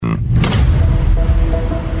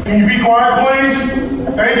Can you be quiet, please?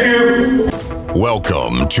 Thank you.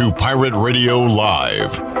 Welcome to Pirate Radio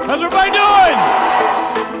Live. How's everybody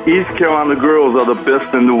doing? East Carolina girls are the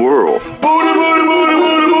best in the world. Booty, booty, booty,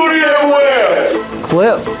 booty, booty everywhere.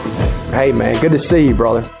 Clip. Hey, man, good to see you,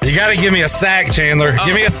 brother. You got to give me a sack, Chandler.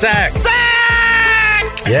 Give me a sack.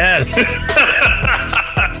 Sack! Yes.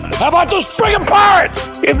 How about those friggin' Pirates?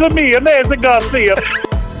 It's a me, Nancy Garcia.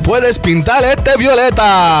 Puedes pintar este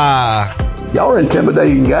violeta. Y'all are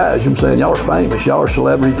intimidating guys. You know what I'm saying? Y'all are famous. Y'all are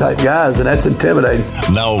celebrity type guys, and that's intimidating.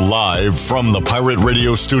 Now live from the Pirate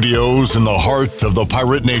Radio studios in the heart of the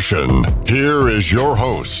Pirate Nation, here is your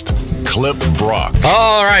host, Clip Brock.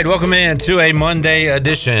 All right, welcome in to a Monday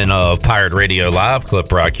edition of Pirate Radio Live. Clip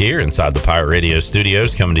Brock here inside the Pirate Radio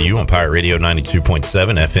studios, coming to you on Pirate Radio 92.7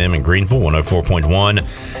 FM in Greenville,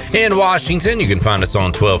 104.1 in Washington. You can find us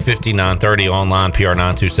on 1250, 930 online,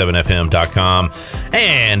 pr927fm.com,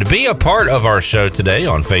 and be a part of our show today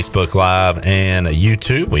on Facebook Live and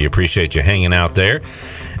YouTube. We appreciate you hanging out there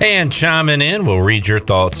and chiming in. We'll read your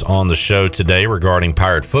thoughts on the show today regarding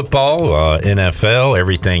Pirate football, NFL,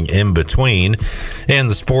 everything in between in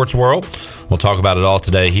the sports world. We'll talk about it all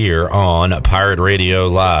today here on Pirate Radio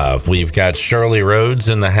Live. We've got Shirley Rhodes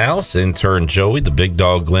in the house, intern Joey, the big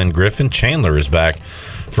dog Glenn Griffin. Chandler is back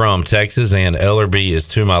from Texas, and Ellerbe is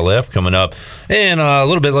to my left. Coming up in a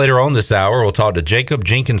little bit later on this hour, we'll talk to Jacob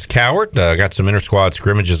Jenkins-Cowart. Got some inter-squad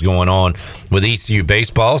scrimmages going on with ECU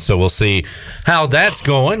baseball, so we'll see how that's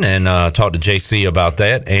going and talk to JC about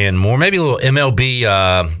that and more. Maybe a little MLB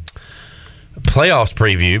playoffs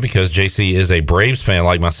preview, because JC is a Braves fan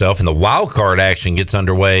like myself, and the wild card action gets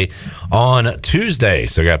underway on Tuesday.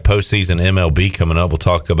 So got postseason MLB coming up. We'll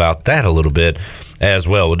talk about that a little bit as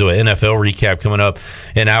well. We'll do an NFL recap coming up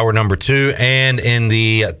in hour number 2, and in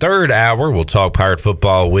the third hour we'll talk Pirate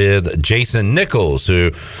football with Jason Nichols,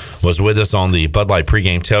 who was with us on the Bud Light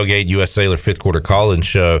pregame tailgate U.S. Sailor fifth quarter call-in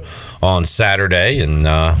show on Saturday, and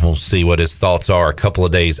we'll see what his thoughts are a couple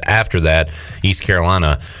of days after that. East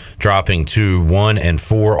Carolina dropping to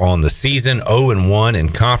 1-4 on the season, 0-1 in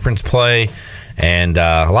conference play. And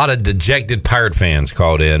a lot of dejected Pirate fans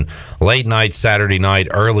called in late night Saturday night,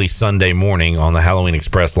 early Sunday morning on the Halloween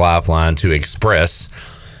Express Lifeline to express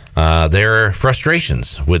their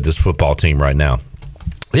frustrations with this football team right now.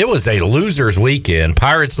 It was a loser's weekend.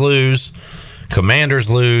 Pirates lose, Commanders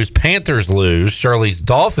lose, Panthers lose, Shirley's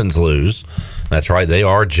Dolphins lose. That's right, they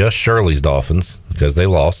are just Shirley's Dolphins because they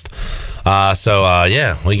lost.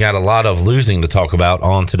 Yeah, we got a lot of losing to talk about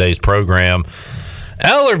on today's program.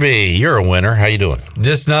 Ellerbe, you're a winner. How you doing?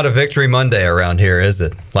 Just not a victory Monday around here, is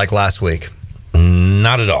it? Like last week?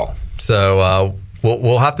 Not at all. So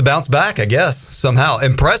we'll have to bounce back, I guess, somehow.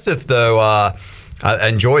 Impressive, though. I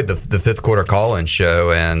enjoyed the fifth quarter call-in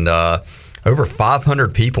show, and over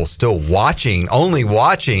 500 people still only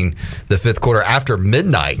watching the fifth quarter after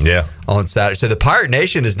midnight on Saturday. So the Pirate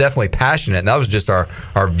Nation is definitely passionate, and that was just our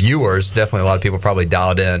viewers. Definitely a lot of people probably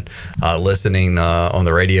dialed in, listening on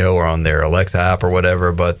the radio or on their Alexa app or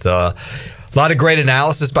whatever. But a lot of great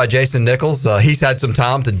analysis by Jason Nichols. He's had some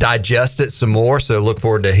time to digest it some more, so look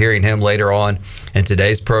forward to hearing him later on in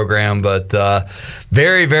today's program. But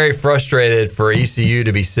very, very frustrated for ECU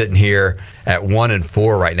to be sitting here at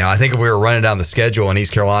 1-4 right now. I think if we were running down the schedule and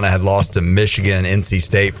East Carolina had lost to Michigan, NC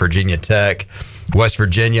State, Virginia Tech, West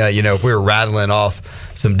Virginia, if we were rattling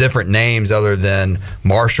off some different names other than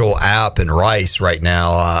Marshall, App, and Rice right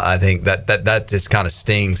now, I think that just kind of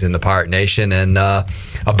stings in the Pirate Nation. And a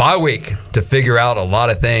bye week to figure out a lot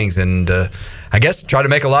of things, and I guess try to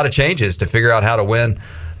make a lot of changes to figure out how to win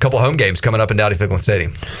a couple home games coming up in Dowdy-Ficklen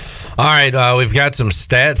Stadium. All right, we've got some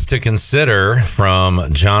stats to consider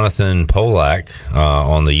from Jonathan Polak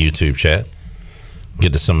on the YouTube chat.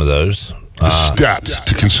 Get to some of those. Stats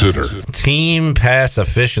to consider. Team pass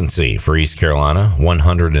efficiency for East Carolina,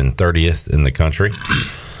 130th in the country.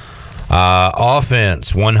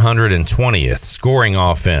 Offense, 120th. Scoring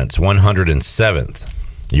offense, 107th.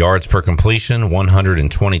 Yards per completion,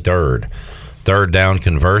 123rd. Third down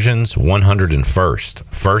conversions, 101st.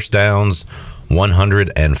 First downs,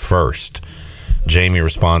 101st. Jamie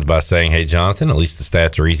responds by saying, hey, Jonathan, at least the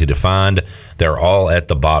stats are easy to find. They're all at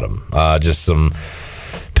the bottom. Just some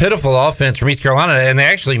pitiful offense from East Carolina, and they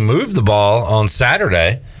actually moved the ball on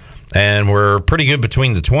Saturday and were pretty good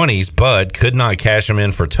between the 20s, but could not cash them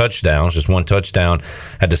in for touchdowns. Just one touchdown.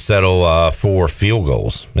 Had to settle for field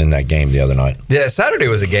goals in that game the other night. Yeah, Saturday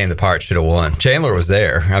was a game the Pirates should have won. Chandler was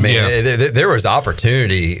there. I mean, there was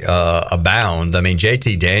opportunity abound. I mean,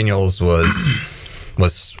 JT Daniels was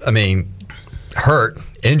hurt,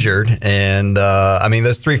 injured, and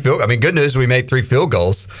those good news, we made 3 field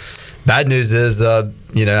goals. Bad news is, I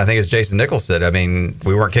think as Jason Nichols said, I mean,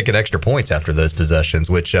 we weren't kicking extra points after those possessions,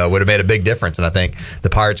 which would have made a big difference. And I think the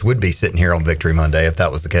Pirates would be sitting here on Victory Monday if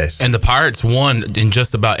that was the case. And the Pirates won in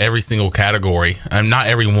just about every single category. Not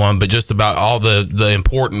every one, but just about all the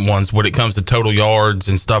important ones when it comes to total yards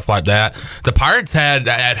and stuff like that. The Pirates had,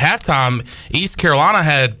 at halftime, East Carolina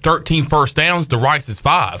had 13 first downs to Rice's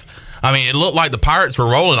 5. I mean, it looked like the Pirates were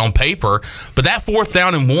rolling on paper, but that 4th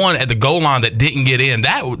down and 1 at the goal line that didn't get in,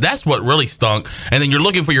 that's what really stunk. And then you're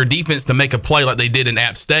looking for your defense to make a play like they did in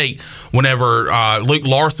App State whenever Luke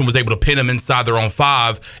Larson was able to pin them inside their own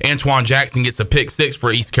 5. Antoine Jackson gets a pick 6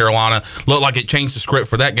 for East Carolina. Looked like it changed the script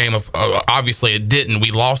for that game. Obviously, it didn't. We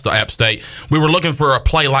lost to App State. We were looking for a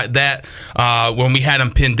play like that when we had them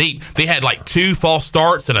pinned deep. They had like 2 false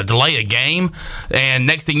starts and a delay of game, and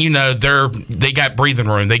next thing you know, they got breathing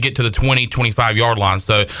room. They get to the 20-25 yard line,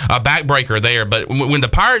 so a backbreaker there. But when the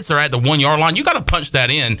Pirates are at the 1 yard line, you got to punch that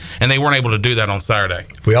in, and they weren't able to do that on Saturday.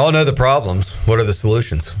 We all know the problems. What are the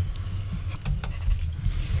solutions?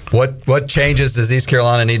 What changes does East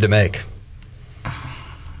Carolina need to make?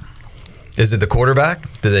 Is it the quarterback?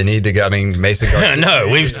 Do they need to go? I mean, Mason Garcia. No,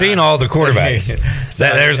 we've seen all the quarterbacks.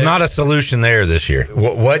 There's not a solution there this year.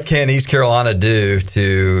 What can East Carolina do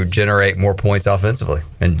to generate more points offensively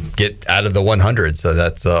and get out of the 100? So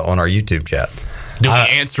that's on our YouTube chat. Do we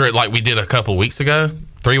answer it like we did a couple weeks ago,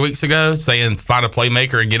 3 weeks ago, saying find a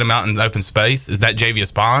playmaker and get him out in open space? Is that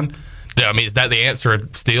Javius Bond? I mean, is that the answer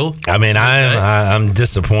still? I mean, I'm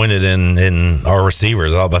disappointed in our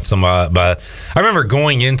receivers. All about somebody, but I remember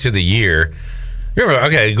going into the year.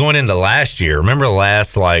 Going into last year. Remember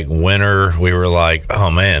last winter, we were like,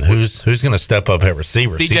 oh man, who's going to step up at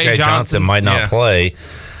receiver? CJ Johnson might not play.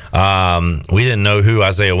 We didn't know who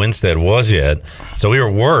Isaiah Winstead was yet, so we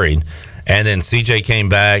were worried. And then CJ came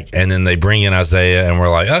back, and then they bring in Isaiah, and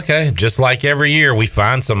we're like, okay, just like every year, we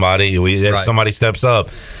find somebody, somebody steps up.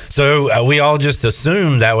 So we all just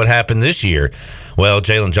assumed that would happen this year. Well,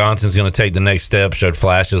 Jalen Johnson's going to take the next step, showed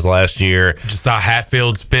flashes last year. Josiah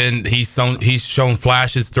Hatfield's he's shown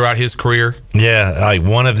flashes throughout his career. Yeah, like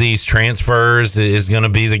one of these transfers is going to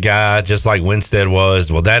be the guy, just like Winstead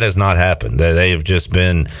was. Well, that has not happened. They have just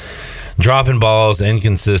been dropping balls,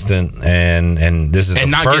 inconsistent, and this is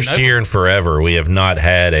the first year in forever we have not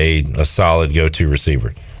had a solid go-to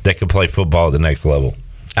receiver that could play football at the next level.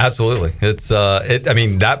 Absolutely. It's I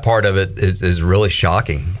mean, that part of it is really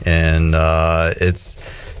shocking, and it's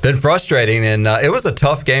been frustrating, and it was a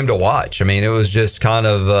tough game to watch. I mean, it was just kind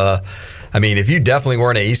of I mean, if you definitely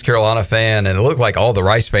weren't an East Carolina fan, and it looked like all the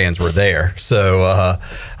Rice fans were there, so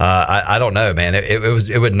I don't know, man.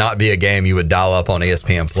 It would not be a game you would dial up on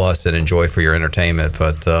ESPN Plus and enjoy for your entertainment.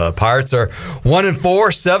 But Pirates are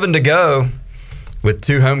 1-4, 7 to go, with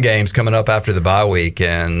 2 home games coming up after the bye week,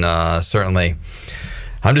 and certainly,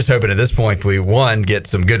 I'm just hoping at this point we, 1, get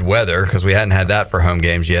some good weather, because we hadn't had that for home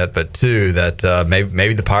games yet, but 2, that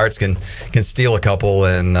maybe the Pirates can steal a couple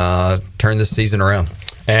and turn this season around.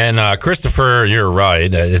 And Christopher, you're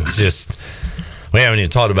right. It's just we haven't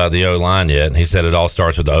even talked about the O-line yet. He said it all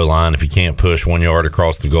starts with the O-line. If you can't push 1 yard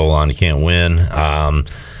across the goal line, you can't win.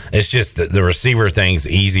 It's just the receiver thing's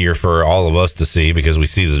easier for all of us to see because we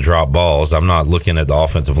see the drop balls. I'm not looking at the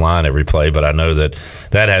offensive line every play, but I know that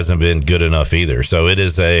hasn't been good enough either. So it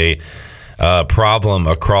is a problem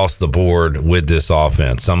across the board with this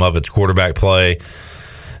offense. Some of it's quarterback play,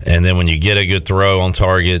 and then when you get a good throw on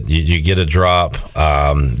target, you get a drop.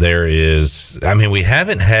 We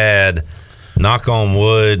haven't had, knock on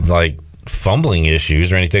wood, like fumbling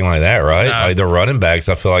issues or anything like that, right? No. Like the running backs,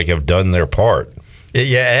 I feel like, have done their part.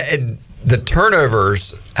 Yeah, the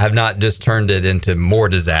turnovers have not just turned it into more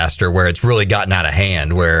disaster where it's really gotten out of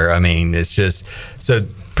hand, where, I mean, it's just so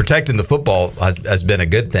protecting the football has been a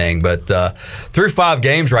good thing. But through 5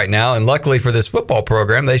 games right now, and luckily for this football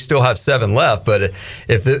program, they still have 7 left. But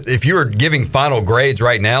if you were giving final grades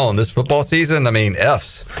right now on this football season, I mean,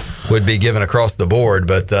 Fs would be given across the board.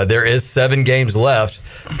 But there is 7 games left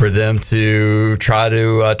for them to try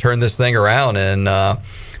to turn this thing around and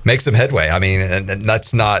make some headway. I mean, and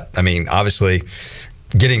that's not, I mean, obviously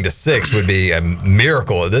getting to 6 would be a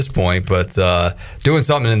miracle at this point, but doing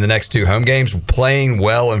something in the next 2 home games, playing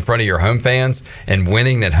well in front of your home fans and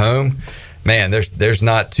winning at home, man, there's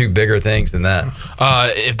not 2 bigger things than that.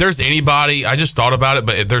 If there's anybody, I just thought about it,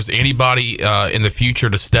 but if there's anybody in the future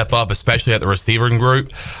to step up, especially at the receiving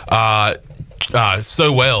group,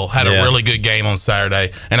 Sowell had a really good game on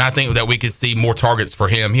Saturday, and I think that we could see more targets for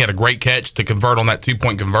him. He had a great catch to convert on that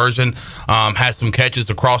 2-point conversion, had some catches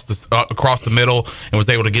across the middle, and was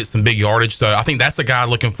able to get some big yardage. So I think that's a guy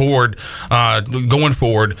looking forward, going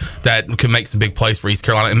forward, that can make some big plays for East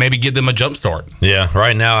Carolina and maybe give them a jump start. Yeah,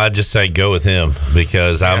 right now I'd just say go with him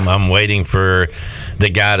because I'm waiting for the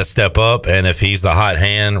guy to step up, and if he's the hot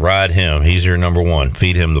hand, ride him. He's your number one.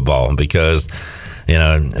 Feed him the ball because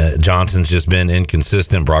Johnson's just been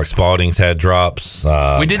inconsistent. Brock Spalding's had drops.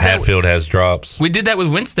 Hatfield has drops. We did that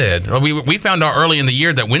with Winstead. We found out early in the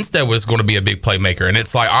year that Winstead was going to be a big playmaker, and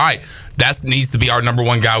it's like, all right, that needs to be our number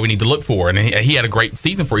one guy we need to look for. And he had a great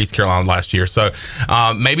season for East Carolina last year. So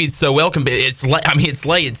maybe Sowell can be. It's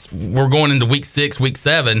late. We're going into week 6, week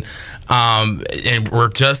 7, and we're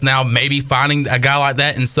just now maybe finding a guy like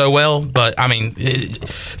that in Sowell. But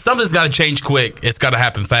something's got to change quick. It's got to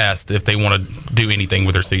happen fast if they want to do anything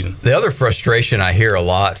with their season. The other frustration I hear a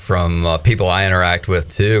lot from people I interact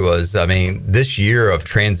with too was, this year of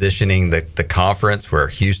transitioning the conference where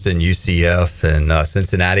Houston, UCF, and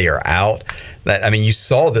Cincinnati are out. That you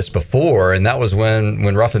saw this before, and that was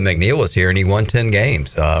when Ruffin McNeil was here, and he won 10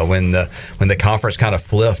 games. When the conference kind of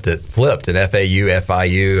flipped, and FAU,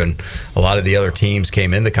 FIU, and a lot of the other teams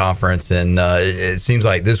came in the conference, and it seems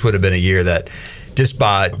like this would have been a year that, just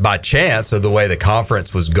by chance of the way the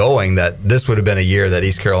conference was going, that this would have been a year that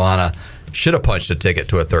East Carolina should have punched a ticket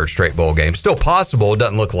to a third straight bowl game. Still possible,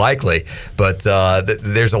 doesn't look likely, but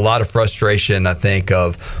there's a lot of frustration, I think,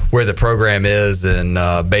 of where the program is, and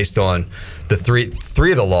based on the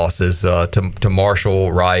three of the losses to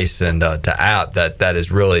Marshall, Rice, and to App, that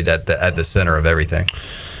is really at the center of everything.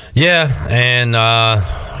 Yeah, and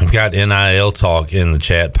we've got NIL talk in the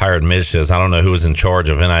chat. Pirate Mitch says, I don't know who was in charge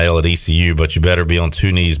of NIL at ECU, but you better be on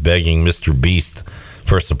 2 knees begging Mr. Beast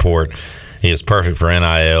for support. He is perfect for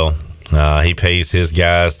NIL. He pays his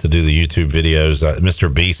guys to do the YouTube videos.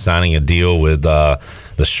 Mr. Beast signing a deal with the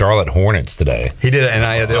Charlotte Hornets today. He did an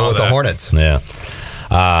NIL deal with the Hornets. Yeah.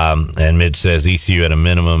 And Mitch says ECU at a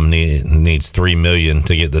minimum needs $3 million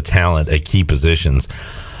to get the talent at key positions.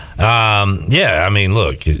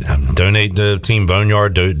 Look, donate to Team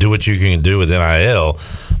Boneyard. Do what you can do with NIL.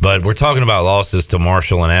 But we're talking about losses to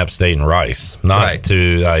Marshall and App State and Rice, not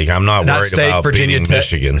to I'm not worried State, about Virginia beating Tech,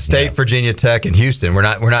 Michigan. State, Virginia Tech, and Houston. We're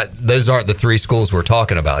not. Those aren't the 3 schools we're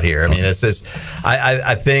talking about here. It's just.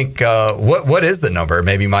 I think what is the number?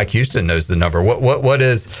 Maybe Mike Houston knows the number. What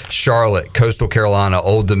is Charlotte, Coastal Carolina,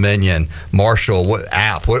 Old Dominion, Marshall,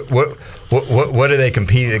 App? What are they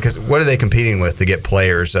competing? Because what are they competing with to get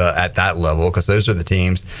players at that level? Because those are the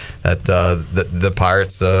teams that the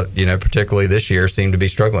Pirates, particularly this year, seem to be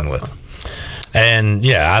struggling with. And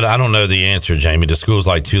I don't know the answer, Jamie. Do schools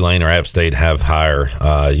like Tulane or App State have higher,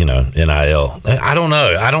 NIL? I don't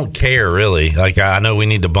know. I don't care really. I know we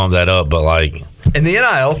need to bump that up, but and the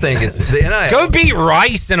NIL thing is the NIL. Go beat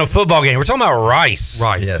Rice in a football game. We're talking about Rice.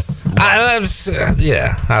 Yes. I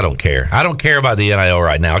don't care. I don't care about the NIL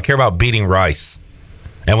right now. I care about beating Rice,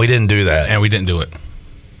 and we didn't do that. And we didn't do it.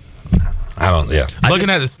 Looking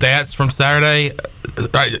at the stats from Saturday,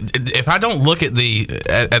 if I don't look at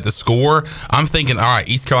the score, I'm thinking, all right,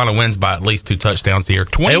 East Carolina wins by at least 2 touchdowns here.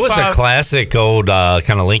 It was a classic old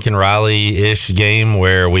kind of Lincoln Riley-ish game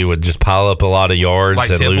where we would just pile up a lot of yards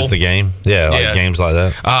and lose the game. Yeah, games like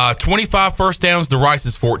that. 25 first downs to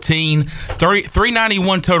Rice's 14,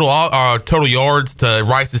 391 total yards to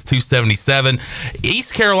Rice's 277.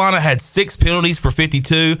 East Carolina had 6 penalties for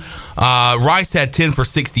 52. Rice had 10 for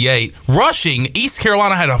 68. Rushing, East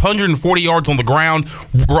Carolina had 140 yards on the ground.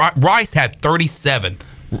 Rice had 37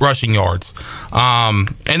 rushing yards.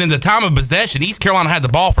 And in the time of possession, East Carolina had the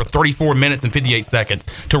ball for 34 minutes and 58 seconds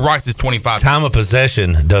to Rice's 25. Time of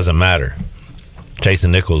possession doesn't matter.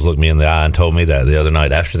 Jason Nichols looked me in the eye and told me that the other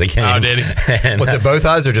night after the game. Oh, did he? And, was it both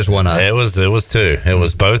eyes or just one eye? It was 2. It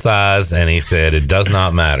was both eyes, and he said it does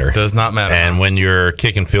not matter. Does not matter. And when you're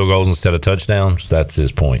kicking field goals instead of touchdowns, that's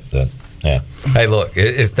his point. Yeah. Hey, look,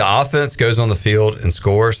 if the offense goes on the field and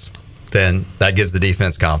scores, then that gives the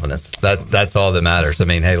defense confidence. That's all that matters.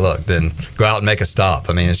 Hey, look, then go out and make a stop.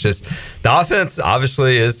 It's just the offense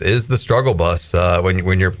obviously is the struggle bus.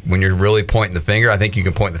 When you're really pointing the finger, I think you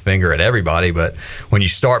can point the finger at everybody, but when you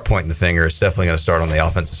start pointing the finger, it's definitely going to start on the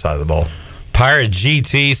offensive side of the ball. Pirate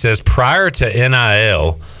GT says prior to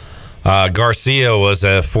NIL, Garcia was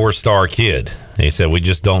a 4-star kid. He said we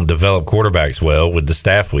just don't develop quarterbacks well with the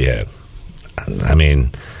staff we have.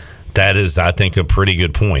 That is, I think, a pretty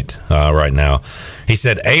good point right now. He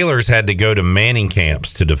said Ehlers had to go to Manning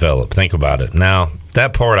camps to develop. Think about it. Now,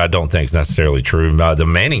 that part I don't think is necessarily true. The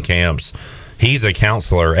Manning camps, he's a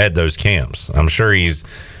counselor at those camps. I'm sure he's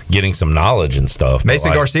getting some knowledge and stuff.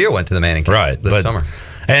 Mason Garcia went to the Manning camp this summer.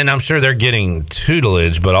 And I'm sure they're getting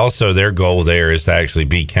tutelage, but also their goal there is to actually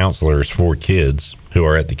be counselors for kids who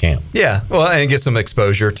are at the camp. Yeah, well, and get some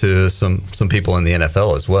exposure to some people in the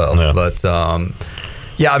NFL as well. Yeah. But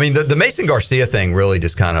yeah, I mean, the Mason Garcia thing really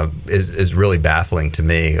just kind of is really baffling to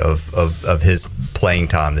me of his playing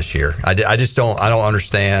time this year. I just don't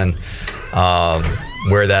understand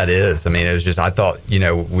where that is. I mean, it was just, I thought,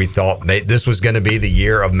 we thought this was going to be the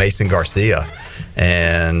year of Mason Garcia,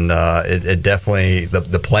 and it definitely,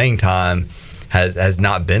 the playing time has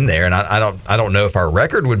not been there, and I don't know if our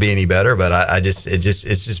record would be any better, but it's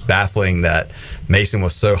just baffling that Mason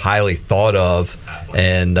was so highly thought of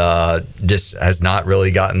and just has not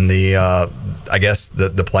really gotten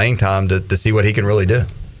the playing time to see what he can really do.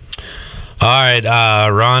 All right,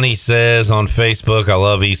 Ronnie says on Facebook, I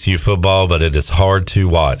love ECU football, but it is hard to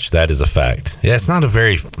watch. That is a fact. Yeah, it's not a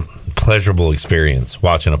very pleasurable experience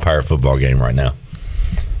watching a Pirate football game right now.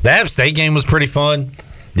 The App State game was pretty fun.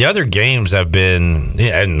 The other games have been,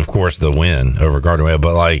 and of course the win over Gardner,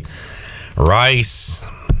 but like Rice,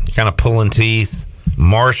 kind of pulling teeth.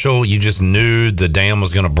 Marshall, you just knew the dam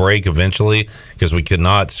was going to break eventually because we could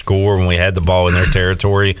not score when we had the ball in their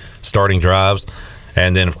territory starting drives.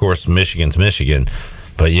 And then, of course, Michigan's Michigan.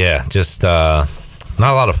 But, yeah, just not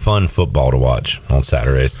a lot of fun football to watch on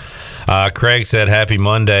Saturdays. Craig said, happy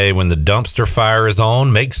Monday. When the dumpster fire is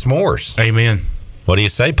on, make s'mores. Amen. What do you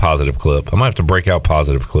say, Positive Clip? I might have to break out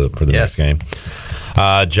Positive Clip for the next game.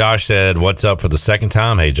 Josh said, what's up for the second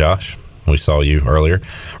time? Hey, Josh. We saw you earlier.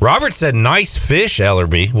 Robert said, nice fish,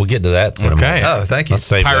 Ellerbe. We'll get to that. Okay. Oh, thank you.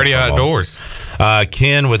 Pirate Outdoors.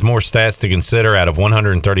 Ken, with more stats to consider, out of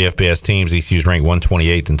 130 FBS teams, ECU's ranked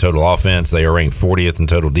 128th in total offense. They are ranked 40th in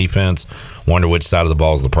total defense. Wonder which side of the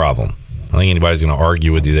ball is the problem. I think anybody's going to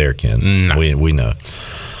argue with you there, Ken. No. We know.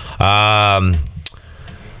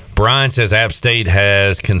 Brian says App State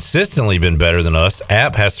has consistently been better than us.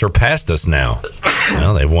 App has surpassed us now.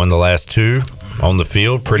 Well, they've won the last two on the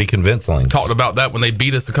field pretty convincingly. Talked about that when they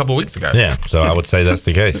beat us a couple weeks ago. Yeah, so I would say that's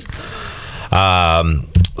the case.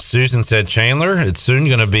 Susan said, Chandler, it's soon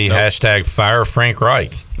going to be hashtag fire Frank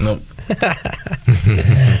Reich. Nope.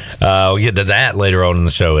 We'll get to that later on in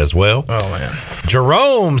the show as well. Oh, man.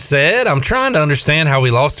 Jerome said, I'm trying to understand how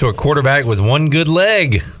we lost to a quarterback with one good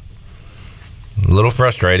leg. A little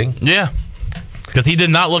frustrating. Yeah. Because he did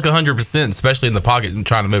not look 100%, especially in the pocket and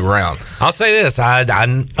trying to move around. I'll say this. I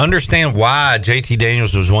understand why JT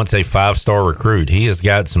Daniels was once a 5-star recruit. He has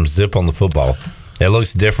got some zip on the football. It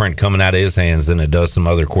looks different coming out of his hands than it does some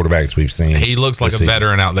other quarterbacks we've seen. He looks like a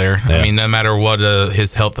veteran out there. Yeah. I mean, no matter what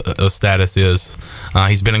his health status is,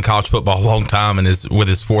 he's been in college football a long time and is with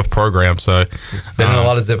his fourth program. So he's been in a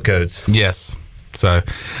lot of zip codes. Yes. So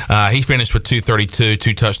he finished with 232,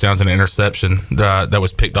 2 touchdowns and an interception that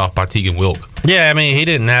was picked off by Tegan Wilk. Yeah, I mean, he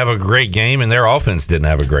didn't have a great game, and their offense didn't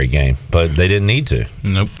have a great game, but they didn't need to.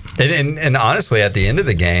 Nope. And honestly, at the end of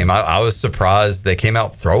the game, I was surprised they came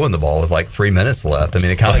out throwing the ball with like 3 minutes left. I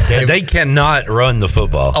mean, it kind of gave... They cannot run the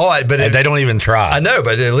football. But they don't even try. I know,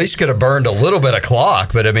 but at least could have burned a little bit of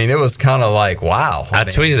clock. But I mean, it was kind of like, wow. I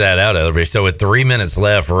tweeted that out, Ellerbe. So with 3 minutes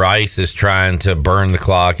left, Rice is trying to burn the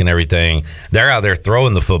clock and everything. They're out there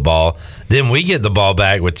throwing the football. Then we get the ball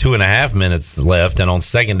back with 2.5 minutes left, and on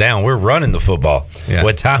second down, we're running the football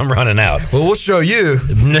with time running out. Well, we'll show you.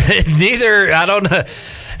 Neither, I don't know.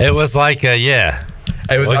 It was like, It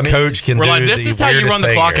was, coach can do. Like, this is how you run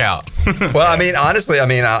the clock out. Well, I mean, honestly,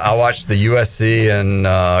 I watched the USC and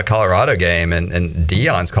Colorado game, and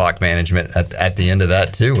Dion's clock management at the end of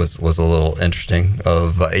that too was a little interesting.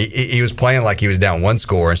 He was playing like he was down 1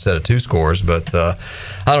 score instead of 2 scores, but I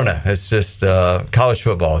don't know. It's just college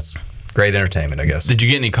football. It's great entertainment, I guess. Did you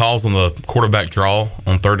get any calls on the quarterback draw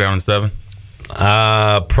on 3rd down and 7?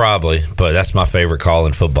 Probably, but that's my favorite call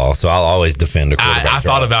in football, so I'll always defend a quarterback. I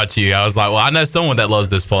thought about you. I was like, well, I know someone that loves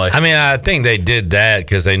this play. I mean, I think they did that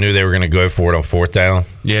because they knew they were going to go for it on 4th down.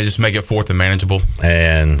 Yeah, just make it 4th and manageable.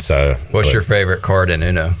 And so, what's your favorite card in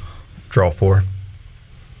Uno? Draw 4.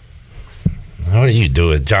 What are you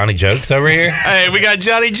doing, Johnny Jokes over here? Hey, we got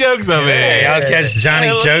Johnny Jokes over here. I'll catch Johnny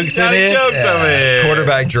Jokes in here. Over here.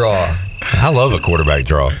 Quarterback draw. I love a quarterback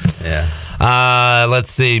draw. Yeah. Let's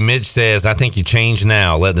see. Mitch says, I think you change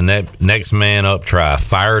now. Let the next man up try.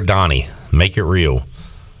 Fire Donnie. Make it real.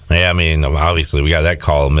 Yeah, I mean, obviously, we got that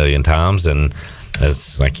call a million times, and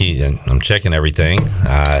as I'm checking everything.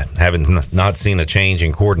 I haven't not seen a change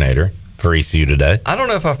in coordinator for ECU today. I don't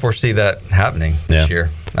know if I foresee that happening this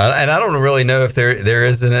year. And I don't really know if there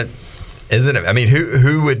isn't it. I mean,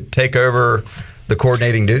 who would take over the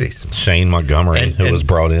coordinating duties? Shane Montgomery, who was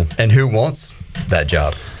brought in. And who wants that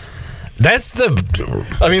job? That's the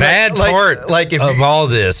bad part of all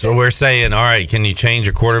this. We're saying, all right, can you change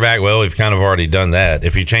your quarterback? Well, we've kind of already done that.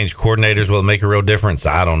 If you change coordinators, will it make a real difference?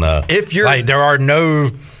 I don't know. If you're there are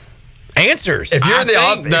no answers. If you're in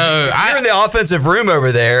the offensive room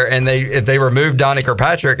over there, and if they removed Donnie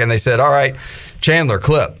Kirkpatrick and they said, all right, Chandler,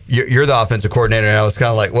 Clip, you're the offensive coordinator, and I was kind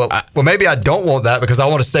of like, well, maybe I don't want that because I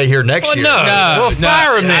want to stay here next year.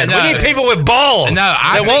 Fire him then. We need people with balls.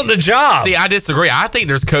 They want the job. See, I disagree. I think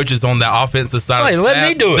there's coaches on that offensive side of the staff. Let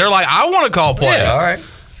me do it. They're like, I want to call plays. Yeah, all right.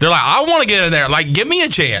 They're like, I want to get in there. Like, give me a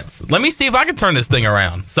chance. Let me see if I can turn this thing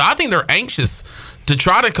around. So I think they're anxious to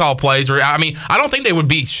try to call plays. I don't think they would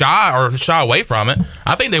be shy away from it.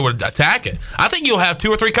 I think they would attack it. I think you'll have 2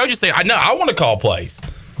 or 3 coaches say, I want to call plays.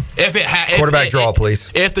 Quarterback draw,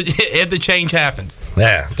 please. If the change happens.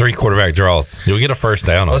 Yeah, 3 quarterback draws. You'll get a first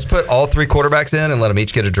down. Let's put all 3 quarterbacks in and let them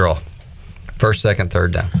each get a draw. First, second,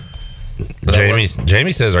 third down.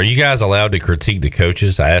 Jamie says, are you guys allowed to critique the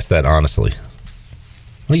coaches? I asked that honestly.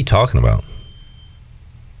 What are you talking about?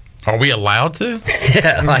 Are we allowed to?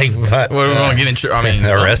 Yeah, we're going to get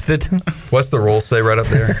arrested? What's the rule say right up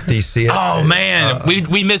there? Do you see it? Oh, man.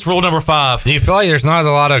 We missed rule number 5. Do you feel like there's not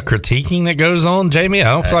a lot of critiquing that goes on, Jamie?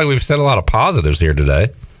 I don't feel like we've said a lot of positives here today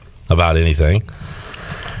about anything.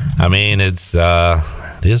 I mean, it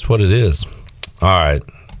is what it is. All right.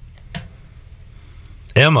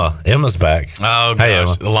 Emma's back. Oh, gosh. Hey,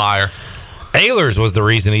 Emma. Liar. Ehlers was the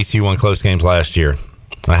reason ECU won close games last year.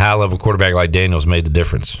 A high-level quarterback like Daniels made the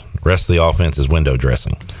difference. The rest of the offense is window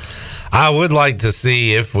dressing. I would like to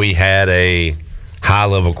see if we had a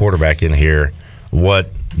high-level quarterback in here,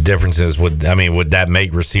 what differences would that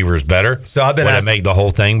make receivers better? So would it make the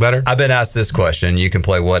whole thing better? I've been asked this question. You can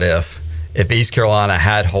play what if. If East Carolina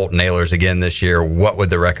had Holton Ehlers again this year, what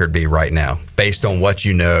would the record be right now, based on what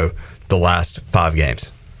you know the last 5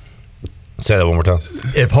 games? Say that one more time.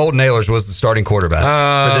 If Holton Ehlers was the starting quarterback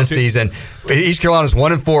for this season, East Carolina's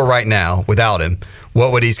 1-4 right now without him.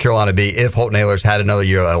 What would East Carolina be if Holton Ehlers had another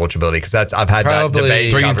year of eligibility? Because I've had that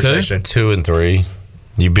debate conversation. 2-3.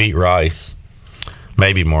 You beat Rice,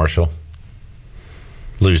 maybe Marshall.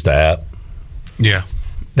 Lose the App. Yeah,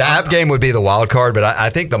 the App game would be the wild card, but I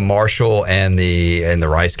think the Marshall and the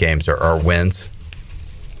Rice games are wins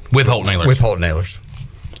with Holton Ehlers. With Holton Ehlers.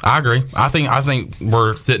 I agree. I think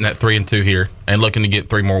we're sitting at 3-2 here and looking to get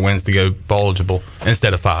 3 more wins to go bowl eligible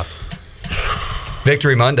instead of 5.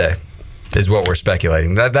 Victory Monday is what we're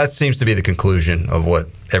speculating. That seems to be the conclusion of what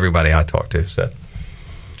everybody I talk to said.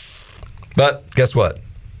 But guess what?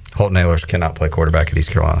 Holton Ehlers cannot play quarterback at East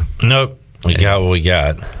Carolina. Nope. We got what we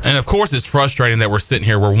got. And, of course, it's frustrating that we're sitting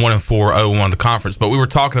here. We're 1-4, 0-1 in the conference. But we were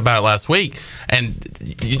talking about it last week. And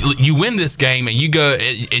you win this game, and you go,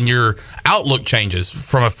 and your outlook changes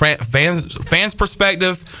from a fan's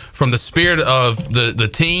perspective, from the spirit of the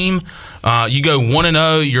team. You go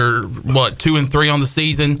 1-0. You're, 2-3 on the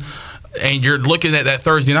season. And you're looking at that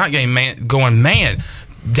Thursday night game, going,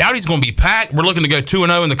 Dowdy's going to be packed. We're looking to go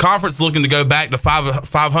 2-0 in the conference, looking to go back to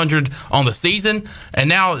 500 on the season. And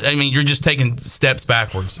now, you're just taking steps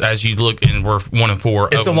backwards as you look, and we're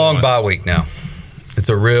 1-4. It's a long bye week now. It's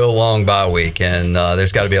a real long bye week, and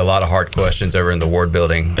there's got to be a lot of hard questions over in the Ward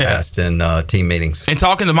building asked in team meetings. And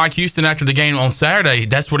talking to Mike Houston after the game on Saturday,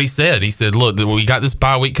 that's what he said. He said, look, we got this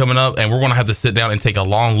bye week coming up, and we're going to have to sit down and take a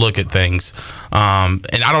long look at things.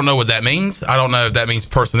 And I don't know what that means. I don't know if that means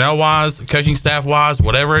personnel-wise, coaching staff-wise,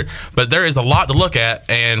 whatever. But there is a lot to look at,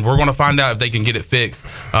 and we're going to find out if they can get it fixed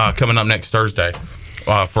coming up next Thursday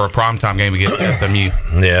for a primetime game against SMU.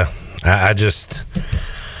 Yeah,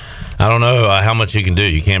 I don't know how much you can do.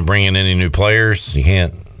 You can't bring in any new players. You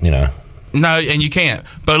can't, No, and you can't.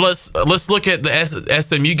 But let's look at the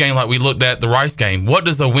SMU game like we looked at the Rice game. What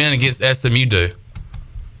does a win against SMU do?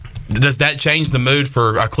 Does that change the mood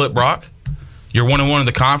for Clip Brock? You're 1-1 in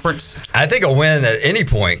the conference. I think a win at any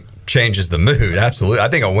point changes the mood. Absolutely. I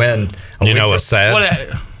think a win. What's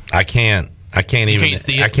sad? I can't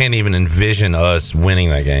even envision us winning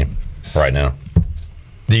that game right now.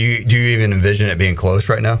 Do you even envision it being close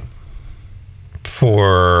right now?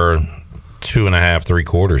 For 2.5, 3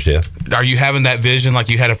 quarters, yeah. Are you having that vision like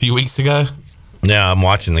you had a few weeks ago? Yeah, I'm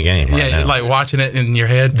watching the game right now. Like watching it in your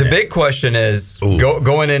head. The big question is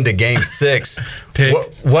going into Game 6.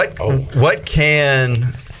 What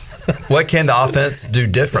can the offense do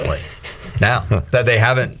differently now that they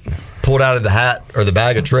haven't pulled out of the hat or the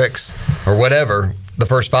bag of tricks or whatever the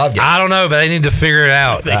first 5 games? I don't know, but they need to figure it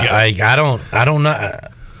out. I don't know.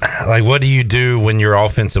 like, what do you do when your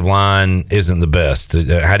offensive line isn't the best?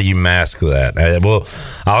 How do you mask that? Well,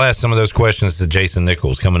 I'll ask some of those questions to Jason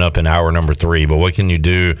Nichols coming up in hour number 3. But what can you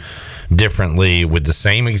do differently with the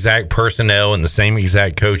same exact personnel and the same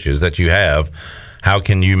exact coaches that you have? How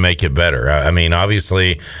can you make it better? I mean,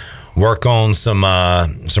 obviously, work on some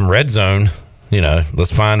red zone.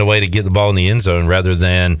 Let's find a way to get the ball in the end zone rather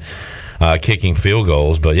than kicking field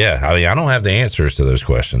goals. But yeah, I mean, I don't have the answers to those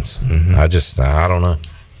questions. Mm-hmm. I don't know.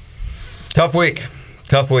 Tough week.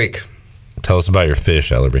 Tell us about your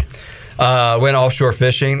fish, Ellerbe. Went offshore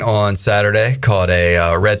fishing on Saturday. Caught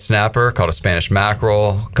a red snapper, caught a Spanish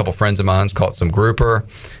mackerel. A couple friends of mine caught some grouper,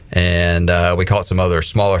 and we caught some other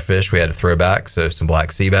smaller fish we had to throw back, so some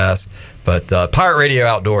black sea bass. But Pirate Radio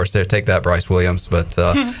Outdoors, there, take that, Bryce Williams. But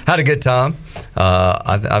had a good time.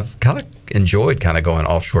 I've kind of enjoyed going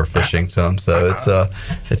offshore fishing some, so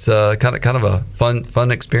it's kind of a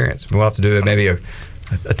fun experience. We'll have to do maybe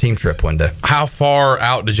a team trip one day. How far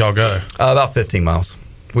out did y'all go? About 15 miles.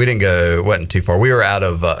 We didn't go, wasn't too far. We were out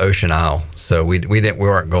of Ocean Isle, so we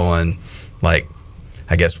weren't going like,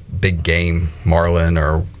 I guess, big game marlin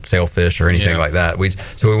or sailfish or anything like that.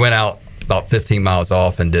 So we went out about 15 miles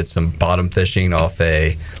off and did some bottom fishing off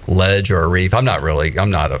a ledge or a reef. I'm not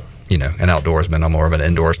a an outdoorsman. I'm more of an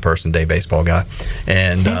indoors person, day baseball guy.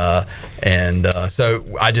 And so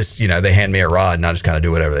I just, they hand me a rod and I just kind of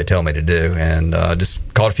do whatever they tell me to do. And just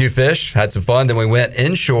caught a few fish, had some fun. Then we went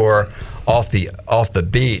inshore off the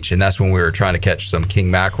beach, and that's when we were trying to catch some king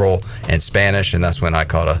mackerel and Spanish, and that's when I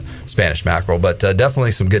caught a Spanish mackerel. But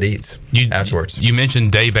definitely some good eats afterwards. You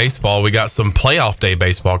mentioned day baseball. We got some playoff day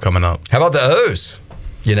baseball coming up. How about the O's?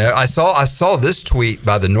 I saw this tweet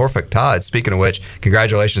by the Norfolk Tides. Speaking of which,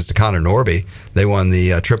 congratulations to Connor Norby. They won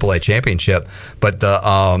the AAA championship. But the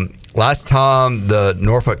last time the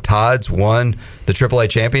Norfolk Tides won the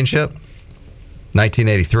AAA championship,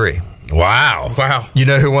 1983. Wow. You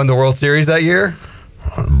know who won the World Series that year?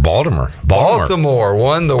 Baltimore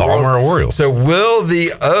won the Baltimore Orioles. So will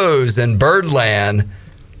the O's and Birdland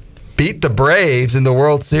beat the Braves in the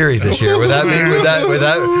World Series this year? Would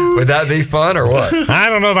that be fun or what? I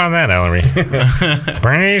don't know about that, Ellery.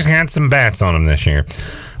 Braves had some bats on them this year.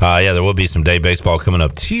 There will be some day baseball coming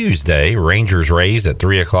up Tuesday. Rangers Rays at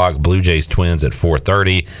 3:00, Blue Jays Twins at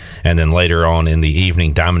 4:30, and then later on in the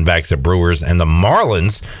evening, Diamondbacks at Brewers, and the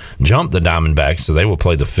Marlins jump the Diamondbacks, so they will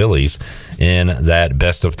play the Phillies in that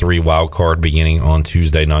best of 3 wild card beginning on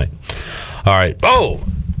Tuesday night. All right. Oh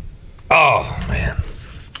man.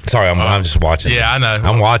 Sorry, I'm just watching. Yeah, I know.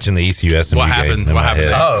 I'm watching the ECU SMU What happened? game. What happened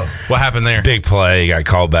there? What happened there? Big play. Got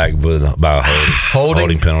called back by a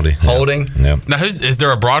holding penalty. Holding. Yeah. Now, is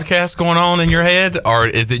there a broadcast going on in your head, or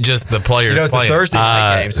is it just the players It's playing? a Thursday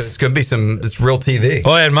night game, so it's going to be it's real TV.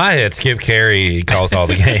 Well, in my head, Skip Carey calls all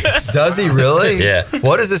the games. Does he really? Yeah.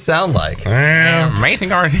 What does it sound like? Well, Mason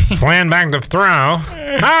Garden. playing back to throw.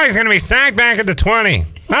 Oh, he's going to be sacked back at the 20.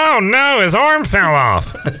 Oh, no, his arm fell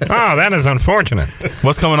off. Oh, that is unfortunate.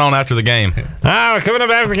 What's coming on after the game? Coming up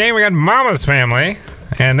after the game, we got Mama's Family,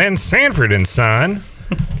 and then Sanford and Son.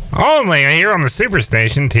 Only here on the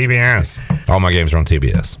Superstation, TBS. All my games are on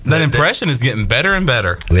TBS. That impression is getting better and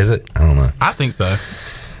better. Is it? I don't know. I think so.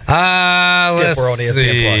 Let's we're on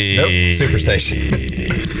ESPN Plus. Nope,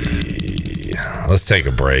 Superstation. Let's take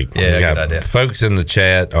a break. Yeah, we got good idea. Folks in the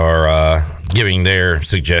chat are giving their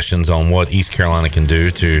suggestions on what East Carolina can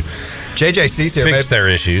do to JJC's here. fix their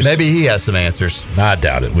issues. Maybe he has some answers. I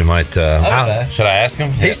doubt it. We might. Should I ask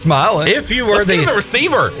him? He's smiling. If you were Let's give him a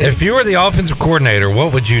receiver. If you were the offensive coordinator,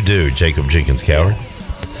 what would you do, Jacob Jenkins-Cowart?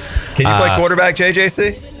 Can you play quarterback,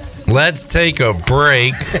 JJC? Let's take a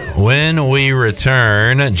break. When we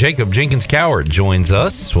return, Jacob Jenkins-Cowart joins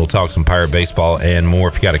us. We'll talk some Pirate baseball and more.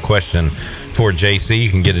 If you got a question for JC, you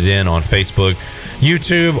can get it in on Facebook,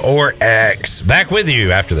 YouTube, or X. Back with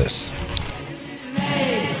you after this.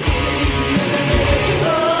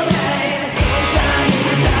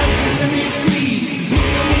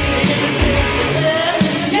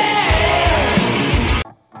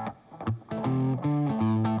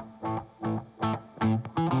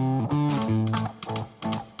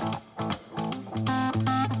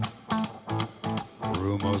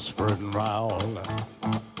 Rumors spreading round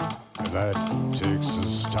in that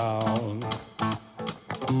Texas town.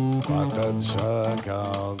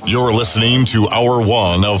 You're listening to Hour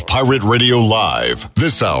 1 of Pirate Radio Live.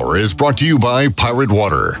 This hour is brought to you by Pirate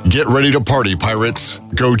Water. Get ready to party, pirates.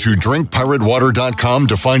 Go to drinkpiratewater.com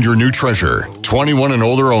to find your new treasure. 21 and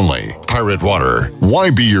older only. Pirate Water. Why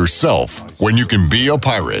be yourself when you can be a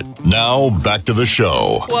pirate? Now, back to the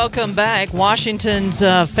show. Welcome back. Washington's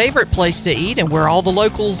favorite place to eat and where all the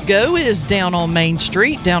locals go is down on Main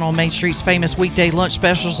Street. Down on Main Street's famous weekday lunch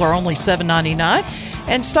specials are only $7.99.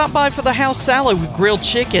 And stop by for the house salad with grilled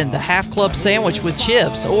chicken, the half club sandwich with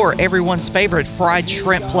chips, or everyone's favorite fried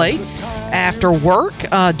shrimp plate. After work,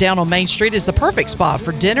 down on Main Street is the perfect spot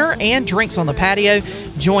for dinner and drinks on the patio.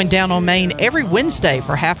 Join Down on Main every Wednesday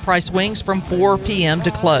for half-price wings from 4 p.m.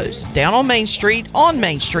 to close. Down on Main Street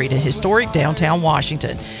in historic downtown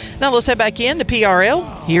Washington. Now let's head back in to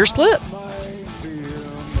PRL. Here's Clip.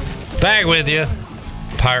 Back with you.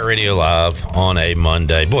 Pirate Radio Live on a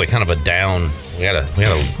Monday. Boy, kind of a down. We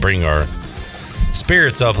gotta bring our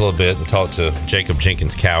spirits up a little bit and talk to Jacob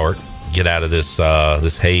Jenkins-Cowart. Get out of this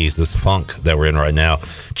haze, this funk that we're in right now.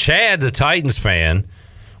 Chad, the Titans fan,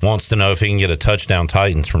 wants to know if he can get a touchdown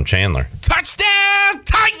Titans from Chandler. Touchdown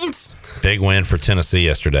Titans! Big win for Tennessee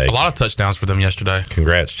yesterday. A lot of touchdowns for them yesterday.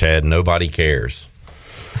 Congrats, Chad. Nobody cares.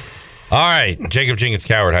 All right, Jacob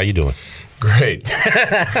Jenkins-Cowart, how you doing? Great.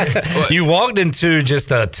 You walked into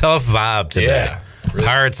just a tough vibe today. Yeah, really.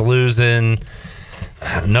 Pirates losing.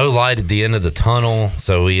 No light at the end of the tunnel,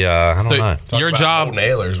 so I don't know. Talk your job,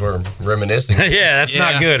 nailers. We're reminiscing. Yeah, that's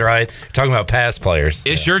not good, right? Talking about past players.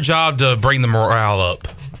 It's your job to bring the morale up.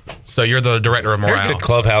 So you're the director of morale. You're a good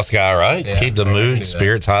clubhouse guy, right? Yeah, keep the mood,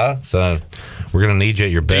 spirits high. So we're gonna need you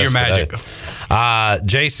at your best. Do your magic.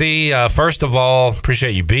 JC, first of all,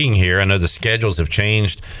 appreciate you being here. I know the schedules have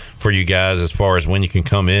changed for you guys as far as when you can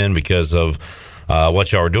come in because of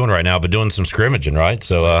what y'all are doing right now, but doing some scrimmaging, right?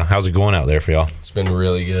 So how's it going out there for y'all? It's been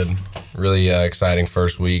really good, really exciting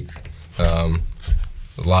first week. A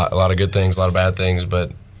lot of good things, a lot of bad things,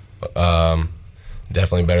 but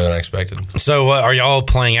definitely better than I expected. So are y'all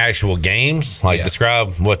playing actual games?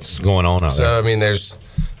 Describe what's going on out there. So I mean, there's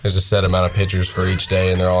a set amount of pitchers for each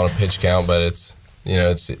day, and they're all on a pitch count, but it's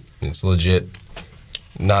legit.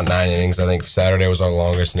 Not 9 innings. I think Saturday was our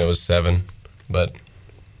longest, and it was 7, but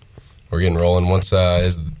we're getting rolling. Once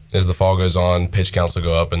as the fall goes on, pitch counts will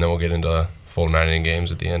go up, and then we'll get into full 9-inning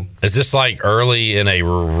games at the end. Is this like early in a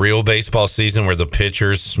real baseball season where the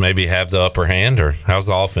pitchers maybe have the upper hand, or how's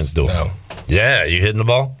the offense doing? No. Yeah, you hitting the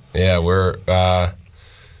ball? Yeah, we're yeah.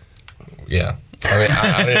 I mean,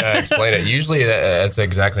 I didn't know how to explain it. Usually that's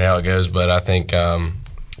exactly how it goes, but I think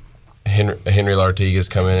Henry Lartigue's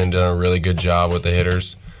come in and done a really good job with the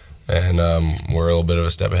hitters. And we're a little bit of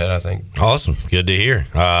a step ahead, I think. Awesome. Good to hear.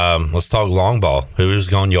 Let's talk long ball. Who's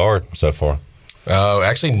gone yard so far?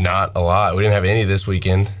 Actually, not a lot. We didn't have any this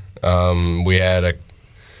weekend. We had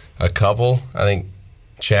a couple. I think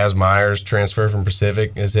Chaz Myers, transfer from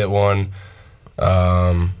Pacific, has hit one.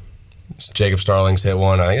 Jacob Starling's hit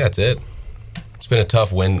one. I think that's it. It's been a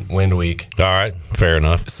tough wind week. All right, fair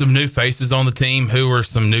enough. Some new faces on the team. Who were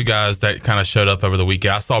some new guys that kind of showed up over the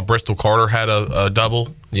weekend? I saw Bristol Carter had a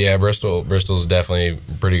double. Yeah, Bristol's definitely a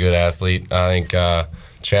pretty good athlete. I think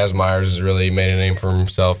Chaz Myers has really made a name for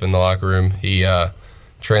himself in the locker room. He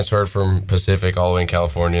transferred from Pacific all the way in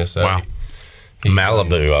California. So wow.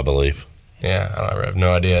 Malibu, I believe. Yeah, I have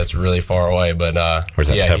no idea. It's really far away, but where's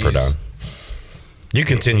that Pepperdine? You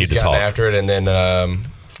continue to talk after it, and then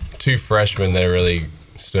 2 freshmen that really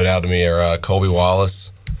stood out to me are Colby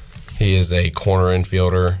Wallace. He is a corner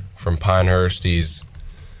infielder from Pinehurst. He's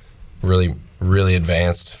really, really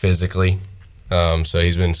advanced physically, so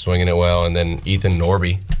he's been swinging it well. And then Ethan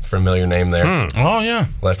Norby, familiar name there. Oh, yeah.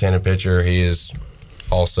 Left-handed pitcher. He is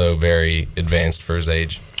also very advanced for his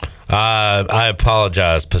age. I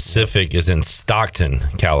apologize. Pacific is in Stockton,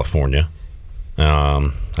 California.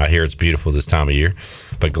 I hear it's beautiful this time of year,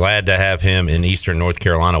 but glad to have him in Eastern North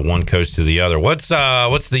Carolina, one coast to the other. What's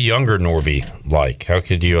the younger Norby like? How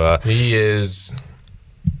could you? He is,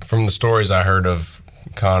 from the stories I heard of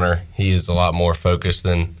Connor, he is a lot more focused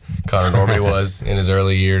than Connor Norby was in his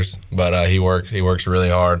early years. But he works really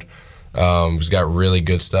hard. He's got really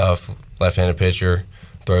good stuff. Left-handed pitcher,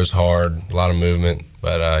 throws hard, a lot of movement.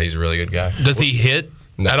 But he's a really good guy. Does he hit?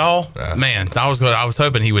 At all? Man, I was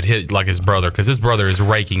hoping he would hit like his brother, because his brother is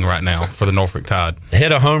raking right now for the Norfolk Tide.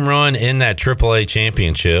 Hit a home run in that AAA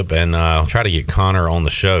championship, and I'll try to get Connor on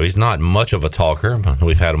the show. He's not much of a talker, but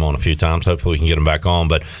we've had him on a few times. Hopefully we can get him back on.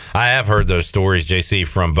 But I have heard those stories, JC,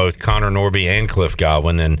 from both Connor Norby and Cliff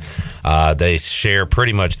Godwin, and they share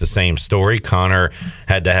pretty much the same story. Connor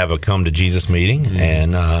had to have a come-to-Jesus meeting,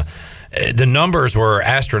 and the numbers were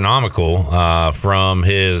astronomical from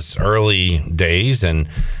his early days and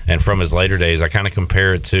from his later days. I kind of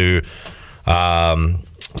compare it to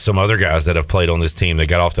some other guys that have played on this team that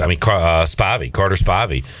got off to, Carter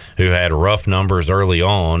Spivey, who had rough numbers early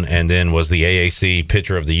on and then was the AAC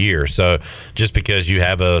Pitcher of the Year. So just because you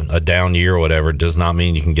have a down year or whatever does not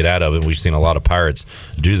mean you can get out of it. We've seen a lot of Pirates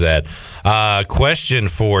do that. Question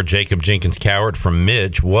for Jacob Jenkins-Cowart from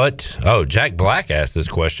Mitch. Jack Black asked this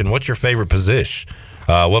question. What's your favorite position?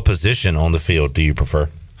 What position on the field do you prefer?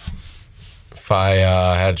 If I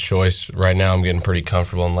had a choice right now, I'm getting pretty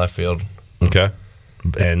comfortable in left field. Okay.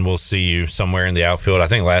 And we'll see you somewhere in the outfield. I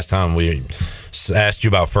think last time we asked you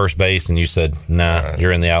about first base, and you said, "Nah,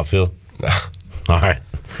 you're in the outfield." All right.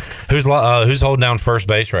 Who's holding down first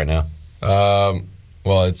base right now?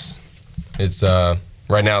 Well, it's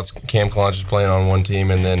right now it's Cam Clonch is playing on one team,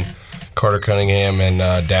 and then Carter Cunningham and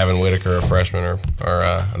Davin Whitaker, a freshman,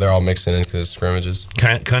 are they're all mixing into the scrimmages.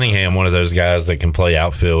 Cunningham, one of those guys that can play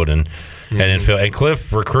outfield and infield. And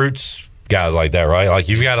Cliff recruits guys like that, right? Like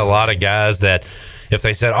you've got a lot of guys that, if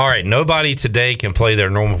they said, all right, nobody today can play their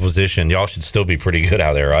normal position, y'all should still be pretty good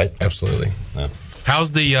out there, right? Absolutely. Yeah.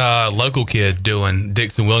 How's the local kid doing,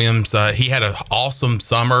 Dixon Williams? He had an awesome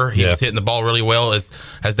summer. He was hitting the ball really well. Has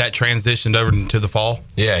that transitioned over into the fall?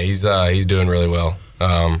 Yeah, he's doing really well.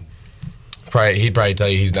 He'd probably tell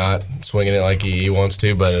you he's not swinging it like he wants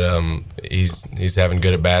to, but he's having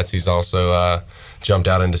good at bats. He's also jumped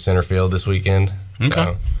out into center field this weekend. Okay.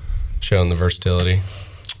 So, showing the versatility.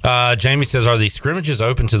 Jamie says, are these scrimmages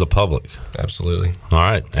open to the public? Absolutely. All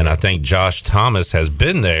right. And I think Josh Thomas has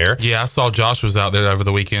been there. Yeah, I saw Josh was out there over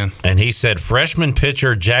the weekend. And he said freshman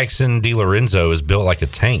pitcher Jackson DiLorenzo is built like a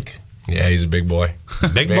tank. Yeah, he's a big boy.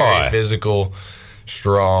 Big Very boy. physical,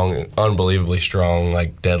 strong, unbelievably strong,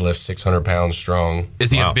 like deadlift 600 pounds strong. Is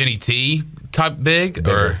he a Benny T type big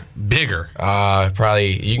or bigger?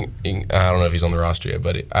 Probably, I don't know if he's on the roster yet,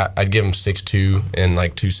 but I'd give him 6'2" and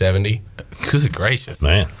like 270. Good gracious.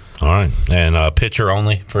 Man. All right. And pitcher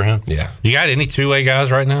only for him? Yeah. You got any two-way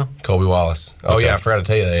guys right now? Colby Wallace. Oh, Okay. yeah, I forgot to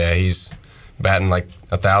tell you that. Yeah, he's batting like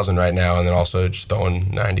 1,000 right now and then also just throwing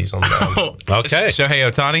 90s on the mound. Okay. Shohei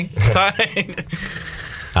Ohtani?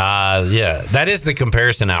 Yeah, that is the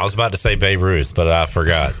comparison. I was about to say Babe Ruth, but I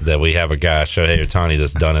forgot that we have a guy, Shohei Ohtani,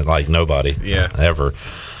 that's done it like nobody ever.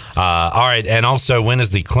 All right, and also, when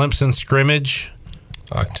is the Clemson scrimmage?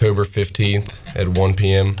 October 15th at 1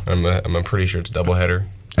 p.m. I'm pretty sure it's a doubleheader.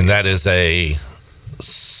 And that is a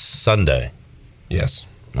Sunday. Yes.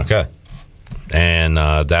 Okay. And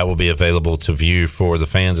that will be available to view for the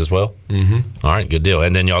fans as well? Mm-hmm. All right, good deal.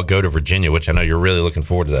 And then y'all go to Virginia, which I know you're really looking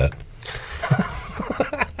forward to that.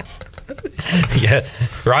 Yeah,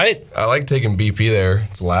 right? I like taking BP there.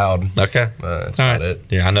 It's loud. Okay. That's about it.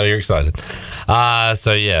 Yeah, I know you're excited.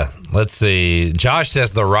 So, yeah, let's see. Josh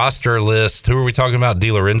says the roster list. Who are we talking about?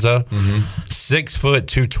 DiLorenzo? 6 foot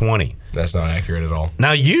 220. That's not accurate at all.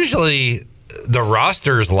 Now, usually the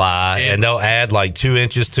rosters lie and they'll add like 2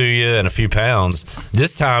 inches to you and a few pounds.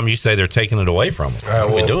 This time you say they're taking it away from them. All right,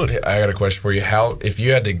 What are we doing? I got a question for you. If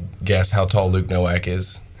you had to guess how tall Luke Nowak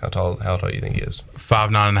is, how tall do you think he is?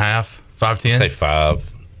 5'9.5", 5'10". Say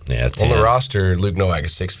 5. Yeah, 10. On the roster, Luke Nowak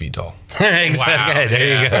is 6 feet tall. Exactly. Wow. Okay,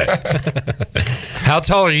 there you go. How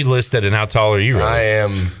tall are you listed and how tall are you really? I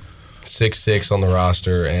am 6'6" on the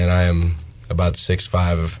roster, and I am about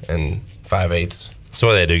 6'5" and 5/8. So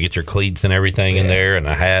what do they do? Get your cleats and everything in there and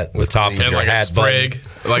a hat, the top of cleats. your Like a hat sprig,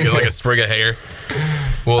 like a sprig of hair.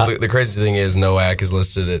 Well, the crazy thing is Nowak is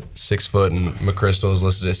listed at 6 foot, and McChrystal is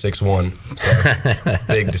listed at 6'1".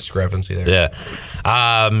 So big discrepancy there.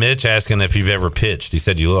 Yeah. Mitch asking if you've ever pitched. He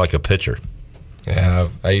said you look like a pitcher. Yeah,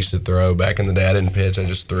 I used to throw back in the day. I didn't pitch. I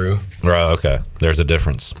just threw. Right, okay. There's a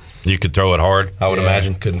difference. You could throw it hard, I would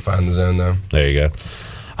imagine. Couldn't find the zone, though. There you go.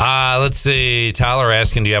 Let's see. Tyler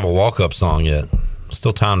asking, do you have a walk-up song yet?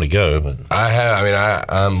 Still time to go, but I have. I mean,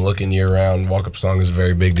 I'm looking year-round. Walk-up song is a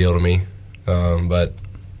very big deal to me. But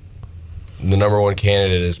the number one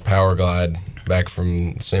candidate is Power Glide, back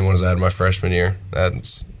from the same one as I had my freshman year.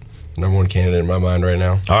 That's the number one candidate in my mind right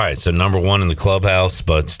now. all right, so number one in the clubhouse,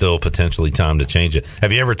 but still potentially time to change it.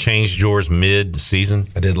 Have you ever changed yours mid-season?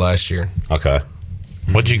 I did last year. Okay.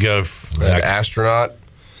 What'd you go? I had Astronaut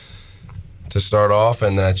to start off,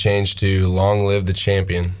 and then I changed to Long Live the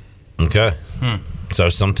Champion. Okay. So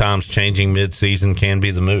sometimes changing mid-season can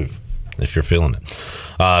be the move if you're feeling it.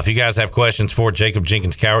 If you guys have questions for Jacob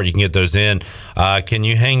Jenkins-Cowart, you can get those in. Can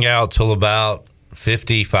you hang out till about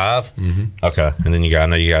 55. Okay, and then I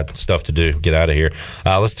know you got stuff to do. Get out of here.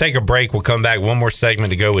 Let's take a break. We'll come back. One more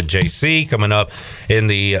segment to go with JC coming up in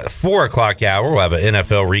the 4 o'clock hour. We'll have an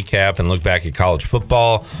NFL recap and look back at college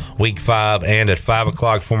football week 5. And at 5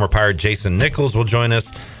 o'clock, former Pirate Jason Nichols will join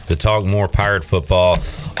us to talk more Pirate football.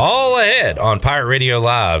 All ahead on Pirate Radio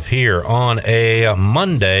Live here on a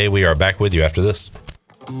Monday. We are back with you after this.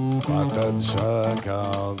 My dad's shack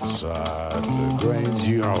outside the Grange,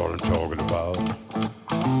 you know what I'm talking about.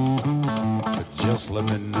 But just let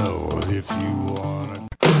me know if you wanna.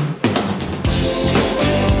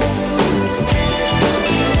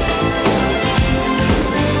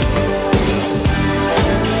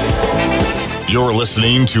 You're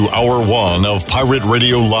listening to Hour 1 of Pirate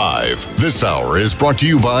Radio Live. This hour is brought to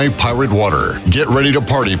you by Pirate Water. Get ready to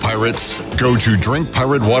party, pirates. Go to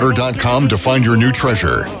drinkpiratewater.com to find your new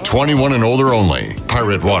treasure. 21 and older only.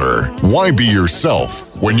 Pirate Water. Why be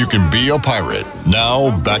yourself when you can be a pirate?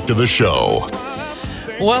 Now, back to the show.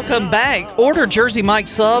 Welcome back. Order Jersey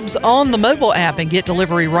Mike's subs on the mobile app and get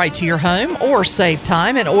delivery right to your home, or save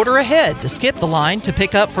time and order ahead to skip the line to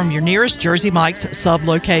pick up from your nearest Jersey Mike's sub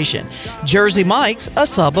location. Jersey Mike's, a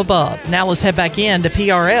sub above. Now let's head back in to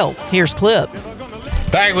PRL. Here's Clip.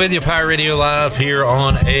 Back with you, Pirate Radio Live here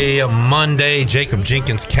on a Monday. Jacob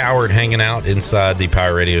Jenkins-Cowart hanging out inside the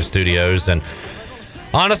Pirate Radio studios, and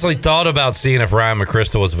honestly thought about seeing if Ryan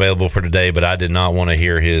McChrystal was available for today, but I did not want to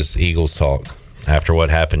hear his Eagles talk after what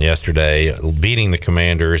happened yesterday, beating the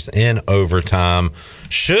Commanders in overtime.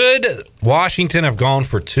 Should Washington have gone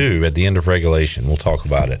for 2 at the end of regulation? We'll talk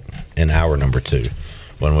about it in hour number 2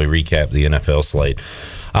 when we recap the NFL slate.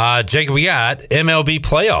 Jacob, we got MLB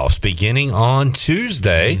playoffs beginning on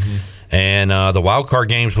Tuesday, and the wild card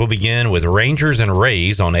games will begin with Rangers and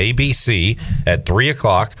Rays on ABC at 3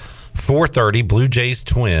 o'clock, 4:30, Blue Jays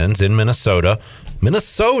Twins in Minnesota.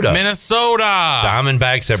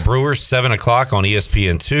 Diamondbacks at Brewers, 7 o'clock on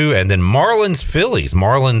ESPN2. And then Marlins Phillies.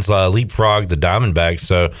 Marlins leapfrog the Diamondbacks,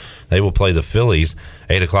 so they will play the Phillies,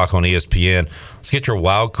 8 o'clock on ESPN. Let's get your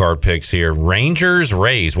wild card picks here. Rangers,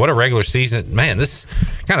 Rays. What a regular season. Man, this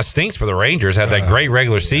kind of stinks for the Rangers. Had that great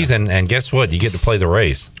regular season, and guess what? You get to play the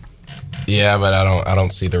Rays. Yeah, but I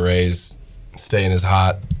don't see the Rays staying as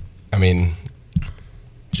hot. I mean,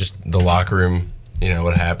 just the locker room,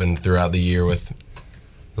 what happened throughout the year with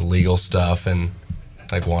the legal stuff and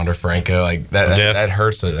like Wander Franco, like that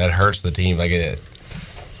hurts. That hurts the team. I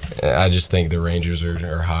just think the Rangers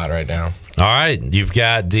are hot right now. All right, you've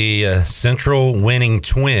got the Central winning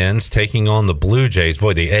Twins taking on the Blue Jays.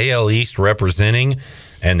 Boy, the AL East representing,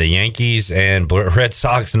 and the Yankees and Red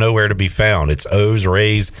Sox nowhere to be found. It's O's,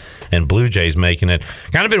 Rays, and Blue Jays making it.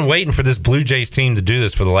 Kind of been waiting for this Blue Jays team to do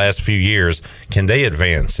this for the last few years. Can they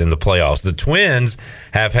advance in the playoffs? The Twins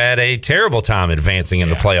have had a terrible time advancing in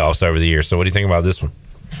the playoffs over the years. So what do you think about this one?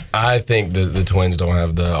 I think the Twins don't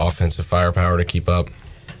have the offensive firepower to keep up.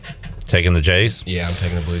 Taking the Jays? Yeah, I'm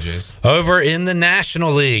taking the Blue Jays. Over in the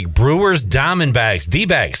National League, Brewers, Diamondbacks.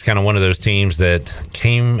 D-backs kind of one of those teams that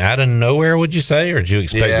came out of nowhere, would you say? Or did you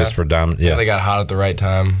expect this for Diamond? Yeah, they got hot at the right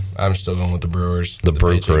time. I'm still going with the Brewers. The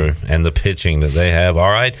Brew Crew and the pitching that they have.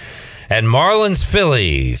 All right. And Marlins,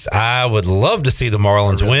 Phillies. I would love to see the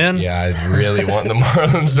Marlins win. Yeah, I really want the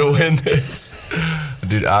Marlins to win this.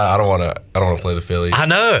 Dude, I don't want to play the Phillies. I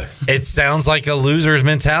know. It sounds like a loser's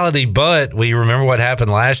mentality, but we remember what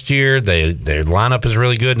happened last year. Their lineup is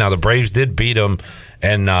really good. Now, the Braves did beat them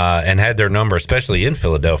and had their number, especially in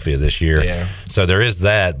Philadelphia this year. Yeah. So there is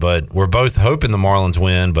that, but we're both hoping the Marlins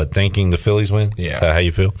win, but thinking the Phillies win. Yeah. Is that how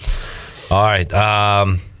you feel? All right.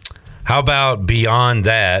 How about beyond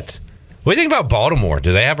that? What do you think about Baltimore?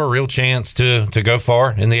 Do they have a real chance to go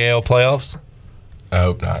far in the AL playoffs? I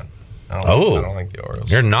hope not. I don't think the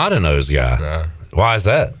Orioles. You're not an O's guy. No. Why is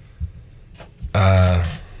that? I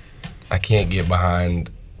can't get behind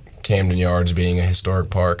Camden Yards being a historic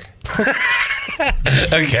park.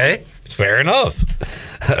 Okay, fair enough.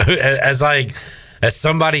 As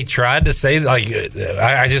somebody tried to say,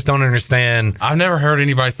 I just don't understand. I've never heard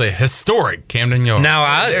anybody say historic Camden Yards.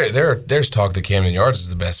 Now, there's talk that Camden Yards is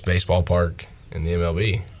the best baseball park in the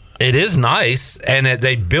MLB. It is nice, and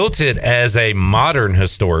they built it as a modern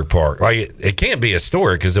historic park. It can't be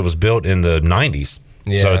historic because it was built in the 90s,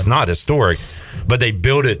 so it's not historic. But they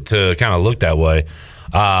built it to kind of look that way.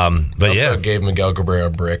 But gave Miguel Cabrera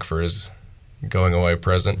a brick for his going away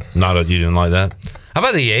present. You didn't like that? How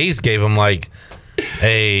about the A's gave him a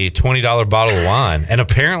 $20 bottle of wine? And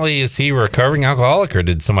apparently, is he a recovering alcoholic, or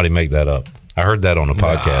did somebody make that up? I heard that on a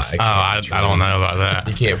podcast. I don't know about that.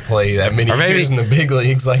 You can't play that many years in the big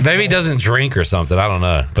leagues maybe he doesn't drink or something. I don't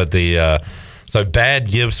know. But so bad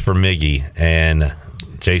gifts for Miggy, and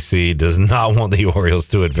JC does not want the Orioles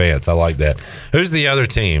to advance. I like that. Who's the other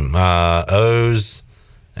team? O's,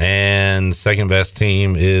 and second best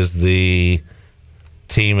team is the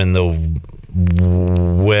team in the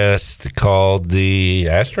West called the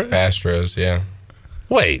Astros? Astros, yeah.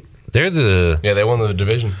 Wait, they're the... Yeah, they won the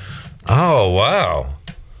division. Oh, wow.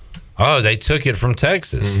 Oh, they took it from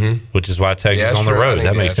Texas, which is why Texas is on the road.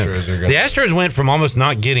 That makes sense. The Astros went from almost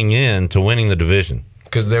not getting in to winning the division.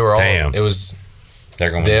 Because they were all... It was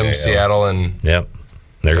they're going them, Seattle, and... Yep.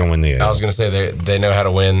 They're going to win the AL. I was going to say, they know how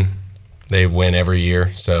to win. They win every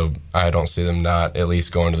year, so I don't see them not at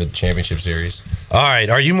least going to the championship series. All right.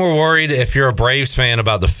 Are you more worried if you're a Braves fan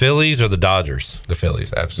about the Phillies or the Dodgers? The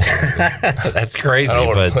Phillies, absolutely. That's crazy. I don't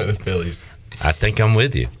want but to play the Phillies. I think I'm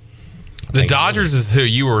with you. The Dodgers is who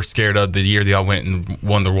you were scared of the year y'all went and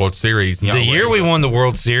won the World Series. The year we won the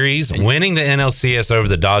World Series, winning the NLCS over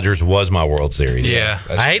the Dodgers was my World Series. Yeah.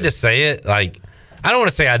 I hate to say it. Like, I don't want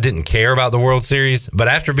to say I didn't care about the World Series, but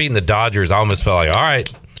after beating the Dodgers, I almost felt like, all right,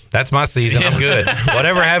 that's my season. I'm good.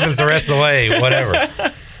 Whatever happens the rest of the way, whatever.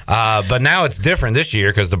 But now it's different this year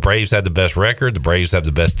because the Braves had the best record. The Braves have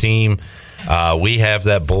the best team. We have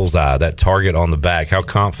that bullseye, that target on the back. How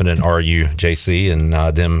confident are you, JC, in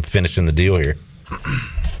them finishing the deal here?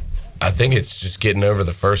 I think it's just getting over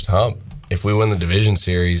the first hump. If we win the division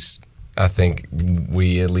series, I think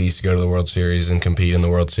we at least go to the World Series and compete in the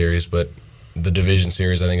World Series. But the division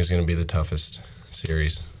series, I think, is going to be the toughest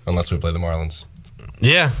series, unless we play the Marlins.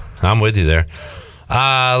 Yeah, I'm with you there.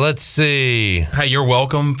 Let's see. Hey, you're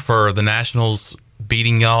welcome for the Nationals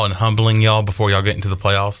beating y'all and humbling y'all before y'all get into the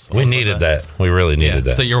playoffs. We needed that. We really needed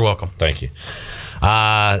that. So you're welcome. Thank you.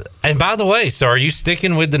 And by the way, so are you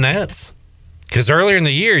sticking with the Nats? Because earlier in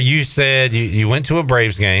the year, you said you went to a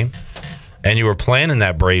Braves game and you were planning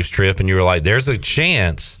that Braves trip and you were like, there's a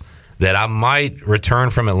chance that I might return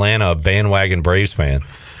from Atlanta a bandwagon Braves fan.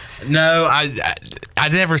 No, I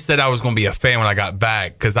never said I was going to be a fan when I got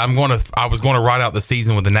back because I was going to ride out the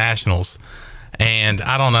season with the Nationals, and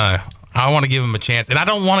I don't know. I want to give them a chance, and I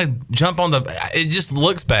don't want to jump on the. It just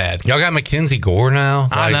looks bad. Y'all got Mackenzie Gore now.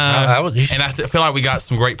 I know, and I feel like we got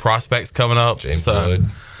some great prospects coming up. James Wood.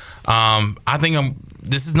 I think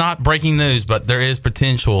this is not breaking news, but there is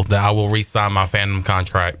potential that I will re-sign my fandom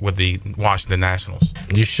contract with the Washington Nationals.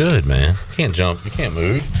 You should, man. You can't jump. You can't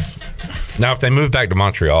move. Now, if they move back to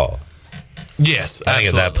Montreal, yes, I think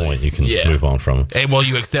at that point you can move on from them. And will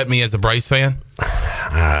you accept me as a Braves fan?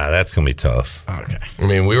 That's going to be tough. Okay. I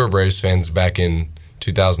mean, we were Braves fans back in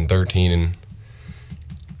 2013 and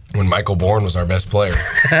when Michael Bourne was our best player.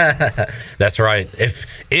 That's right.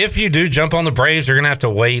 If you do jump on the Braves, you're going to have to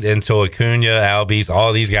wait until Acuna, Albies,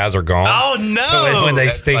 all these guys are gone. Oh, no. So when they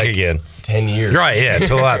stink again. 10 years. Right, yeah,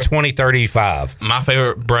 until about 2035. My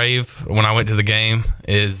favorite Brave when I went to the game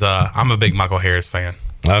is I'm a big Michael Harris fan.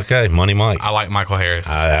 Okay, Money Mike. I like Michael Harris.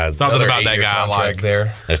 Something about that guy I like.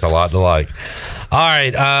 There. There's a lot to like. All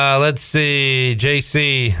right, let's see.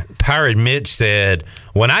 JC, Pirate Mitch said,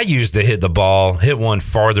 when I used to hit the ball, hit one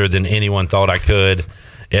farther than anyone thought I could.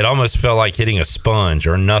 It almost felt like hitting a sponge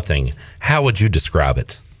or nothing. How would you describe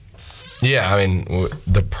it? Yeah, I mean,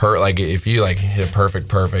 if you hit a perfect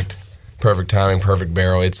timing, perfect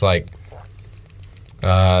barrel, it's like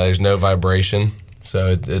there's no vibration, so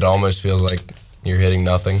it almost feels like you're hitting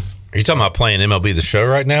nothing. Are you talking about playing MLB The Show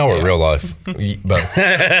right now or real life? Both.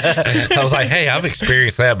 I was like, hey, I've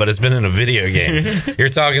experienced that, but it's been in a video game. You're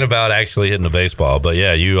talking about actually hitting a baseball. But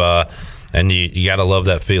yeah, you got to love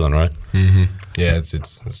that feeling, right? Mm-hmm. Yeah,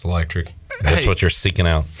 it's electric. That's what you're seeking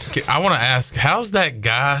out. I want to ask, how's that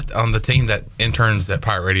guy on the team that interns at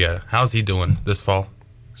Pirate Radio? How's he doing this fall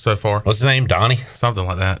so far? What's his name? Donnie? Something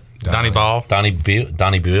like that. Donnie Ball? Donnie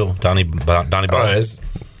Ball.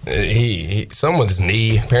 He something with his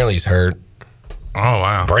knee. Apparently he's hurt. Oh,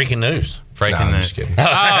 wow. Breaking news. I'm just kidding.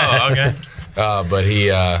 Oh, okay. But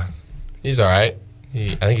he's all right.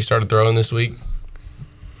 I think he started throwing this week.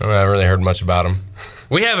 I haven't really heard much about him.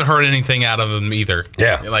 We haven't heard anything out of him either.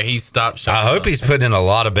 Yeah. Like he stopped showing I hope he's putting in a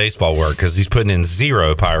lot of baseball work because he's putting in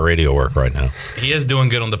zero Pirate Radio work right now. He is doing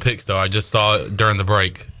good on the picks, though. I just saw it during the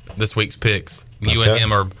break, this week's picks. You and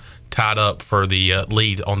him are tied up for the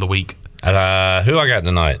lead on the week. Who I got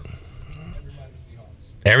tonight?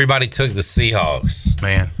 Everybody took the Seahawks.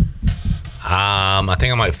 Man. I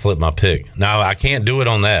think I might flip my pick. No, I can't do it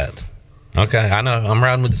on that. Okay, I know. I'm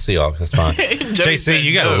riding with the Seahawks. That's fine. JC,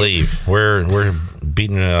 you got to leave. We're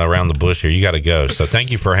beating around the bush here. You got to go. So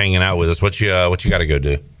thank you for hanging out with us. What you got to go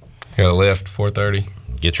do? Got a lift, 4:30.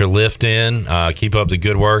 Get your lift in. Keep up the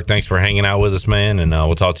good work. Thanks for hanging out with us, man. And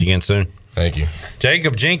we'll talk to you again soon. Thank you.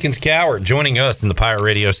 Jacob Jenkins-Cowart joining us in the Pirate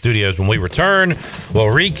Radio studios. When we return, we'll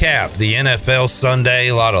recap the NFL Sunday.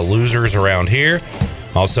 A lot of losers around here.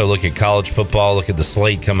 Also look at college football, look at the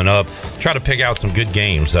slate coming up. Try to pick out some good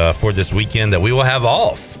games for this weekend that we will have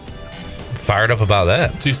off. Fired up about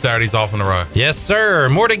that. 2 Saturdays off in a row. Yes, sir.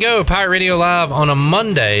 More to go. Pirate Radio Live on a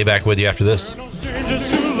Monday. Back with you after this.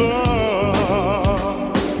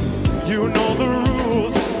 You know the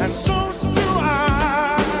rules, and so do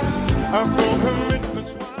I. I've no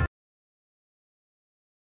commitments.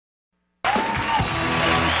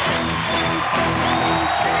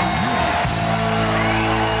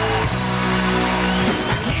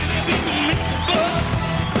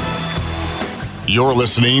 You're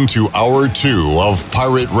listening to Hour 2 of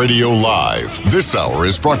Pirate Radio Live. This hour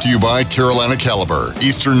is brought to you by Carolina Caliber,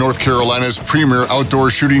 Eastern North Carolina's premier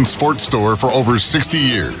outdoor shooting sports store for over 60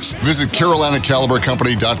 years. Visit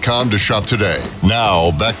CarolinaCaliberCompany.com to shop today.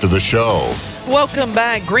 Now, back to the show. Welcome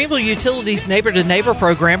back. Greenville Utilities Neighbor to Neighbor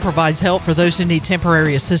program provides help for those who need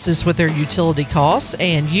temporary assistance with their utility costs,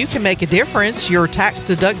 and you can make a difference. Your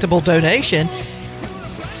tax-deductible donation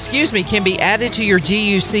can be added to your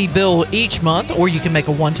GUC bill each month, or you can make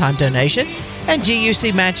a one-time donation, and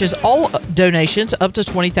GUC matches all donations up to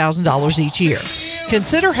 $20,000 each year.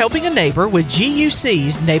 Consider helping a neighbor with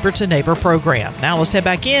GUC's Neighbor to Neighbor program. Now let's head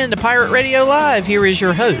back in to Pirate Radio Live. Here is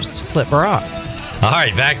your host, Clip Brock. All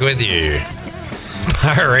right, back with you.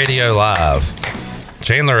 Pirate Radio Live.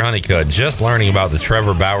 Chandler Honeycutt just learning about the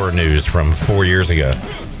Trevor Bauer news from 4 years ago.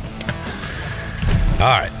 All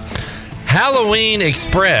right. Halloween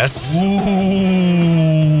Express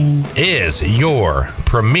is your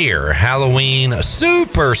premier Halloween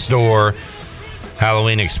superstore.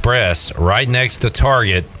 Halloween Express, right next to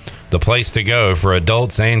Target, the place to go for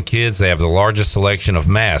adults and kids. They have the largest selection of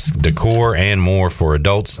masks, decor, and more for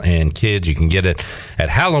adults and kids. You can get it at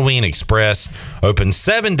Halloween Express. Open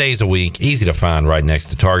 7 days a week, easy to find right next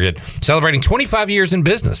to Target. Celebrating 25 years in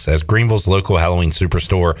business as Greenville's local Halloween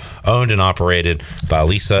superstore, owned and operated by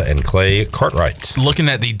Lisa and Clay Cartwright. Looking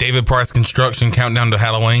at the David Price Construction countdown to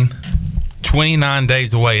Halloween, 29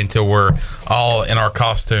 days away until we're all in our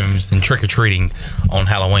costumes and trick-or-treating on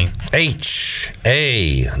Halloween. HALLOWEEN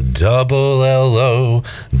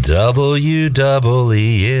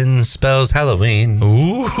spells Halloween.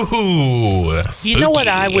 Ooh, spooky. You know what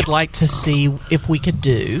I would like to see if we could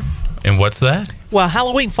do? And what's that? Well,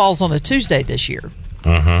 Halloween falls on a Tuesday this year.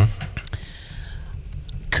 Mm-hmm.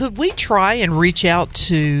 Could we try and reach out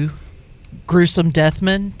to Gruesome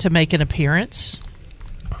Deathman to make an appearance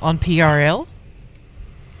on PRL?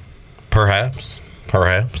 Perhaps.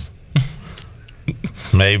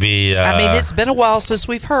 Maybe. I mean, it's been a while since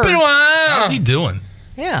we've heard. Been a while. How's he doing?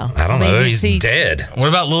 Yeah. I don't know. He's dead. What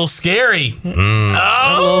about Little Scary? A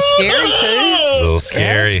little scary, too. A little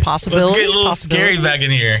scary. Yes, possibility. Let's get Little Scary back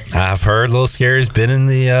in here. I've heard Little Scary's been in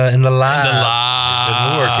the lab. In the lab. He's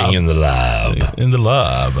been working in the lab. In the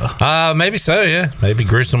lab. Maybe so, yeah. Maybe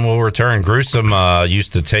Gruesome will return. Gruesome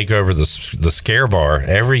used to take over the Scare Bar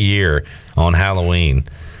every year on Halloween.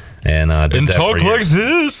 And talk like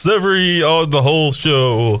this the whole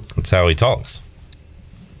show. That's how he talks.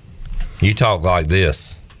 You talk like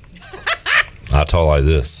this. I talk like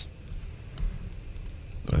this.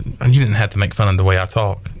 You didn't have to make fun of the way I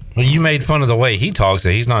talk. Well, you made fun of the way he talks,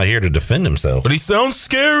 and he's not here to defend himself. But he sounds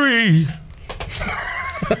scary.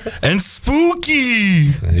 And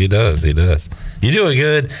spooky. He does. You do it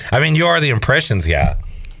good. I mean, you are the impressions guy.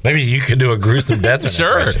 Maybe you could do a Gruesome Deathman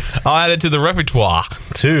Sure. I'll add it to the repertoire.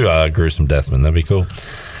 Two Gruesome Deathman. That'd be cool.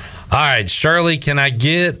 All right, Shirley, can I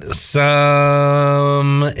get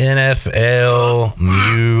some NFL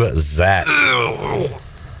music?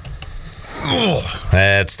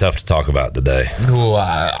 That's tough to talk about today.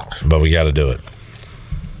 But we got to do it.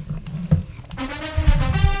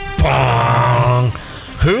 Bong.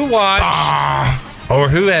 Who watched or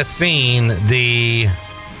who has seen the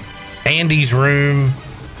Andy's Room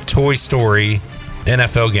Toy Story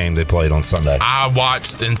NFL game they played on Sunday? I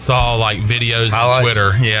watched and saw videos on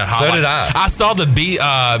Twitter. Yeah, so did I. I saw the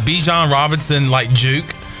Bijan Robinson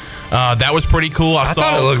juke. That was pretty cool. I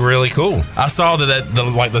thought it looked really cool. I saw that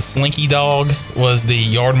the Slinky dog was the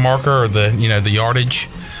yard marker or the yardage.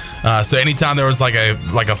 So anytime there was a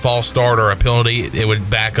false start or a penalty, it would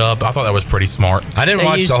back up. I thought that was pretty smart. I didn't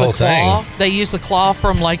watch the whole thing. They used the claw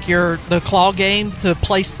from the claw game to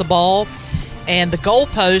place the ball. And the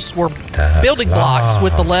goalposts were building blocks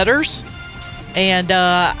with the letters. And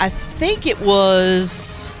I think it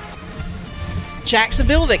was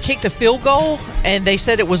Jacksonville that kicked a field goal, and they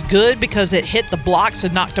said it was good because it hit the blocks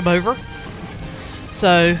and knocked them over.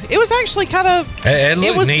 So it was actually kind of,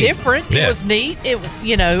 it was neat. different. Yeah. It was neat.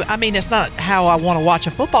 I mean, it's not how I want to watch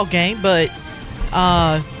a football game, but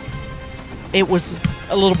it was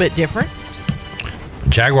a little bit different.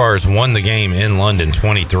 Jaguars won the game in London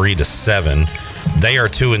 23-7. They are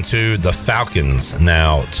 2-2. The Falcons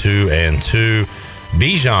now 2-2.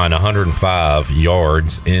 Bijan 105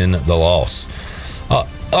 yards in the loss. All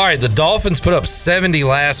right, the Dolphins put up 70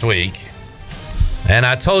 last week, and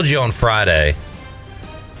I told you on Friday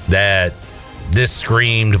that this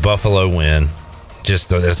screamed Buffalo win.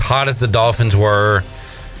 Just as hot as the Dolphins were,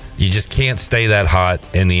 you just can't stay that hot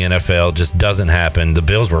in the NFL. Just doesn't happen. The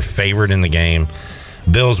Bills were favored in the game.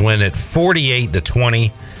 Bills win it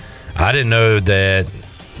 48-20. I didn't know that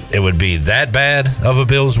it would be that bad of a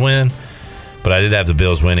Bills win, but I did have the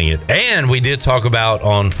Bills winning it. And we did talk about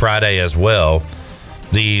on Friday as well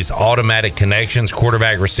these automatic connections,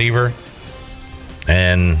 quarterback, receiver.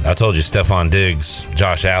 And I told you Stephon Diggs,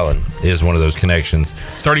 Josh Allen is one of those connections.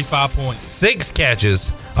 35 points. 6 catches,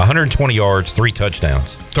 120 yards, 3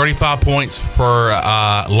 touchdowns. 35 points for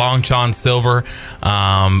Long John Silver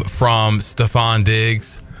from Stephon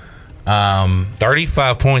Diggs.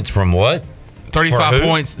 35 points from what? 35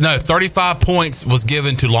 points. No, 35 points was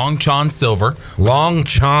given to Long John Silver. Long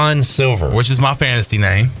John Silver. Which is my fantasy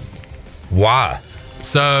name. Why?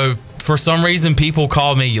 So, for some reason, people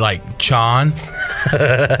called me like Chon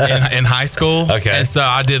in high school. Okay. And so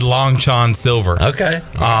I did Long John Silver. Okay.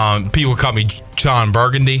 People call me John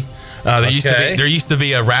Burgundy. There used to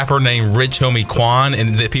be a rapper named Rich Homie Quan,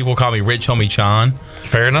 and people call me Rich Homie Chon.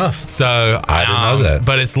 Fair enough. So I didn't know that.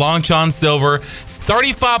 But it's Long John Silver.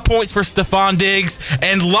 35 points for Stephon Diggs,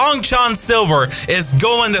 and Long John Silver is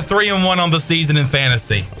going to 3-1 on the season in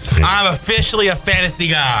fantasy. I'm officially a fantasy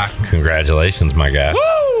guy. Congratulations, my guy.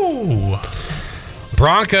 Woo!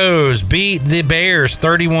 Broncos beat the Bears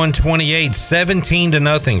 31-28,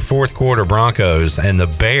 17-0 fourth quarter Broncos, and the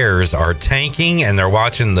Bears are tanking, and they're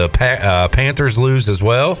watching the Panthers lose as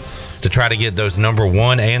well to try to get those number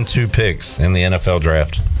 1 and 2 picks in the NFL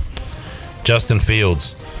draft. Justin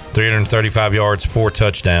Fields, 335 yards, 4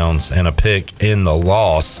 touchdowns, and a pick in the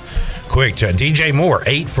loss. Quick, DJ Moore,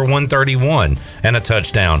 8 for 131 and a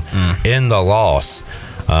touchdown in the loss.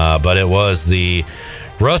 But it was the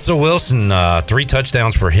Russell Wilson, 3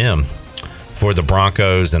 touchdowns for him for the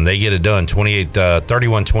Broncos, and they get it done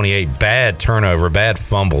 31-28. Bad turnover, bad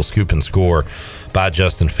fumble, scoop and score by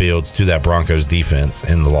Justin Fields to that Broncos defense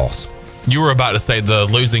in the loss. You were about to say the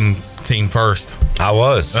losing team first. I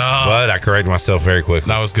was, but I corrected myself very quickly.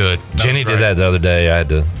 That was good. Jenny did that the other day. I had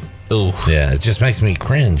to. Ooh. Yeah, it just makes me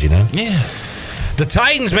cringe, you know? Yeah. The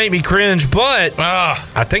Titans made me cringe, but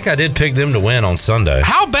I think I did pick them to win on Sunday.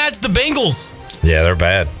 How bad's the Bengals? Yeah, they're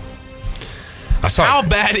bad. How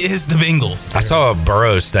bad is the Bengals? I saw a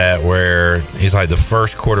Burrow stat where he's like the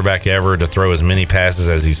first quarterback ever to throw as many passes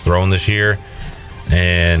as he's thrown this year,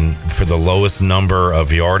 and for the lowest number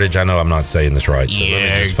of yardage. I know I'm not saying this right, so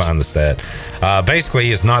let me just find the stat. Basically,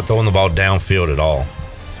 he's not throwing the ball downfield at all.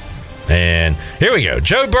 And here we go.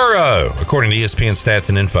 Joe Burrow, according to ESPN Stats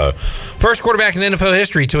and Info, first quarterback in NFL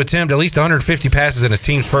history to attempt at least 150 passes in his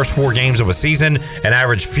team's first 4 games of a season and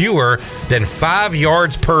average fewer than 5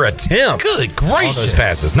 yards per attempt. Good gracious. On those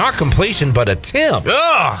passes. Not completion, but attempt.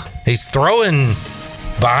 Ugh. He's throwing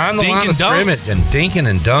behind the line of scrimmage and dinking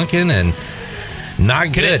and dunking and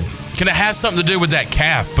not good. Can it have something to do with that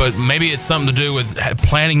calf? But maybe it's something to do with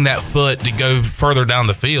planting that foot to go further down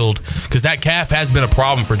the field, because that calf has been a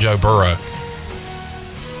problem for Joe Burrow.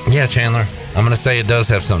 Yeah, Chandler. I'm going to say it does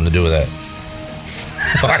have something to do with that.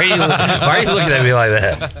 Why are you looking at me like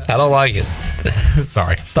that? I don't like it.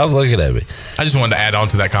 Sorry. Stop looking at me. I just wanted to add on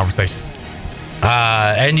to that conversation.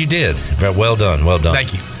 And you did. Well done. Well done.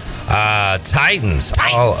 Thank you. Titans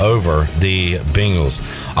all over the Bengals.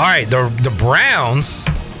 All right, the Browns.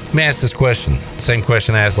 Let me ask this question. Same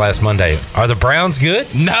question I asked last Monday. Are the Browns good?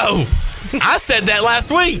 No. I said that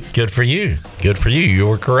last week. Good for you. Good for you. You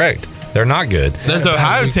were correct. They're not good. Those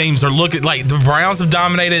Ohio teams are looking like the Browns have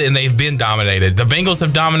dominated and they've been dominated. The Bengals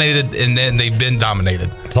have dominated and then they've been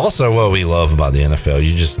dominated. It's also what we love about the NFL.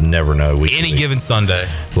 You just never know. Any given Sunday.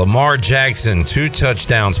 Lamar Jackson, 2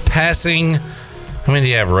 touchdowns passing. How many do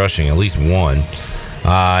you have rushing? At least 1.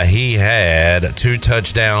 He had 2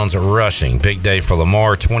 touchdowns rushing. Big day for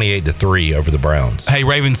Lamar, 28-3 over the Browns. Hey,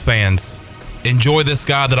 Ravens fans, enjoy this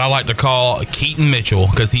guy that I like to call Keaton Mitchell,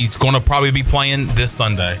 because he's going to probably be playing this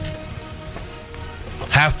Sunday.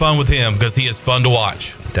 Have fun with him, because he is fun to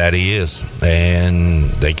watch. That he is. And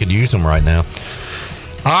they could use him right now.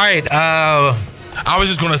 All right. I was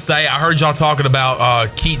just going to say, I heard y'all talking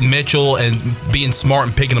about Keaton Mitchell and being smart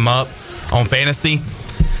and picking him up on fantasy.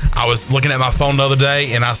 I was looking at my phone the other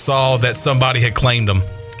day, and I saw that somebody had claimed him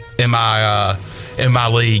in my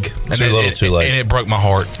league. Too late. And it broke my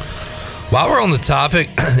heart. While we're on the topic,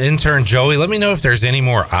 intern Joey, let me know if there's any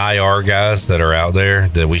more IR guys that are out there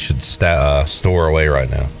that we should store away right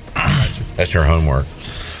now. That's your homework.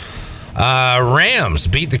 Rams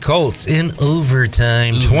beat the Colts in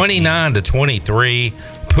overtime, 29-23.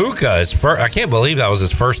 Puka is first. I can't believe that was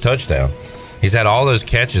his first touchdown. He's had all those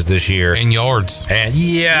catches this year. And yards. And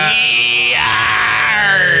yards.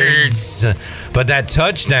 But that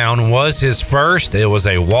touchdown was his first. It was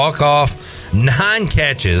a walk-off. 9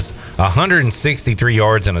 catches, 163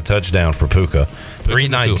 yards, and a touchdown for Puka.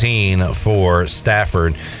 319 for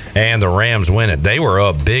Stafford, and the Rams win it. They were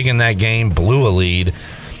up big in that game, blew a lead.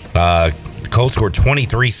 Colts scored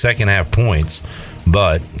 23 second-half points,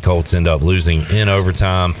 but Colts end up losing in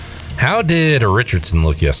overtime. How did Richardson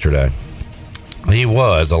look yesterday? He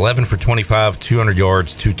was 11 for 25, 200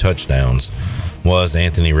 yards, 2 touchdowns, was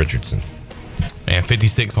Anthony Richardson. And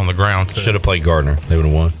 56 on the ground, too. Should have played Gardner. They would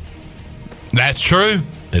have won. That's true.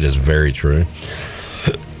 It is very true.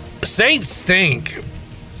 Saints stink.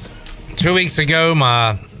 2 weeks ago,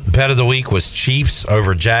 my bet of the week was Chiefs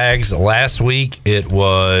over Jags. Last week, it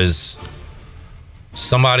was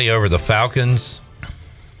somebody over the Falcons.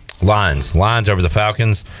 Lions over the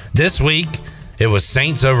Falcons. This week, it was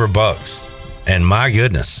Saints over Bucks. And my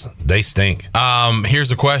goodness, they stink. Here's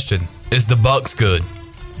the question. Is the Bucks good?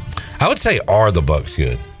 I would say, are the Bucks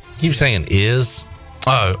good? Keep saying is.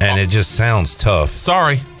 And it just sounds tough.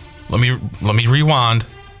 Sorry. Let me rewind.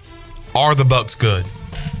 Are the Bucks good?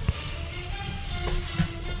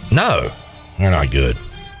 No, they're not good.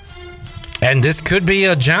 And this could be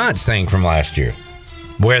a Giants thing from last year,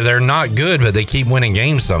 where they're not good, but they keep winning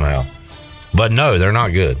games somehow. But no, they're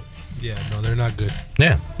not good. Yeah, no, they're not good.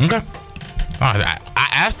 Yeah. Okay. All right, I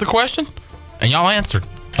asked the question, and y'all answered.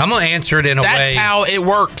 I'm going to answer it in a way. That's how it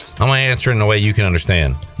works. I'm going to answer it in a way you can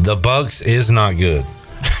understand. The Bucks is not good.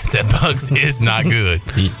 The Bucks is not good.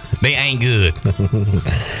 They ain't good.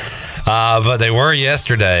 But they were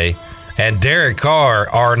yesterday. And Derek Carr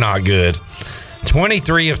are not good.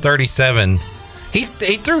 23 of 37. He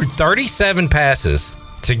threw 37 passes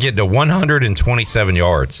to get to 127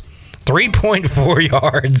 yards. 3.4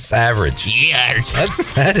 yards average. Yards.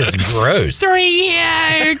 That is gross. 3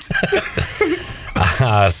 yards.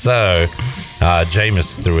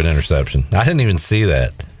 Jameis threw an interception. I didn't even see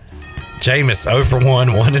that. Jameis 0 for 1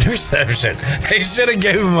 interception. They should have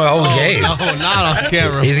gave him a whole game. No, not on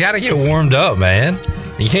camera. He's got to get warmed up, man.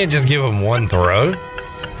 You can't just give him one throw.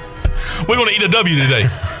 We're going to eat a W today.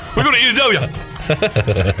 We're going to eat a W.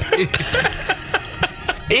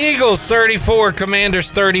 Eagles 34, Commanders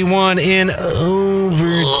 31 in overtime.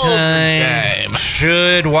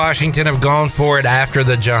 Should Washington have gone for it after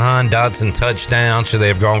the Jahan Dotson touchdown? Should they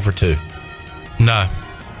have gone for 2? No.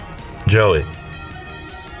 Joey.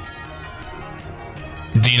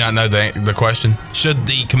 Do you not know the question? Should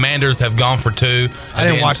the Commanders have gone for 2? I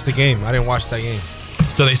didn't watch the game. I didn't watch that game.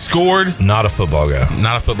 So they scored. Not a football guy.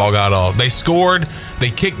 Not a football guy at all. They scored. They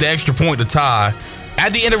kicked the extra point to tie.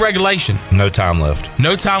 At the end of regulation. No time left.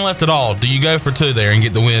 No time left at all. Do you go for 2 there and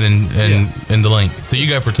get the win in the link? So you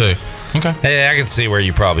go for 2. Okay. Hey, I can see where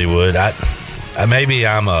you probably would. Maybe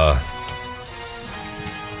I'm a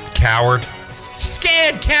coward.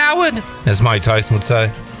 Scared coward, as Mike Tyson would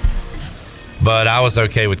say. But I was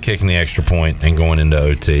okay with kicking the extra point and going into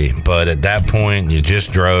OT. But at that point, you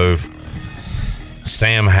just drove.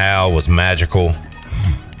 Sam Howell was magical.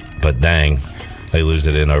 But dang, they lose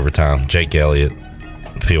it in overtime. Jake Elliott.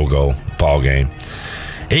 Field goal, ball game.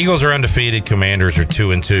 Eagles are undefeated. Commanders are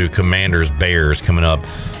 2-2. Commanders Bears coming up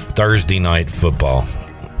Thursday night football.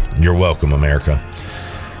 You're welcome, America.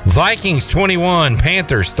 Vikings 21,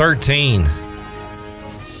 Panthers 13.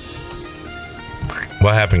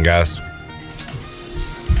 What happened, guys? Go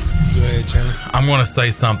ahead, Chandler. I'm going to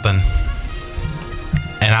say something,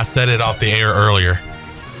 and I said it off the air earlier.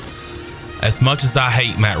 As much as I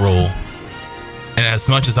hate Matt Rule, and as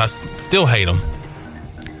much as I still hate him,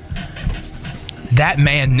 that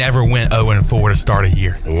man never went 0-4 to start a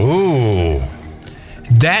year. Ooh.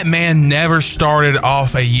 That man never started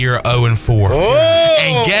off a year 0-4. Oh.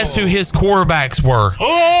 And guess who his quarterbacks were?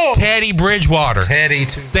 Oh. Teddy Bridgewater. Teddy.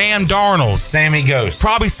 Sam Darnold. Sammy Ghost.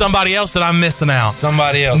 Probably somebody else that I'm missing out.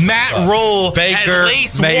 Somebody else. Matt Rule Baker at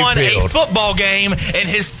least won a football game in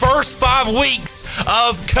his first 5 weeks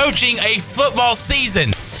of coaching a football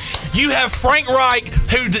season. You have Frank Reich,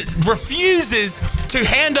 who refuses to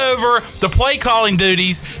hand over the play calling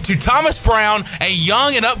duties to Thomas Brown, a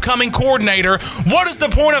young and upcoming coordinator. What is the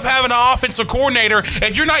point of having an offensive coordinator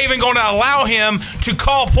if you're not even going to allow him to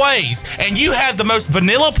call plays? And you had the most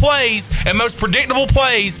vanilla plays and most predictable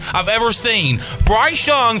plays I've ever seen. Bryce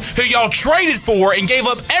Young, who y'all traded for and gave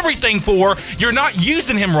up everything for, you're not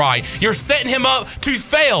using him right. You're setting him up to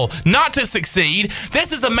fail, not to succeed.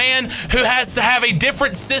 This is a man who has to have a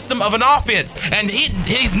different system of an offense, and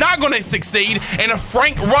he's not going to succeed in a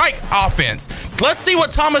Frank Reich offense. Let's see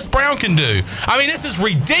what Thomas Brown can do. I mean, this is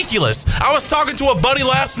ridiculous. I was talking to a buddy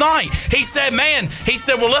last night. He said,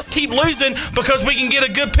 well, let's keep losing because we can get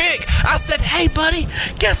a good pick. I said, hey, buddy,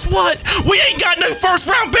 guess what? We ain't got no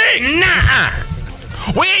first-round picks. Nah.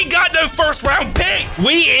 We ain't got no first-round picks.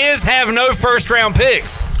 We have no first-round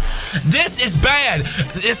picks. This is bad.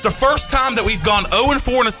 It's the first time that we've gone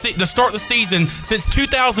 0-4 to start the season since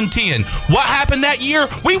 2010. What happened that year?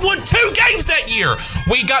 We won 2 games that year.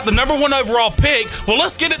 We got the number 1 overall pick. Well,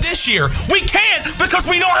 let's get it this year. We can't because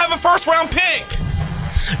we don't have a first-round pick.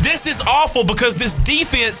 This is awful because this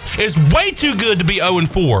defense is way too good to be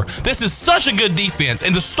 0-4. This is such a good defense.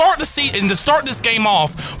 And to start the season, to start this game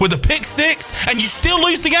off with a pick 6, and you still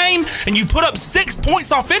lose the game, and you put up 6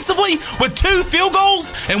 points offensively with 2 field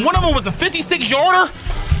goals, and one of them was a 56-yarder.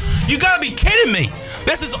 You got to be kidding me.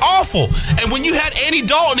 This is awful. And when you had Andy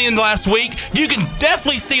Dalton in last week, you can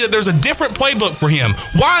definitely see that there's a different playbook for him.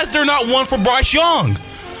 Why is there not one for Bryce Young?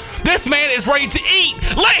 This man is ready to eat.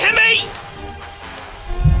 Let him eat.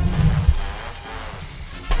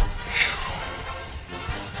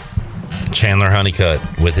 Chandler Honeycutt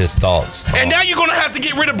with his thoughts. And now you're going to have to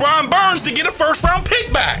get rid of Brian Burns to get a first-round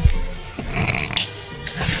pick back.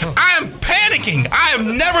 I am panicking. I have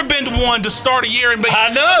never been one to start a year and be. I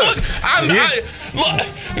know. I'm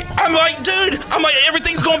like, dude. I'm like,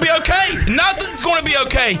 everything's going to be okay. Nothing's going to be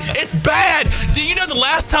okay. It's bad. Do you know the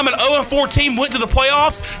last time an 0-4 team went to the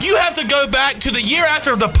playoffs? You have to go back to the year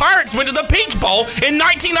after the Pirates went to the Peach Bowl in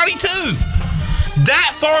 1992.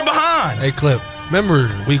 That far behind. Hey, Clip.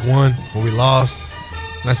 Remember week 1 where we lost?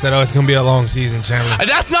 And I said, it's going to be a long season, Chandler.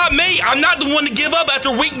 That's not me. I'm not the one to give up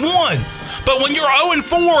after week 1. But when you're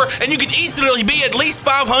 0-4 and you can easily be at least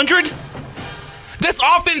 500, this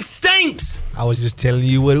offense stinks. I was just telling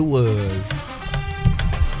you what it was.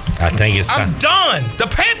 I think it's I'm done. The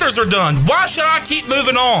Panthers are done. Why should I keep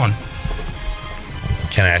moving on?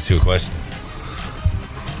 Can I ask you a question?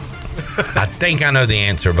 I think I know the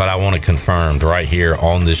answer, but I want it confirmed right here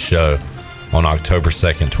on this show on October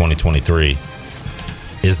 2nd, 2023.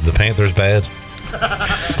 Is the Panthers bad?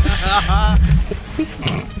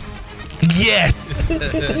 Yes.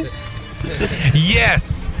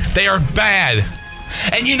 Yes, they are bad.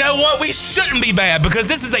 And you know what? We shouldn't be bad because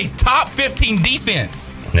this is a top 15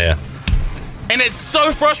 defense. Yeah. And it's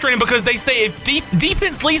so frustrating because they say if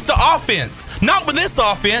defense leads to offense, not with this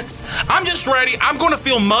offense. I'm just ready. I'm going to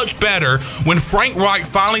feel much better when Frank Reich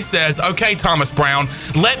finally says, okay, Thomas Brown,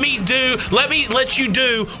 let me let you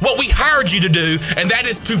do what we hired you to do, and that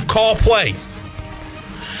is to call plays.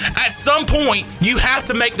 At some point, you have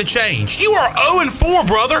to make the change. You are 0-4,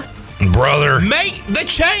 brother. Make the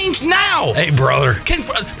change now. Hey, brother.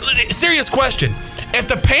 Serious question. If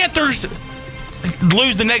the Panthers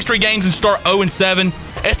lose the next 3 games and start 0-7,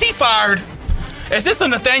 is he fired? Is this a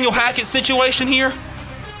Nathaniel Hackett situation here?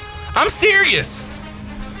 I'm serious.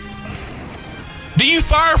 Do you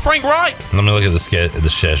fire Frank Reich? Let me look at the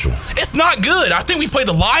schedule. It's not good. I think we play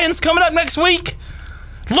the Lions coming up next week.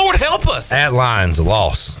 Lord help us. At Lions, a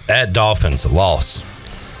loss. At Dolphins, a loss.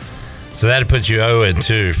 So that'd put you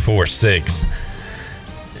 0-2, 4-6.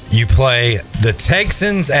 You play the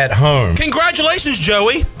Texans at home. Congratulations,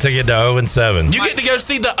 Joey. To get to 0-7. You get to go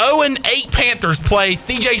see the 0-8 Panthers play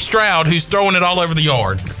C.J. Stroud, who's throwing it all over the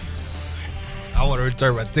yard. I want to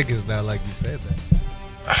return my tickets now, like you said that.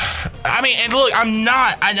 I mean, and look, I'm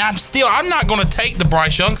not going to take the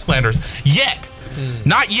Bryce Young slanders yet.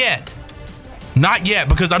 Not yet,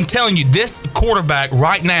 because I'm telling you, this quarterback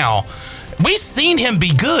right now, we've seen him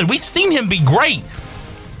be good. We've seen him be great.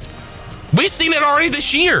 We've seen it already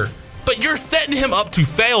this year. But you're setting him up to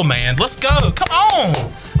fail, man. Let's go. Come on.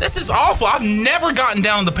 This is awful. I've never gotten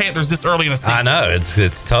down on the Panthers this early in the season. I know.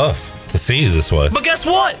 It's tough to see you this way. But guess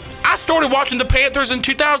what? I started watching the Panthers in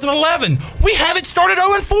 2011. We haven't started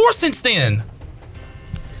 0-4 since then.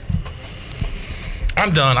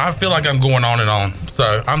 I'm done. I feel like I'm going on and on.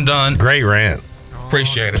 So I'm done. Great rant.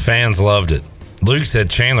 Appreciate it. Fans loved it. Luke said,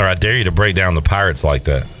 Chandler, I dare you to break down the Pirates like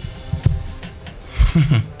that.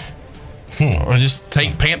 Or just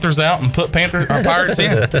take Panthers out and put Pirates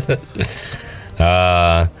in.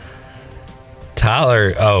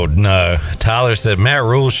 Tyler, oh no. Tyler said Matt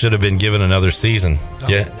Rule should have been given another season.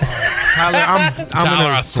 Yeah. Tyler, I'm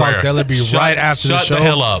going to talk to Ellerbe right after the show. Shut the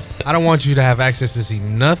hell up. I don't want you to have access to see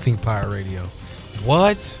nothing Pirate Radio.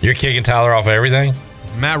 What? You're kicking Tyler off of everything?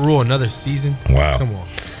 Matt Rule, another season? Wow. Come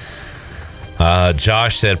on.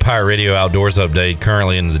 Josh said, Pirate Radio Outdoors update,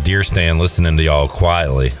 currently in the deer stand listening to y'all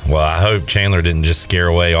quietly. Well, I hope Chandler didn't just scare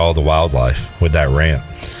away all the wildlife with that rant.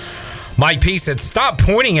 Mike P said, stop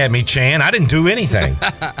pointing at me, Chan. I didn't do anything.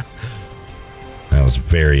 That was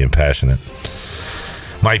very impassionate.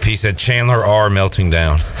 Mike P said, Chandler R melting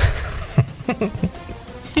down.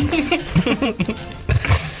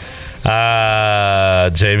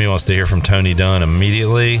 Jamie wants to hear from Tony Dunn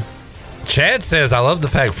immediately. Chad says, I love the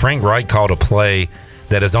fact Frank Wright called a play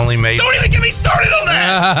that has only made... Don't even get me started on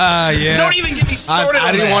that! Yeah. Don't even get me started on that.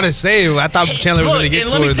 I didn't want to say it. I thought Chandler was going to get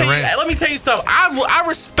to it in the rant. Let me tell you something. I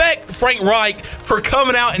respect Frank Wright for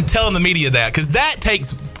coming out and telling the media that, because that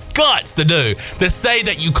takes guts to do, to say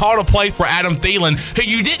that you called a play for Adam Thielen, who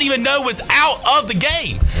you didn't even know was out of the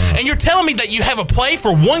game. And you're telling me that you have a play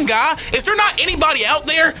for one guy? Is there not anybody out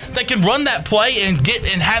there that can run that play and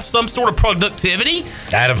have some sort of productivity?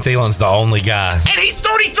 Adam Thielen's the only guy. And he's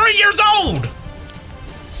 33 years old!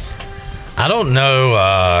 I don't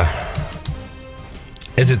know.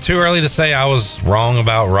 Is it too early to say I was wrong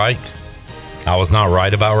about Reich? I was not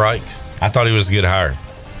right about Reich. I thought he was a good hire.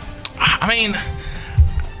 I mean,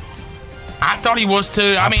 I thought he was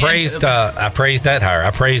too. I praised that hire.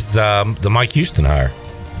 I praised the Mike Houston hire.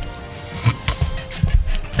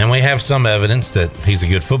 And we have some evidence that he's a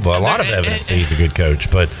good football. A lot of evidence that he's a good coach.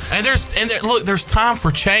 But there's time for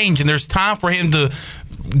change, and there's time for him to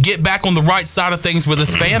get back on the right side of things with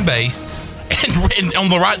his fan base and on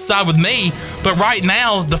the right side with me. But right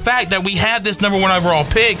now, the fact that we have this number 1 overall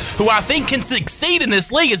pick, who I think can succeed in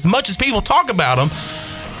this league as much as people talk about him,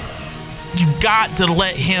 you got to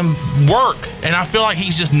let him work. And I feel like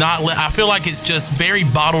he's just not. I feel like it's just very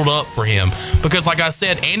bottled up for him, because, like I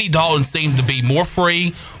said, Andy Dalton seemed to be more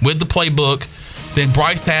free with the playbook than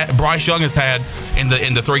Bryce Young has had in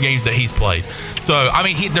the 3 games that he's played. So I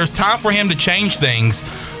mean, there's time for him to change things,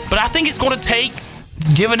 but I think it's going to take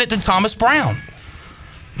giving it to Thomas Brown.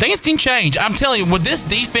 Things can change. I'm telling you, with this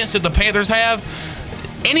defense that the Panthers have,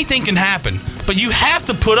 anything can happen. But you have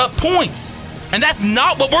to put up points, and that's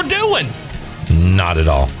not what we're doing. Not at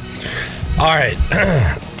all. All right.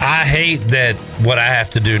 I hate that what I have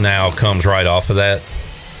to do now comes right off of that,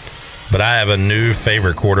 but I have a new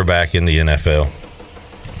favorite quarterback in the NFL.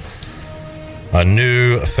 A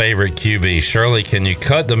new favorite QB. Shirley, can you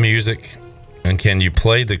cut the music and can you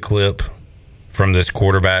play the clip from this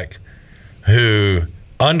quarterback who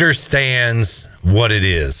understands what it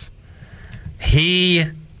is? He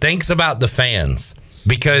thinks about the fans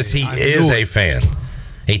because he is a fan.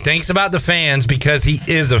 He thinks about the fans because he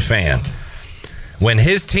is a fan. When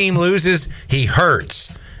his team loses, he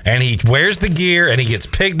hurts. And he wears the gear and he gets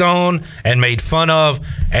picked on and made fun of,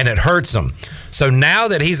 and it hurts him. So now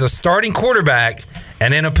that he's a starting quarterback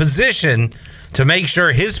and in a position to make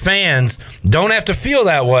sure his fans don't have to feel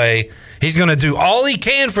that way, he's going to do all he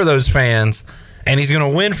can for those fans, and he's going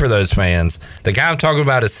to win for those fans. The guy I'm talking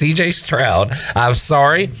about is C.J. Stroud. I'm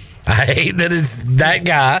sorry. I hate that it's that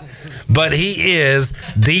guy, but he is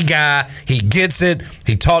the guy. He gets it.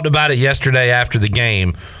 He talked about it yesterday after the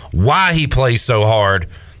game, why he plays so hard,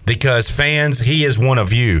 because fans, he is one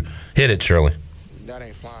of you. Hit it, Shirley. That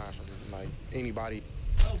ain't flying from, like, anybody.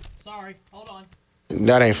 Oh, sorry. Hold on.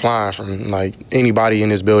 That ain't flying from, like, anybody in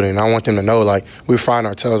this building. I want them to know, like, we're frying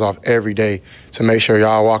our tails off every day to make sure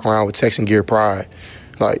y'all walk around with Texan gear pride.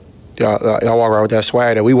 Like, y'all walk around with that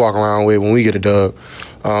swag that we walk around with when we get a dub.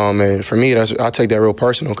 And for me, I take that real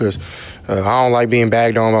personal, because I don't like being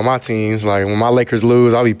bagged on by my teams. Like, when my Lakers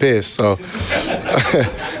lose, I'll be pissed. So,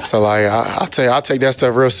 like, I take that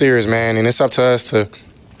stuff real serious, man. And it's up to us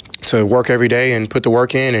to work every day and put the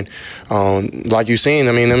work in. And like you seen,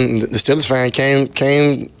 I mean, the Steelers fan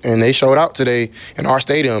came and they showed out today in our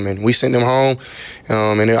stadium, and we sent them home.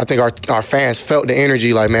 And I think our fans felt the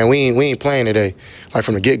energy. Like, man, we ain't playing today, like,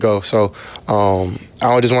 from the get go. So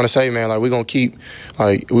I just want to say, man, like, we're gonna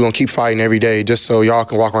keep fighting every day, just so y'all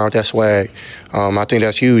can walk around with that swag. I think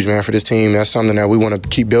that's huge, man, for this team. That's something that we want to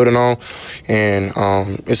keep building on, and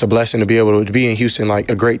it's a blessing to be able to be in Houston, like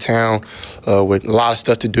a great town with a lot of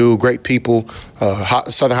stuff to do, great people,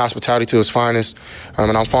 Southern hospitality to its finest,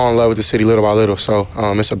 and I'm falling in love with the city little by little. So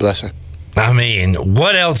it's a blessing. I mean,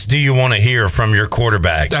 what else do you want to hear from your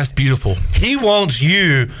quarterback? That's beautiful. He wants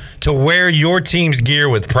you to wear your team's gear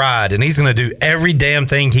with pride, and he's going to do every damn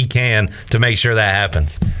thing he can to make sure that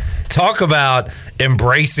happens. Talk about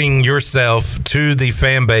embracing yourself to the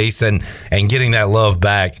fan base and getting that love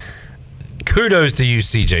back. Kudos to you,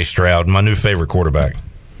 C.J. Stroud, my new favorite quarterback.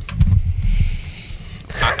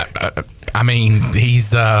 I mean,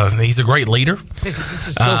 he's a great leader. It's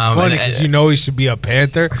just so funny because he should be a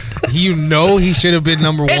Panther. He should have been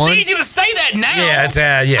number one. It's easy to say that now. Yeah, it's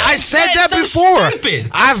yeah. I said that before. Stupid.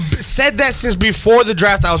 I've said that since before the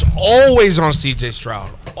draft. I was always on C.J. Stroud.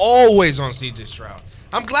 Always on C.J. Stroud.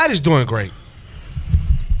 I'm glad he's doing great.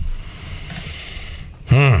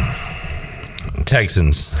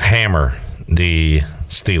 Texans hammer the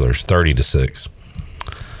Steelers 30-6.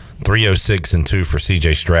 306-2 for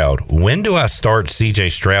C.J. Stroud. When do I start C.J.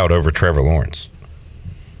 Stroud over Trevor Lawrence?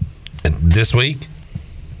 This week?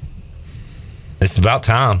 It's about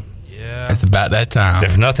time. Yeah. It's about that time.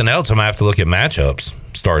 If nothing else, I'm going to have to look at matchups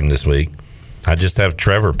starting this week. I just have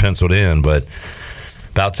Trevor penciled in, but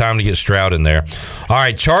about time to get Stroud in there. All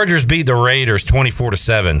right, Chargers beat the Raiders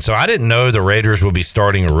 24-7. So I didn't know the Raiders would be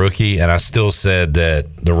starting a rookie, and I still said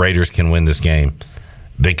that the Raiders can win this game.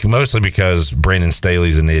 Mostly because Brandon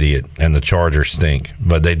Staley's an idiot and the Chargers stink,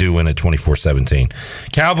 but they do win at 24-17.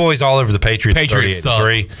 Cowboys all over the Patriots. Patriots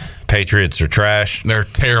 38-3. Patriots are trash. They're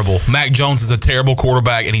terrible. Mac Jones is a terrible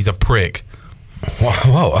quarterback, and he's a prick.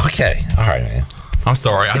 Whoa, okay. All right, man. I'm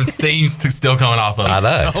sorry. Steam's still coming off of it. I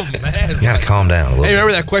know. Oh, man. You got to calm down a little Hey, bit.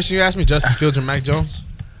 remember that question you asked me, Justin Fields or Mac Jones?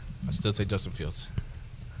 I still take Justin Fields.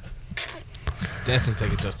 Definitely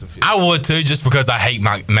take Justin Fields. I would, too, just because I hate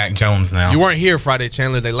Mac Jones now. You weren't here Friday,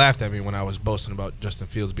 Chandler. They laughed at me when I was boasting about Justin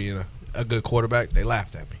Fields being a good quarterback. They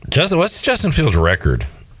laughed at me. What's Justin Fields' record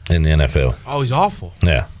in the NFL? Oh, he's awful.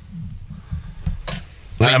 Yeah.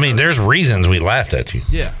 I mean, there's reasons we laughed at you.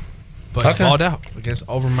 Yeah. But I balled out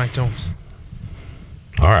over Mac Jones.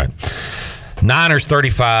 All right. Niners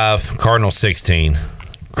 35, Cardinals 16.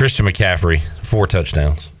 Christian McCaffrey, 4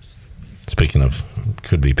 touchdowns. Speaking of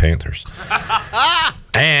could be Panthers.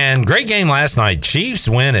 And great game last night. Chiefs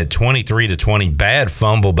win at 23-20. Bad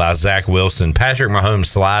fumble by Zach Wilson. Patrick Mahomes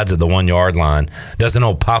slides at the 1-yard line. Does an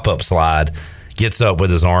old pop-up slide. Gets up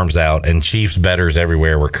with his arms out. And Chiefs bettors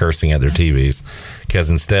everywhere were cursing at their TVs.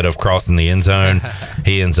 Because instead of crossing the end zone,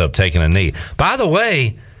 he ends up taking a knee. By the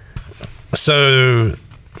way, so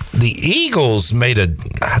the Eagles made a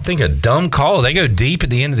dumb call. They go deep at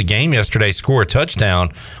the end of the game yesterday, score a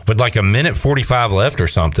touchdown with like a minute 45 left or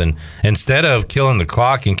something, instead of killing the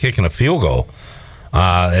clock and kicking a field goal.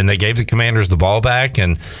 And they gave the Commanders the ball back,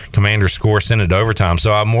 and Commanders score, sent it to overtime.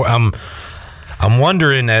 So I'm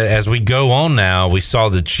wondering, as we go on now, we saw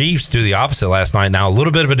the Chiefs do the opposite last night. Now, a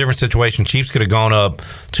little bit of a different situation. Chiefs could have gone up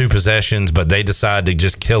 2 possessions, but they decided to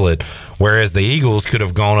just kill it, whereas the Eagles could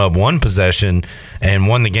have gone up 1 possession and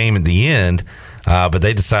won the game at the end, but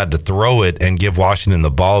they decided to throw it and give Washington the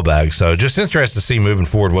ball back. So just interested to see moving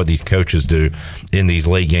forward what these coaches do in these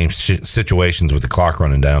late game situations with the clock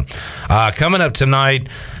running down. Coming up tonight,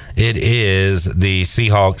 it is the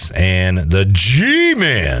Seahawks and the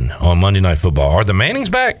G-Men on Monday Night Football. Are the Mannings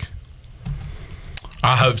back?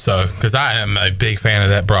 I hope so, because I am a big fan of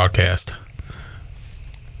that broadcast.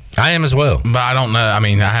 I am as well. But I don't know. I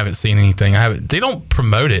mean, I haven't seen anything. They don't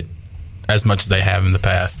promote it as much as they have in the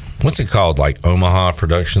past. What's it called? Like Omaha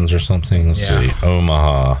Productions or something? Let's see.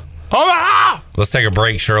 Omaha. Let's take a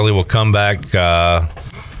break. Shirley will come back,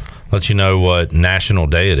 let you know what National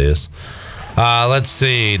Day it is. Let's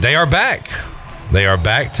see. They are back. They are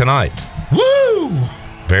back tonight. Woo!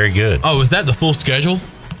 Very good. Oh, is that the full schedule?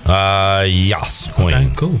 Yes, Queen.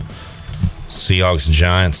 Okay, cool. Seahawks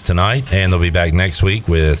Giants tonight, and they'll be back next week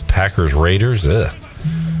with Packers Raiders.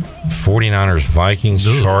 49ers Vikings,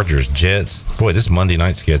 Chargers Jets. Boy, this Monday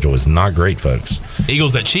night schedule is not great, folks.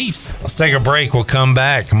 Eagles at Chiefs. Let's take a break. We'll come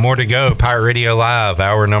back. More to go. Pirate Radio Live,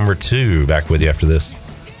 hour number 2. Back with you after this.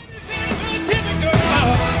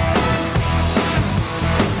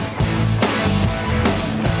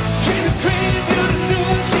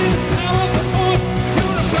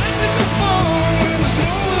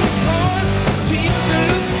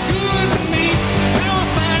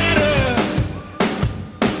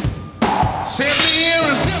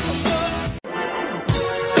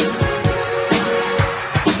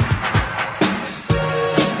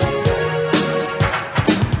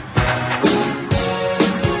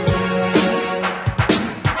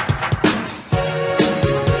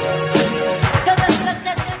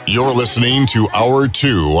 You're listening to Hour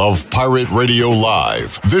 2 of Pirate Radio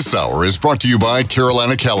Live. This hour is brought to you by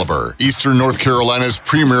Carolina Caliber, Eastern North Carolina's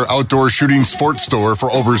premier outdoor shooting sports store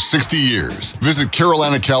for over 60 years. Visit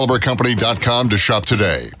CarolinaCaliberCompany.com to shop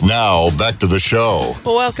today. Now, back to the show.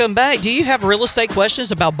 Well, welcome back. Do you have real estate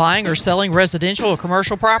questions about buying or selling residential or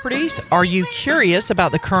commercial properties? Are you curious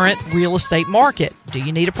about the current real estate market? Do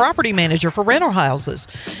you need a property manager for rental houses?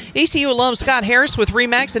 ECU alum Scott Harris with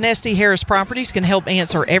RE/MAX and SD Harris Properties can help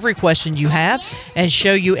answer every question you have and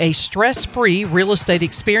show you a stress-free real estate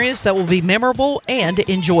experience that will be memorable and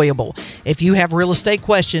enjoyable. If you have real estate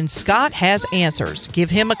questions, Scott has answers. Give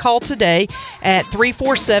him a call today at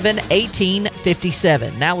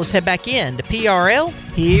 347-1857. Now let's head back in to PRL.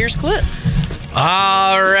 Here's Clip.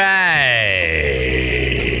 All right.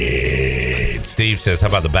 Steve says, how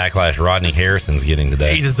about the backlash Rodney Harrison's getting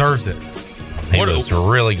today? He deserves it. He was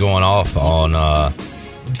really going off on...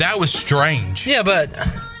 that was strange. Yeah, but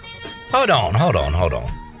hold on.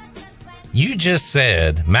 You just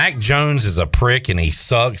said Mac Jones is a prick and he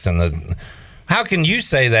sucks. How can you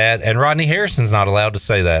say that and Rodney Harrison's not allowed to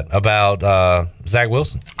say that about Zach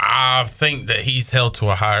Wilson? I think that he's held to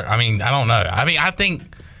a higher... I mean, I don't know. I mean, I think...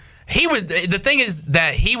 He was. The thing is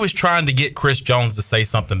that he was trying to get Chris Jones to say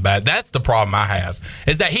something bad. That's the problem I have,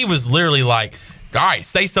 is that he was literally like, all right,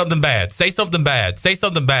 say something bad, say something bad, say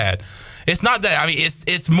something bad. It's not that. I mean,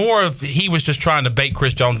 it's more of he was just trying to bait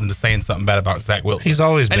Chris Jones into saying something bad about Zach Wilson. He's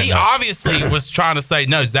always been. And he obviously was trying to say,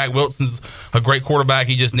 no, Zach Wilson's a great quarterback.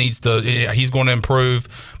 He just needs to. He's going to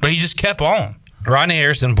improve. But he just kept on. Rodney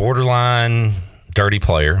Harrison, borderline dirty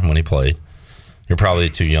player when he played. You're probably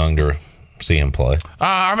too young to see him play.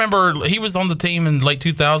 I remember he was on the team in late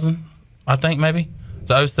 2000, I think, maybe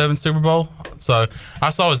the 07 Super Bowl. So I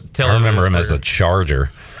saw his television. I remember him as a Charger.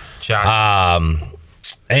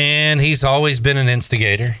 And he's always been an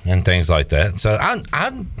instigator and things like that. So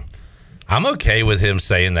I'm okay with him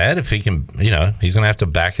saying that if he can. He's going to have to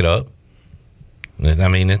back it up. I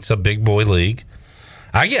mean, it's a big boy league.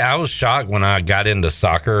 I was shocked when I got into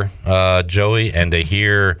soccer, Joey, and to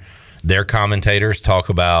hear their commentators talk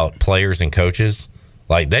about players and coaches.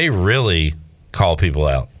 Like, they really call people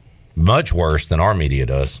out much worse than our media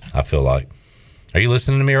does, I feel like. Are you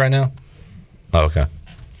listening to me right now? Oh, okay.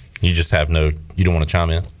 You just have you don't want to chime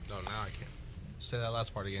in? No, now I can't. Say that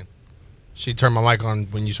last part again. She turned my mic on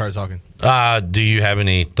when you started talking. Do you have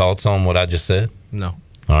any thoughts on what I just said? No.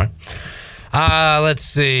 All right. Let's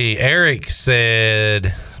see. Eric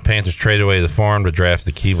said Panthers traded away the farm to draft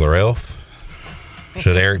the Keebler Elf.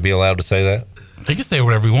 Should Eric be allowed to say that? He can say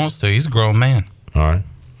whatever he wants to. He's a grown man. All right.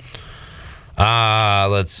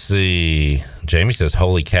 Let's see. Jamie says,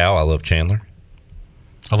 holy cow, I love Chandler.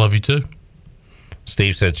 I love you too.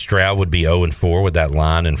 Steve said Stroud would be 0-4 with that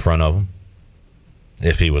line in front of him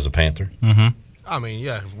if he was a Panther. Mm-hmm. I mean,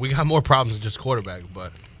 yeah, we got more problems than just quarterback,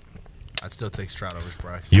 but I'd still take Stroud over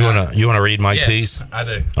Bryce. You wanna read Mike Pease? I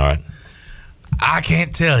do. All right. I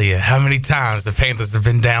can't tell you how many times the Panthers have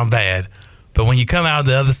been down bad, but when you come out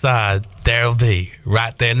the other side, there'll be,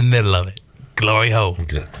 right there in the middle of it, glory hole.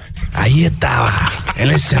 Ahí estaba, en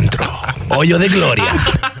el centro, hoyo de gloria.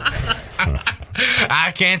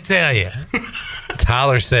 I can't tell you.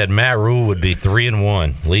 Tyler said Matt Rule would be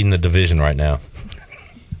 3-1, leading the division right now.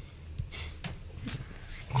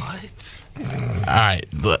 What? All right,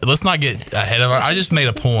 let's not get ahead of I just made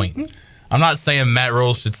a point. I'm not saying Matt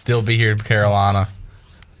Rule should still be here in Carolina,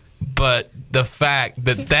 but the fact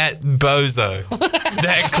that bozo,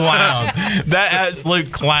 that clown, that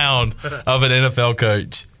absolute clown of an NFL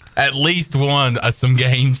coach, at least won some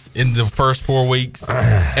games in the first 4 weeks,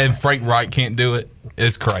 and Frank Reich can't do it,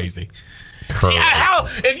 is crazy. How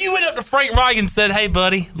if you went up to Frank Reich and said, "Hey,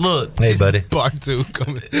 buddy, look, hey, buddy, part two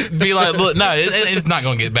coming," be like, "Look, no, it's not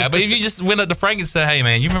going to get bad." But if you just went up to Frank and said, "Hey,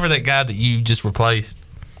 man, you remember that guy that you just replaced?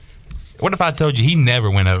 What if I told you he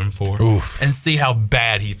never went 0-4, and see how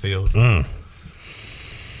bad he feels?"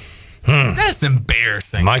 That's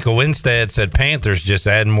embarrassing. Michael Winstead said Panthers just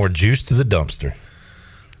adding more juice to the dumpster.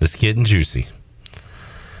 It's getting juicy.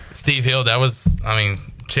 Steve Hill, that was,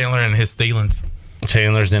 Chandler and his stealings.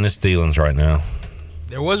 Chandler's in his stealings right now.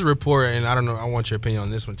 There was a report, and I don't know, I want your opinion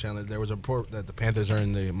on this one, Chandler. There was a report that the Panthers are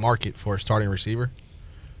in the market for a starting receiver.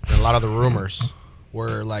 And a lot of the rumors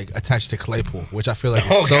were attached to Claypool, which I feel like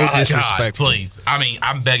is so disrespectful. God, please.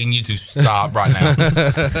 I'm begging you to stop right now.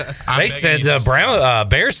 They said the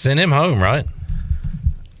Bears sent him home, right?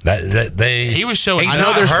 He was showing. I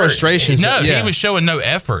know there's frustration. No, he was showing no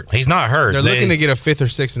effort. He's not hurt. They're looking to get a 5th or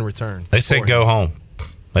 6th in return. They said go home.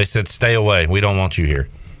 They said stay away. We don't want you here.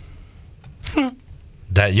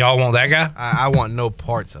 That y'all want that guy? I want no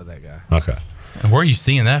parts of that guy. Okay. And where are you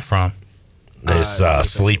seeing that from? This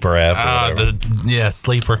sleeper app.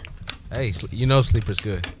 Sleeper. Hey, Sleeper's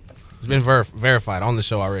good. It's been verified on the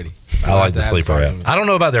show already. I like the sleeper app. I don't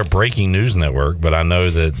know about their breaking news network, but I know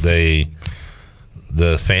that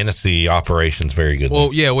the fantasy operation's very good.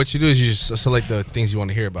 Well, yeah, what you do is you just select the things you want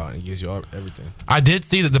to hear about, and it gives you everything. I did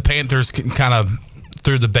see that the Panthers kind of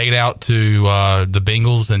threw the bait out to the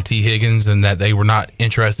Bengals and T. Higgins, and that they were not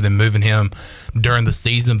interested in moving him during the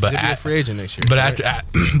season. But He'll be a free agent next year.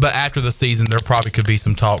 But after the season, there probably could be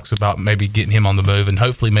some talks about maybe getting him on the move, and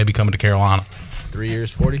hopefully maybe coming to Carolina. 3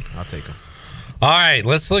 years, 40. I'll take him. All right,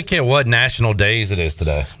 let's look at what national days it is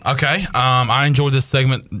today. Okay, I enjoyed this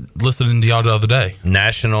segment listening to y'all the other day.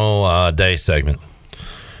 National Day segment.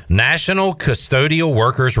 National Custodial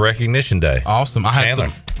Workers Recognition Day. Awesome. Chandler,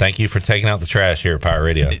 thank you for taking out the trash here at Pirate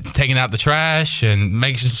Radio. Taking out the trash and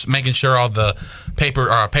making sure all the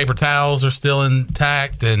paper towels are still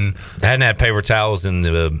intact. And I hadn't had paper towels in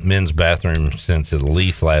the men's bathroom since at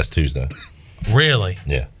least last Tuesday. Really?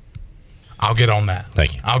 Yeah. I'll get on that.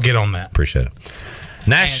 Thank you. I'll get on that. Appreciate it.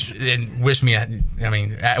 And wish me,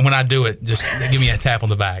 when I do it, just give me a tap on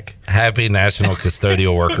the back. Happy National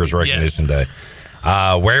Custodial Workers Recognition Day.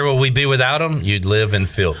 Where will we be without them? You'd live in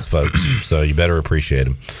filth, folks. So you better appreciate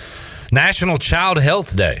them. National Child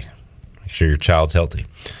Health Day. Make sure your child's healthy.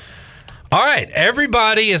 All right.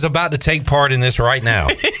 Everybody is about to take part in this right now.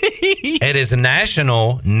 It is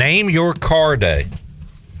National Name Your Car Day.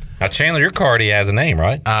 Now, Chandler, your car already has a name,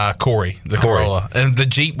 right? Corey, the Corolla. And the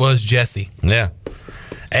Jeep was Jesse. Yeah.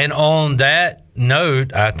 And on that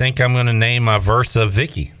note, I think I'm going to name my Versa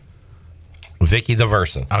Vicky. Vicky the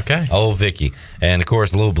Versa. Okay. Old Vicky. And, of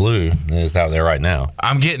course, Lil Blue is out there right now.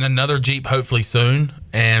 I'm getting another Jeep hopefully soon.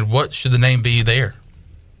 And what should the name be there?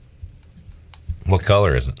 What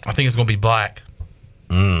color is it? I think it's going to be black.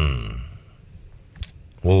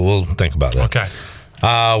 We'll think about that. Okay.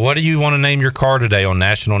 What do you want to name your car today on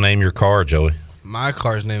National Name Your Car, Joey? My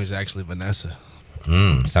car's name is actually Vanessa.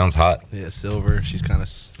 Sounds hot. Yeah, silver. She's kind of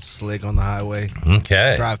slick on the highway.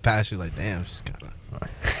 Okay. Drive past you like, damn, she's kind of...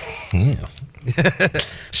 Yeah.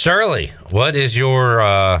 Shirley, what is your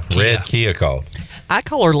red Kia called? I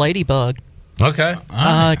call her Ladybug. Okay.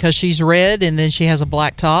 Because she's red and then she has a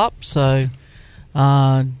black top, so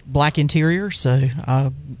black interior, so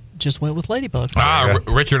just went with Ladybug.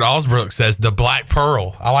 Richard Osbrook says the Black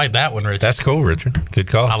Pearl. I like that one, Richard. That's cool, Richard. Good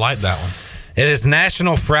call. I like that one. It is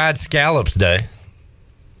National Fried Scallops Day,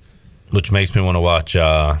 which makes me want to watch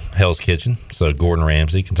Hell's Kitchen, so Gordon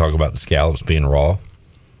Ramsay can talk about the scallops being raw.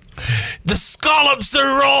 The scallops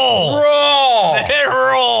are raw. Raw. They're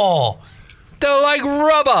raw. They're like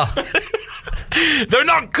rubber. They're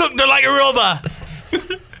not cooked. They're like rubber.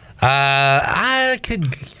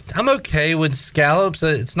 I'm okay with scallops.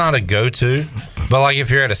 It's not a go-to, but like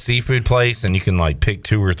if you're at a seafood place and you can like pick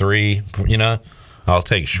 2 or 3, I'll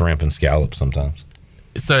take shrimp and scallops sometimes.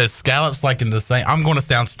 So is scallops like in the same? I'm going to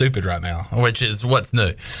sound stupid right now, which is what's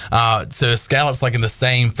new. So is scallops like in the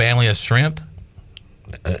same family as shrimp?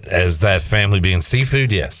 As that family being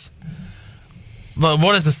seafood, yes. But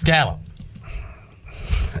what is a scallop?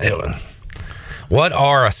 What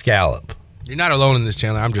are a scallop? You're not alone in this,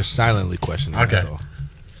 Chandler. I'm just silently questioning. Okay.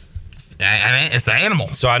 It's an animal.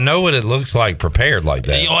 So I know what it looks like prepared like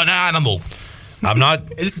that. You're an animal. I'm not.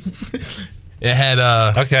 It had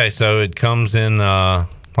Okay, so it comes in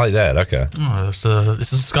like that. Okay. Oh, it's a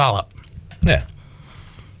scallop. Yeah.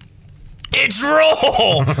 It's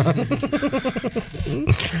raw.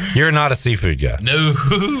 You're not a seafood guy. No.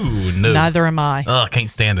 Neither am I. Oh, I can't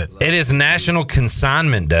stand it. It is National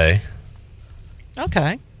Consignment Day.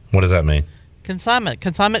 Okay. What does that mean? Consignment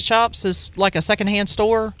shops is like a secondhand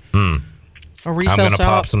store. A resale I'm going to shop.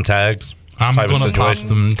 pop some tags. I'm going to pop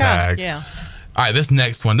some tags. Yeah. All right, this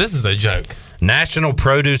next one. This is a joke. National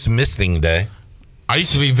Produce Misting Day. I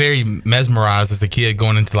used to be very mesmerized as a kid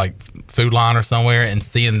going into like Food Line or somewhere and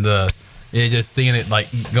seeing just seeing it like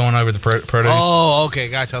going over the produce. Oh, okay,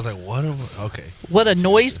 gotcha. I was like, what? Okay. What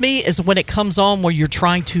annoys me is when it comes on where you're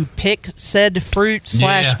trying to pick said fruit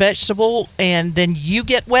 / vegetable and then you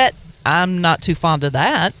get wet. I'm not too fond of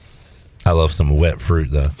that. I love some wet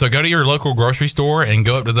fruit, though. So go to your local grocery store and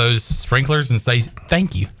go up to those sprinklers and say,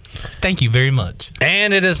 thank you. Thank you very much.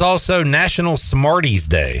 And it is also National Smarties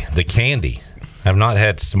Day, the candy. I've not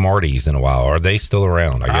had Smarties in a while. Are they still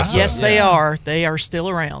around? I guess Yes, so. they are. They are still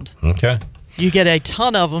around. Okay. You get a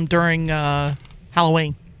ton of them during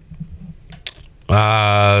Halloween.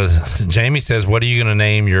 Jamie says, what are you going to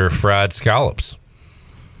name your fried scallops?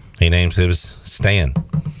 He names his Stan.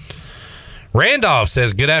 Randolph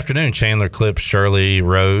says, good afternoon, Chandler, Clip, Shirley,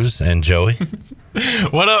 Rose, and Joey.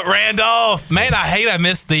 What up, Randolph? Man, I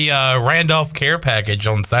missed the Randolph care package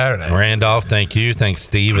on Saturday. Randolph, thank you. Thanks,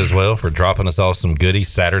 Steve, as well, for dropping us off some goodies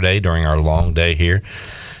Saturday during our long day here.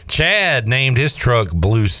 Chad named his truck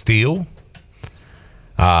Blue Steel.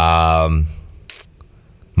 Mike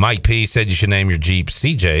P said you should name your Jeep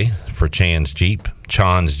CJ for Chan's Jeep.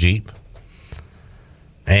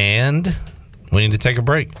 And we need to take a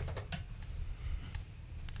break.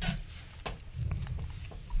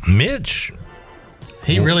 Mitch.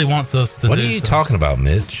 He really wants us to What do are you some- talking about,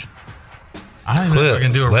 Mitch? I don't know if I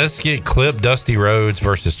can do a... Let's get Clip, Dusty Rhodes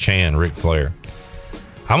versus Chan, Ric Flair.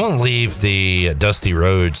 I'm going to leave the Dusty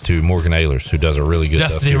Rhodes to Morgan Ehlers, who does a really good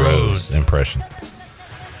Dusty Rhodes impression.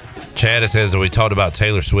 Chad says that we talked about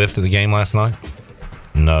Taylor Swift at the game last night.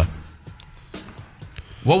 No.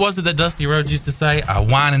 What was it that Dusty Rhodes used to say? I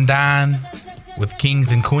wine and dine with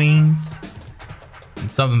kings and queens. And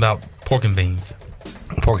something about pork and beans.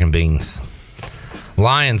 Pork and beans.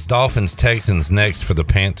 Lions, Dolphins, Texans next for the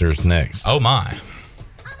Panthers next. Oh, my.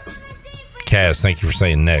 Kaz, thank you for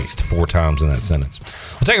saying next 4 times in that sentence.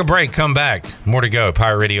 We'll take a break, come back. More to go.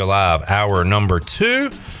 Pirate Radio Live, hour number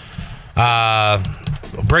 2. We'll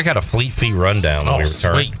break out a Fleet Feet rundown when we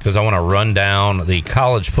return, because I want to run down the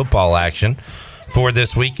college football action for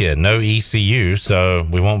this weekend. No ECU, so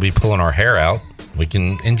we won't be pulling our hair out. We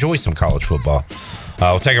can enjoy some college football.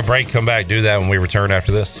 We'll take a break, come back, do that when we return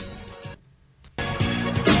after this.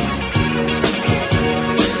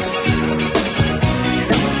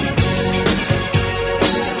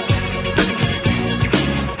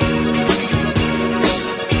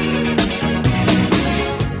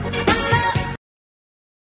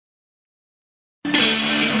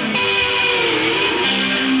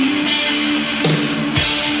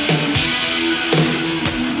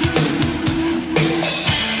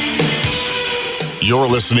 You're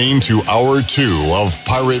listening to Hour 2 of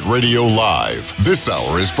Pirate Radio Live. This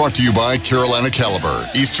hour is brought to you by Carolina Caliber,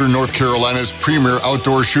 Eastern North Carolina's premier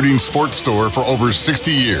outdoor shooting sports store for over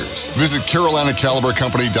 60 years. Visit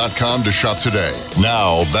CarolinaCaliberCompany.com to shop today.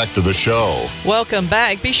 Now, back to the show. Welcome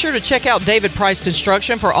back. Be sure to check out David Price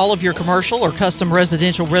Construction for all of your commercial or custom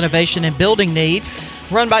residential renovation and building needs.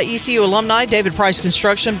 Run by ECU alumni, David Price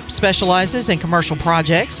Construction specializes in commercial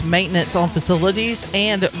projects, maintenance on facilities,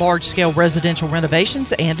 and large-scale residential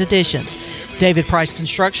renovations and additions. David Price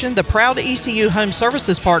Construction, the proud ECU home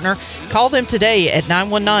services partner. Call them today at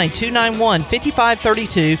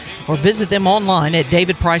 919-291-5532 or visit them online at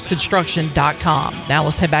davidpriceconstruction.com. Now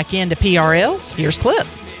let's head back into PRL. Here's Clip.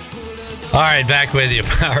 All right, back with you,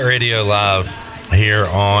 Power Radio Live here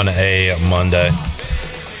on a Monday.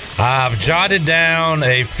 I've jotted down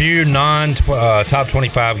a few top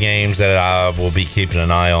 25 games that I will be keeping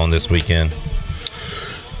an eye on this weekend.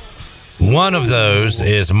 One of those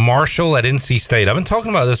is Marshall at NC State. I've been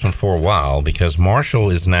talking about this one for a while because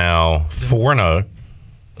Marshall is now 4-0.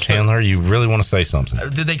 Chandler, you really want to say something?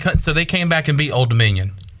 So they came back and beat Old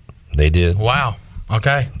Dominion? They did. Wow.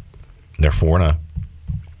 Okay. They're 4-0,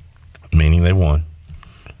 meaning they won,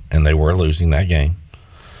 and they were losing that game.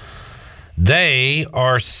 They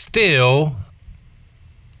are still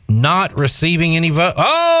not receiving any vote.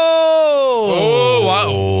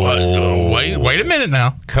 Wait a minute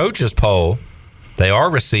now. Coaches poll, they are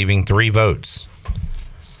receiving 3 votes.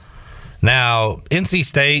 Now, NC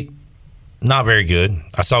State, not very good.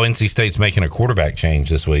 I saw NC State's making a quarterback change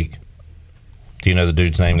this week. Do you know the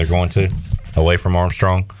dude's name they're going to? Away from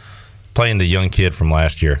Armstrong? Playing the young kid from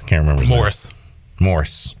last year. Can't remember his name.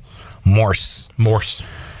 Morse.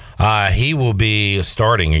 He will be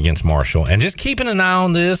starting against Marshall. And just keeping an eye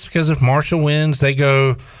on this, because if Marshall wins, they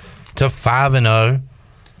go to 5-0.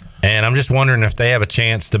 And I'm just wondering if they have a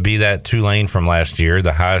chance to be that Tulane from last year,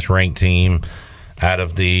 the highest ranked team out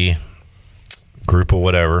of the group of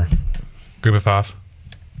whatever. Group of 5.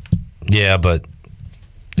 Yeah, but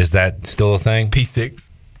is that still a thing?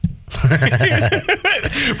 P6.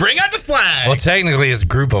 Bring out the flag. Well, technically it's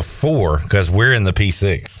group of 4 because we're in the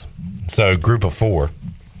P6. So group of 4.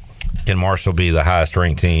 Can Marshall be the highest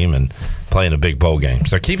ranked team and playing a big bowl game?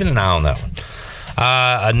 So keeping an eye on that one.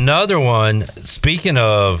 Another one, speaking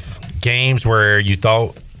of games where you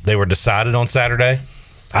thought they were decided on Saturday,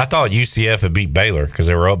 I thought UCF had beat Baylor because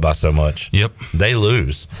they were up by so much. Yep. They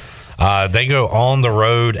lose. They go on the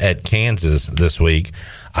road at Kansas this week.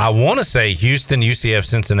 I want to say Houston, UCF,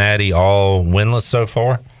 Cincinnati all winless so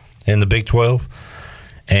far in the Big 12.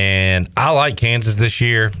 And I like Kansas this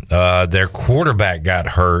year. Their quarterback got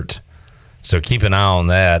hurt, so keep an eye on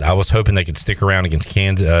that. I was hoping they could stick around against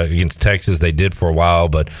Texas. They did for a while,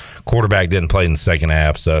 but quarterback didn't play in the second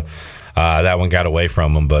half. So That one got away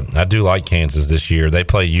from them, but I do like Kansas this year. They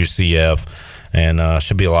play UCF, and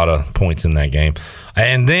should be a lot of points in that game.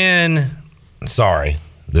 And then, sorry,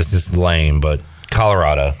 this is lame, but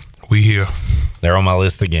Colorado. We here. They're on my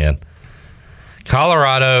list again.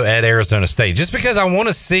 Colorado at Arizona State. Just because I want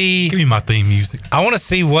to see... Give me my theme music. I want to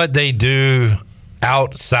see what they do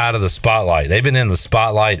outside of the spotlight. They've been in the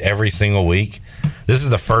spotlight every single week. This is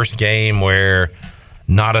the first game where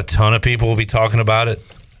not a ton of people will be talking about it.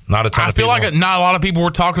 Not a ton of people. I feel like not a lot of people were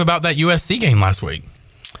talking about that USC game last week.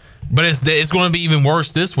 But it's going to be even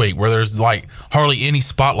worse this week, where there's like hardly any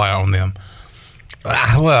spotlight on them.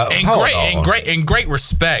 Great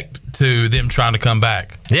respect to them trying to come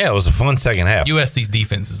back. Yeah, it was a fun second half. USC's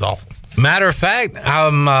defense is awful. Matter of fact,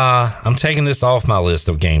 I'm taking this off my list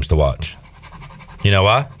of games to watch. You know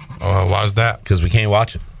why? Why is that? Because we can't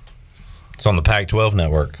watch it. It's on the Pac-12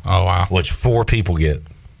 network. Oh wow! Which 4 people get,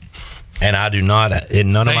 and I do not.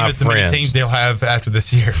 And none Same of my as the many friends. teams they'll have after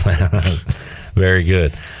this year. Very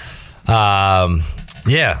good.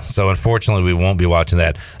 Yeah, so unfortunately we won't be watching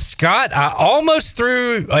that. Scott, I almost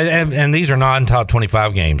threw, and these are not in top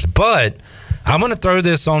 25 games, but I'm going to throw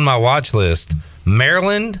this on my watch list.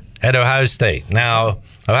 Maryland at Ohio State. Now,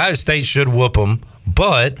 Ohio State should whoop them,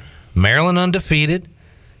 but Maryland undefeated.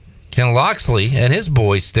 Can Loxley and his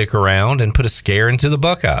boys stick around and put a scare into the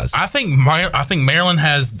Buckeyes? I think Maryland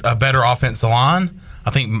has a better offensive line. I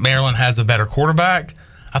think Maryland has a better quarterback.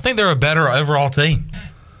 I think they're a better overall team.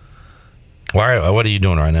 Why? What are you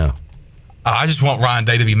doing right now? I just want Ryan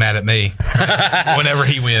Day to be mad at me whenever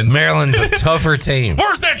he wins. Maryland's a tougher team.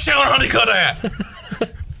 Where's that Chandler Honeycutt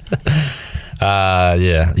at?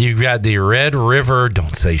 Yeah. You got the Red River,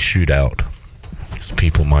 don't say shootout, because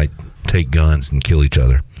people might take guns and kill each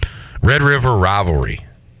other. Red River rivalry.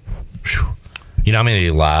 Whew. You know how many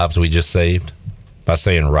lives we just saved by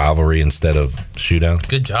saying rivalry instead of shootout?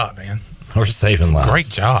 Good job, man. We're saving lives. Great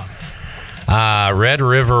job. Red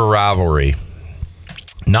River rivalry,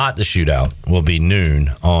 not the shootout, will be noon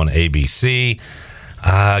on ABC.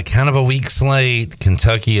 Kind of a weak slate.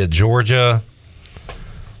 Kentucky at Georgia.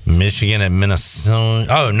 Michigan at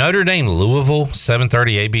Minnesota. Oh, Notre Dame, Louisville,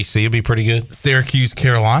 7:30 ABC will be pretty good. Syracuse,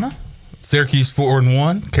 Carolina. Syracuse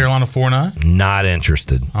 4-1. Carolina 4-9. Not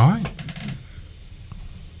interested. All right.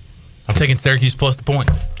 I'm taking Syracuse plus the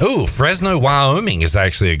points. Ooh, Fresno, Wyoming is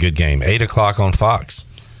actually a good game. 8 o'clock on Fox.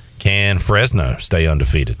 Can Fresno stay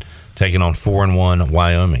undefeated? Taking on 4-1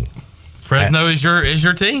 Wyoming. Fresno is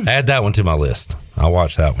your team. Add that one to my list. I'll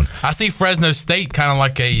watch that one. I see Fresno State kind of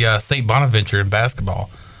like a St. Bonaventure in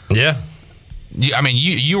basketball. Yeah.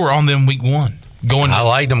 You were on them week 1. I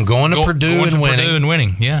liked them going to Purdue and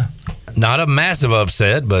winning. Yeah. Not a massive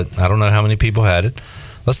upset, but I don't know how many people had it.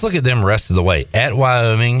 Let's look at them rest of the way. At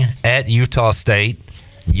Wyoming, at Utah State,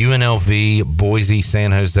 UNLV, Boise,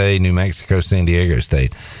 San Jose, New Mexico, San Diego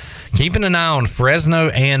State. Keeping an eye on Fresno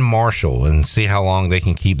and Marshall and see how long they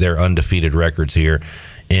can keep their undefeated records here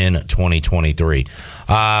in 2023. You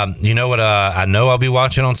know what I know I'll be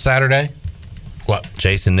watching on Saturday? What?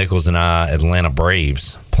 Jason Nichols and I, Atlanta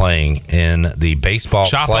Braves, playing in the baseball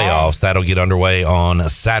playoffs. That'll get underway on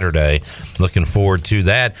Saturday. Looking forward to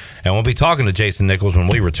that. And we'll be talking to Jason Nichols when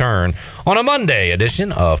we return on a Monday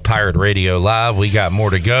edition of Pirate Radio Live. We got more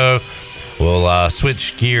to go. We'll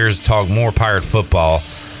switch gears, talk more Pirate football.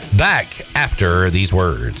 Back after these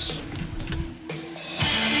words.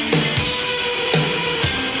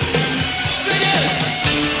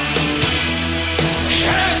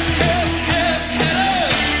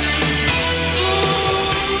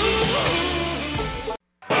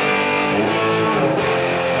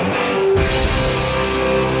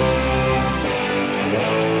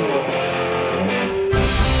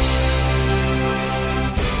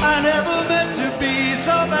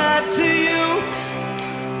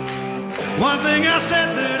 One thing I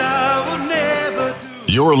said that I would never do.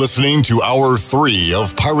 You're listening to Hour 3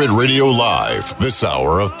 of Pirate Radio Live. This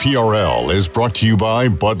hour of PRL is brought to you by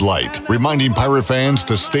Bud Light, reminding Pirate fans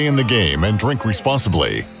to stay in the game and drink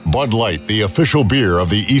responsibly. Bud Light, the official beer of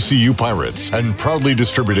the ECU Pirates, and proudly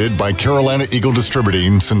distributed by Carolina Eagle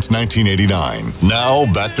Distributing since 1989.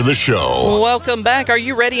 Now, back to the show. Welcome back. Are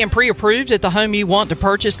you ready and pre-approved that the home you want to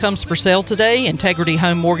purchase comes for sale today? Integrity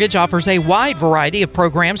Home Mortgage offers a wide variety of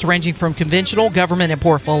programs ranging from conventional, government, and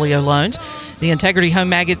portfolio loans. The Integrity Home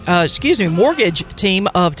Mortgage team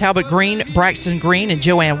of Talbot Green, Braxton Green, and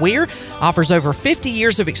Joanne Weir offers over 50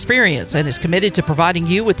 years of experience and is committed to providing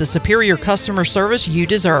you with the superior customer service you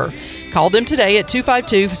deserve. Call them today at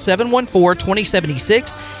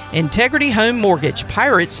 252-714-2076. Integrity Home Mortgage,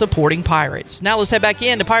 Pirates supporting Pirates. Now let's head back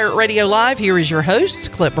in to Pirate Radio Live. Here is your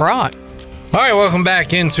host, Clip Brock. All right, welcome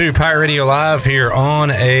back into Pirate Radio Live here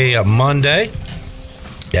on a Monday.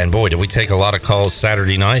 And boy, did we take a lot of calls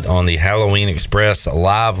Saturday night on the Halloween Express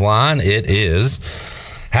live line. It is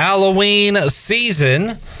Halloween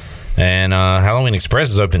season, and Halloween Express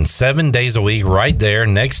is open 7 days a week right there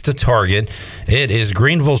next to Target. It is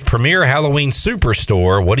Greenville's premier Halloween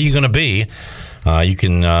superstore. What are you going to be? You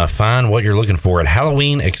can find what you're looking for at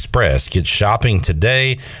Halloween Express. Get shopping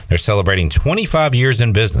today. They're celebrating 25 years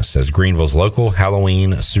in business as Greenville's local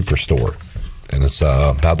Halloween superstore. And it's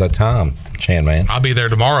about that time, Chan, man. I'll be there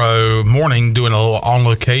tomorrow morning doing a little on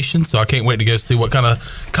location, so I can't wait to go see what kind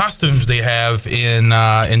of costumes they have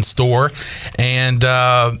in store. And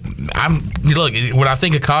look, when I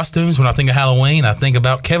think of costumes, when I think of Halloween, I think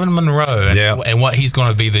about Kevin Monroe and what he's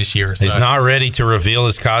going to be this year. So. He's not ready to reveal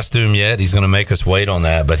his costume yet. He's going to make us wait on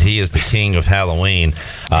that, but he is the king of Halloween.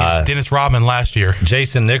 He was Dennis Rodman last year.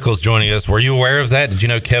 Jason Nichols joining us. Were you aware of that? Did you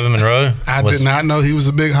know Kevin Monroe? I did not know he was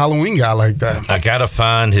a big Halloween guy like that. I got to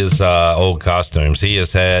find his old costumes. He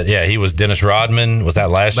has had, he was Dennis Rodman. Was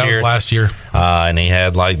that last year? That was last year. And he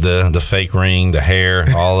had like the fake ring, the hair,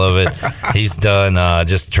 all of it. He's done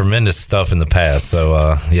just tremendous stuff in the past.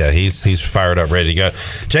 So, he's fired up, ready to go.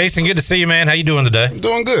 Jason, good to see you, man. How you doing today?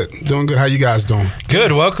 Doing good. How you guys doing?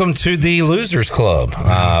 Good. Welcome to the Losers Club.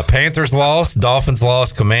 Panthers lost, Dolphins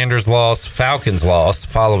lost, Commanders lost, Falcons lost,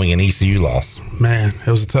 following an ECU loss. Man, it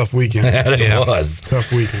was a tough weekend. It was.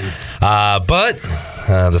 Tough weekend. But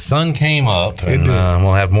the sun came up, and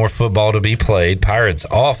we'll have more football to be played. Pirates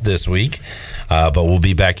off this week, but we'll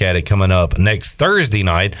be back at it coming up next Thursday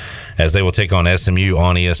night as they will take on SMU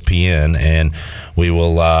on ESPN, and we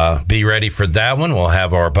will be ready for that one. We'll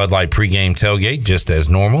have our Bud Light pregame tailgate just as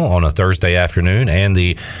normal on a Thursday afternoon, and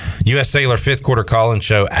the U.S. Sailor fifth quarter call-in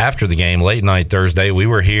show after the game, late night Thursday. We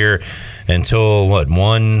were here until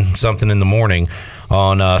 1-something in the morning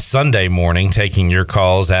on Sunday morning, taking your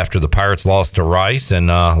calls after the Pirates lost to Rice, and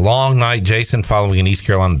long night, Jason, following an East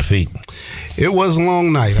Carolina defeat. It was a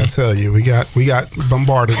long night, I tell you. We got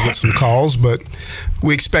bombarded with some calls, but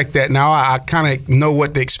we expect that now. I kind of know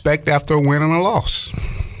what to expect after a win and a loss.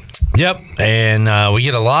 Yep, and we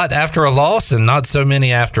get a lot after a loss and not so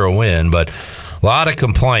many after a win, but a lot of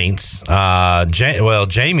complaints.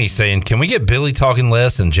 Jamie's saying, can we get Billy talking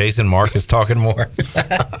less and Jason Marcus talking more?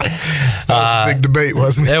 That was a big debate,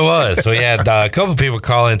 wasn't it? It was. We had a couple people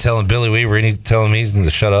calling telling Billy Weaver he needs to tell him he's to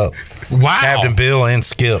shut up. Wow. Captain Bill and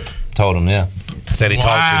Skip told him, said he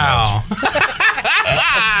talked too much.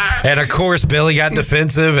 And of course, Billy got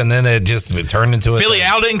defensive, and then it turned into a Philly thing.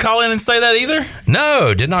 Al didn't call in and say that either?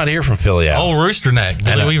 No, did not hear from Philly Al. Oh, Rooster Neck,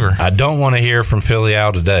 Billy Weaver. I don't want to hear from Philly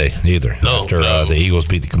Al today either. After the Eagles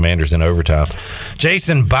beat the Commanders in overtime.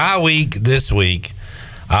 Jason, bye week this week.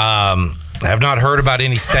 Have not heard about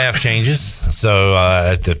any staff changes,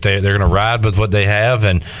 so if they're going to ride with what they have,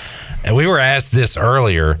 and we were asked this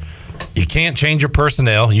earlier. You can't change your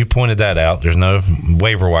personnel. You pointed that out. There's no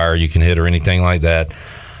waiver wire you can hit or anything like that.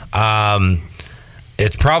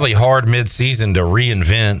 It's probably hard mid-season to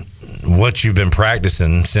reinvent what you've been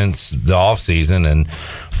practicing since the off-season and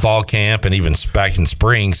fall camp and even back in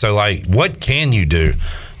spring. So, what can you do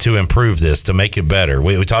to improve this, to make it better?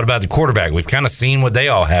 We talked about the quarterback. We've kind of seen what they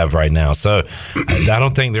all have right now. So, I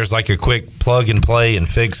don't think there's a quick plug and play and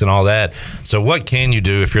fix and all that. So, what can you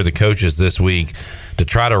do if you're the coaches this week to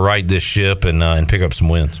try to right this ship and pick up some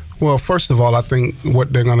wins? Well, first of all, I think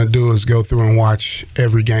what they're going to do is go through and watch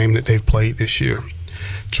every game that they've played this year.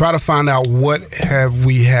 Try to find out what have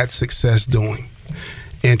we had success doing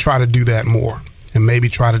and try to do that more, and maybe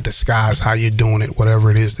try to disguise how you're doing it, whatever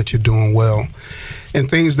it is that you're doing well. And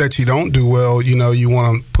things that you don't do well, you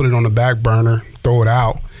want to put it on the back burner, throw it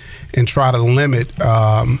out, and try to limit,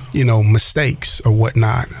 mistakes or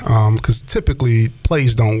whatnot. Because typically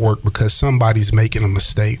plays don't work because somebody's making a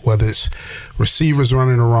mistake, whether it's receivers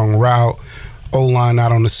running the wrong route, O-line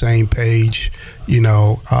not on the same page,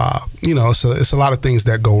 so it's a lot of things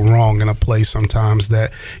that go wrong in a play sometimes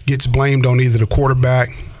that gets blamed on either the quarterback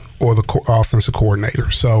or the offensive coordinator.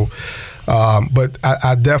 So, but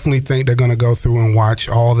I definitely think they're going to go through and watch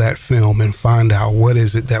all that film and find out what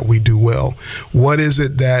is it that we do well. What is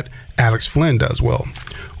it that Alex Flynn does well?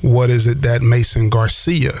 What is it that Mason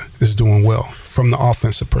Garcia is doing well from the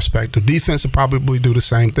offensive perspective? Defense will probably do the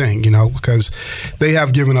same thing, because they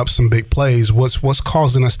have given up some big plays. What's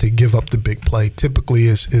causing us to give up the big play typically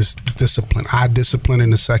is discipline. Eye discipline in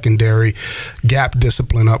the secondary, gap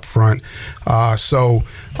discipline up front. They'll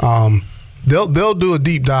do a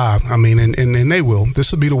deep dive. And they will.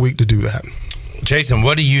 This will be the week to do that. Jason,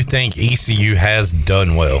 what do you think ECU has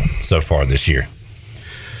done well so far this year?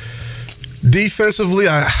 Defensively,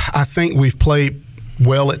 I think we've played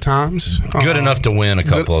well at times. Good enough to win a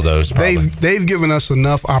couple of those. Probably. They've given us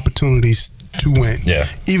enough opportunities to win. Yeah.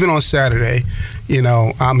 Even on Saturday,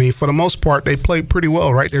 I mean, for the most part, they played pretty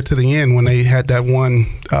well right there to the end when they had that one.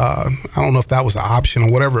 I don't know if that was an option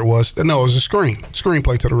or whatever it was. No, it was a screen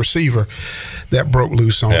play to the receiver that broke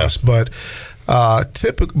loose on us. But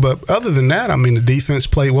but other than that, I mean, the defense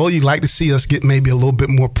played well. You'd like to see us get maybe a little bit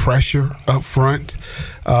more pressure up front,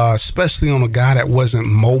 especially on a guy that wasn't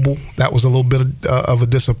mobile. That was a little bit of a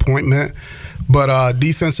disappointment. But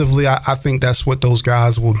defensively, I think that's what those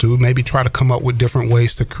guys will do. Maybe try to come up with different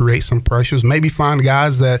ways to create some pressures. Maybe find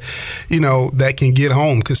guys that, that can get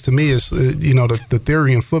home. Because to me, it's the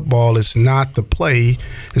theory in football is not the play,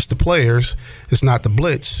 it's the players. It's not the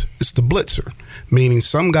blitz, it's the blitzer. Meaning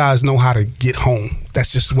some guys know how to get home.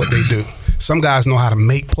 That's just what they do. Some guys know how to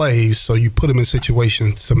make plays, so you put them in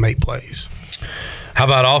situations to make plays. How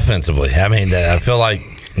about offensively? I mean, I feel like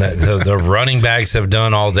the running backs have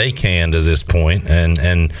done all they can to this point,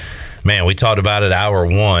 and man, we talked about it hour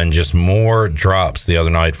one, just more drops the other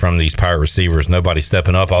night from these Pirate receivers. Nobody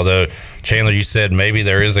stepping up, although, Chandler, you said maybe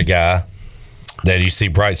there is a guy that you see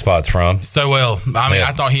bright spots from. So, well, I mean,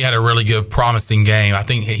 I thought he had a really good, promising game. I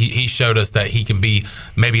think he showed us that he can be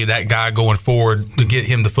maybe that guy going forward to get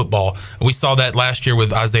him the football. We saw that last year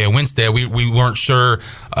with Isaiah Winstead. We weren't sure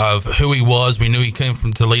of who he was. We knew he came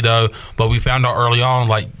from Toledo, but we found out early on,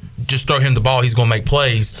 like, just throw him the ball, he's going to make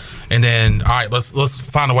plays. And then, all right, let's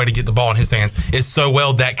find a way to get the ball in his hands. It's so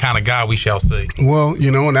well that kind of guy we shall see. Well,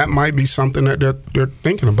 and that might be something that they're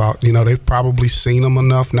thinking about. They've probably seen him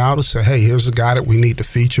enough now to say, hey, here's a guy that we need to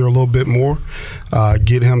feature a little bit more,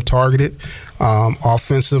 get him targeted.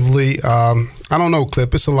 Offensively, I don't know,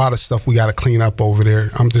 Clip. It's a lot of stuff we got to clean up over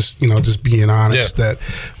there. I'm just being honest that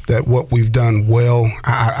what we've done well,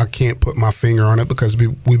 I can't put my finger on it because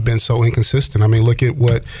we've been so inconsistent. I mean, look at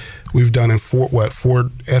what we've done in four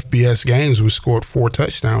FBS games. We scored 4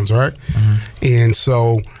 touchdowns, right? Mm-hmm. And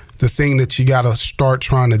so the thing that you got to start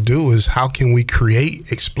trying to do is how can we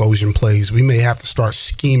create explosion plays? We may have to start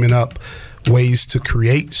scheming up ways to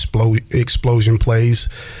create explosion plays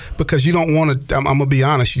because you don't want to, I'm going to be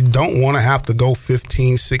honest, you don't want to have to go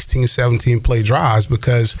 15, 16, 17 play drives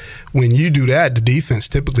because when you do that, the defense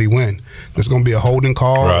typically win. There's going to be a holding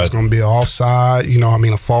call. Right. There's going to be an offside,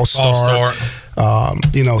 a false start.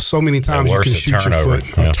 So many times you can shoot your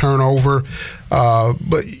foot, a turnover.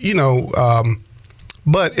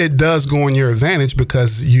 But it does go in your advantage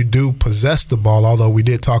because you do possess the ball, although we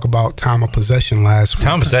did talk about time of possession last week.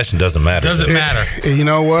 Time of possession doesn't matter. Doesn't matter. You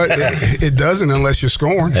know what? It doesn't unless you're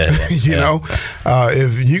scoring. If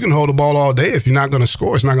you can hold the ball all day, if you're not going to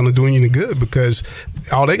score, it's not going to do you any good because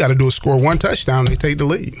all they got to do is score 1 touchdown, they take the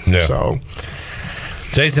lead. Yeah. So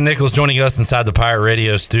Jason Nichols joining us inside the Pirate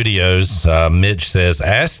Radio studios. Mitch says,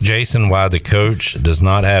 ask Jason why the coach does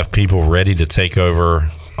not have people ready to take over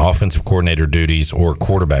offensive coordinator duties or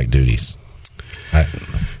quarterback duties.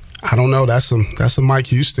 I don't know. That's a Mike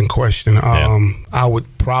Houston question. I would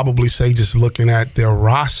probably say just looking at their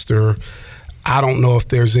roster, I don't know if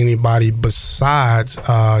there's anybody besides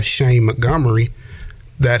Shane Montgomery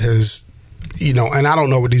that has, and I don't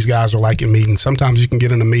know what these guys are like in meetings. Sometimes you can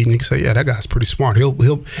get in a meeting and you can say, yeah, that guy's pretty smart.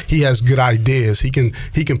 He has good ideas. He can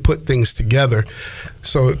put things together.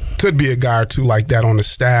 So it could be a guy or two like that on the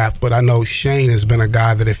staff. But I know Shane has been a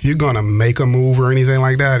guy that if you're going to make a move or anything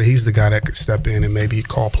like that, he's the guy that could step in and maybe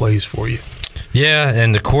call plays for you. Yeah,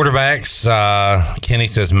 and the quarterbacks, Kenny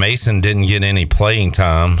says Mason didn't get any playing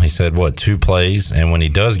time. He said, 2 plays? And when he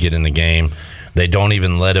does get in the game, they don't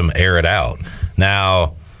even let him air it out.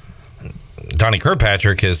 How Donnie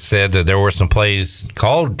Kirkpatrick has said that there were some plays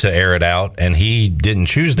called to air it out, and he didn't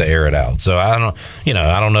choose to air it out. So I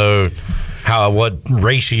don't know what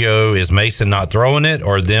ratio is Mason not throwing it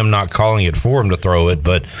or them not calling it for him to throw it.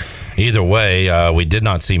 But either way, we did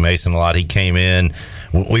not see Mason a lot. He came in.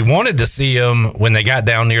 We wanted to see him when they got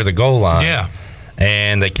down near the goal line. Yeah.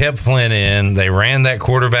 And they kept Flynn in. They ran that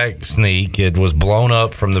quarterback sneak. It was blown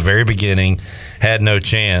up from the very beginning. Had no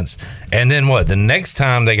chance. And then the next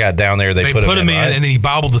time they got down there, they put him in, right? and then he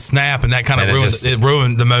bobbled the snap, and that kind of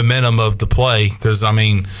ruined the momentum of the play. Because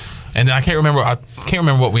and then I can't remember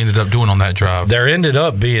what we ended up doing on that drive. There ended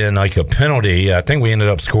up being like a penalty. I think we ended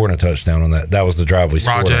up scoring a touchdown on that. That was the drive we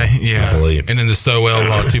scored. Rajay, yeah, I believe. And then the Sowell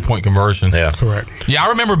 2-point conversion. Yeah, correct. Yeah, I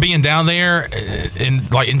remember being down there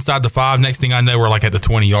inside the 5. Next thing I know, we're at the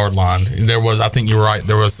 20-yard line. I think you're right.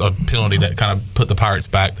 There was a penalty that kind of put the Pirates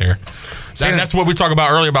back there. That's what we talked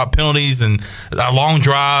about earlier about penalties and a long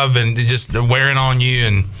drive and just wearing on you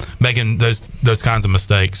and making those kinds of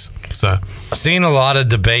mistakes. So, seen a lot of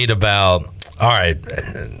debate about, all right,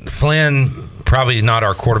 Flynn probably not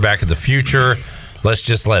our quarterback of the future. let's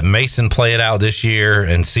just let Mason play it out this year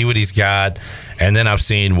and see what he's got. And then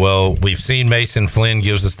we've seen Mason Flynn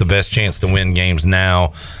gives us the best chance to win games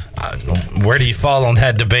now. Where do you fall on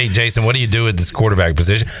that debate, Jason? What do you do with this quarterback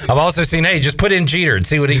position? I've also seen, hey, just put in Jeter and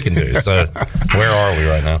see what he can do. So where are we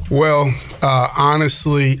right now? Well,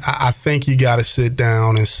 honestly, I think you got to sit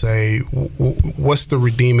down and say, what's the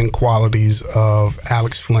redeeming qualities of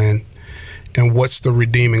Alex Flynn and what's the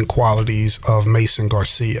redeeming qualities of Mason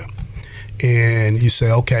Garcia? And you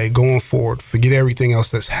say, okay, going forward, forget everything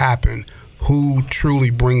else that's happened. Who truly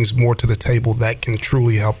brings more to the table that can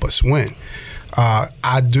truly help us win?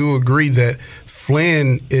 I do agree that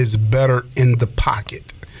Flynn is better in the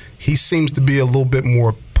pocket. He seems to be a little bit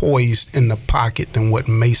more poised in the pocket than what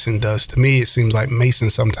Mason does. To me, it seems like Mason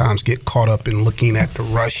sometimes get caught up in looking at the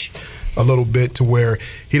rush a little bit to where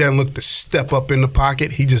he doesn't look to step up in the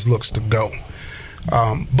pocket. He just looks to go.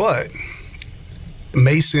 But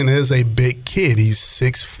Mason is a big kid. He's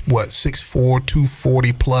 6'4",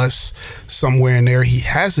 240 plus, somewhere in there. He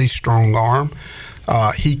has a strong arm.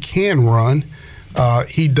 He can run.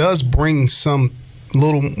 He does bring a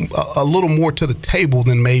little more to the table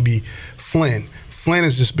than maybe Flynn. Flynn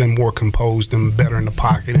has just been more composed and better in the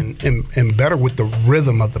pocket and better with the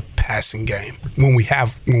rhythm of the passing game when we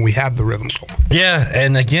have the rhythm going. Yeah,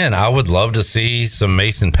 and again, I would love to see some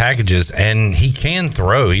Mason packages, and he can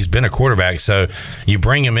throw. He's been a quarterback, so you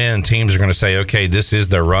bring him in, teams are going to say, okay, this is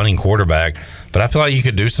their running quarterback. But I feel like you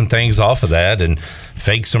could do some things off of that and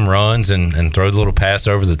fake some runs and throw the little pass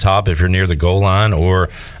over the top if you're near the goal line. Or,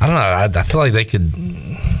 I don't know, I feel like they could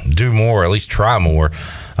do more, or at least try more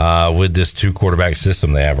with this two-quarterback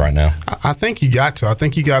system they have right now. I think you got to. I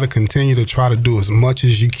think you got to continue to try to do as much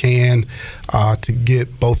as you can to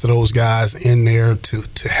get both of those guys in there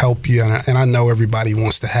to help you. And I know everybody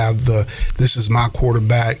wants to have this is my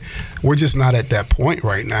quarterback. We're just not at that point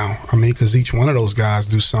right now. I mean, because each one of those guys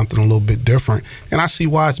do something a little bit different. And I see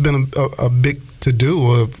why it's been a big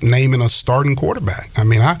to-do of naming a starting quarterback. I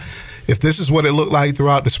mean, if this is what it looked like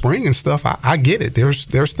throughout the spring and stuff, I get it.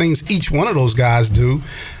 There's things each one of those guys do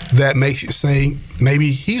that makes you say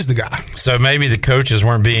maybe he's the guy. So maybe the coaches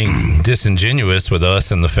weren't being disingenuous with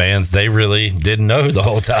us and the fans. They really didn't know the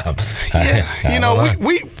whole time. Yeah,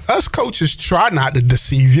 we us coaches try not to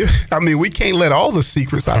deceive you. I mean, we can't let all the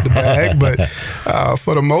secrets out the bag, but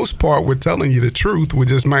for the most part, we're telling you the truth. We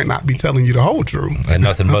just might not be telling you the whole truth. And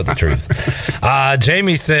nothing but the truth.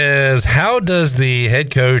 Jamie says, how does the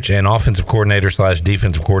head coach and offensive coordinator /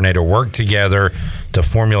 defensive coordinator work together to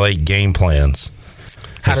formulate game plans?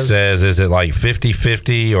 He says, is it like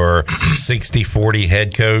 50-50 or 60-40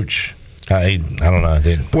 head coach? I don't know.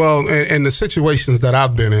 Well, in the situations that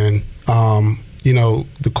I've been in,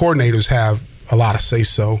 the coordinators have a lot of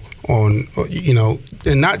say-so on,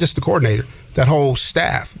 and not just the coordinator, that whole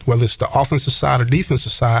staff, whether it's the offensive side or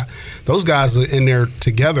defensive side, those guys are in there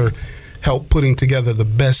together, help putting together the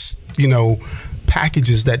best,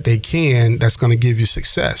 packages that they can that's going to give you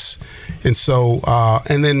success. And so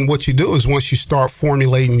and then what you do is once you start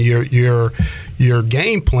formulating your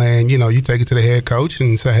game plan, you take it to the head coach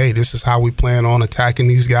and say, hey, this is how we plan on attacking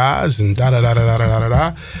these guys and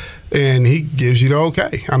da-da-da-da-da-da-da-da. And he gives you the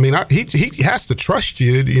okay. I mean, he has to trust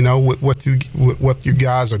you, with what you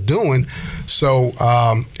guys are doing. So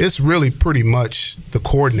it's really pretty much the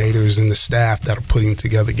coordinators and the staff that are putting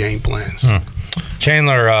together game plans.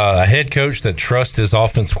 Chandler, a head coach that trusts his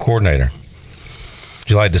offensive coordinator. Would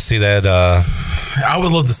you like to see that? I would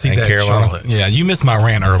love to see that, Carolina? Charlotte. Yeah, you missed my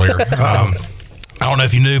rant earlier. I don't know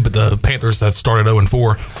if you knew, but the Panthers have started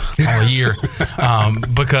 0-4 on the year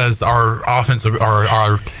because our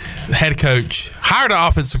head coach hired an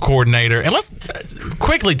offensive coordinator. And let's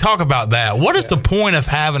quickly talk about that. What is the point of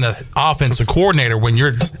having an offensive coordinator when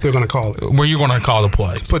they're going to call it? Where you're going to call the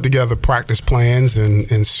plays? Put together practice plans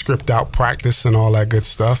and script out practice and all that good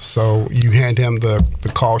stuff. So you hand him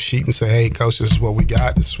the call sheet and say, hey, coach, this is what we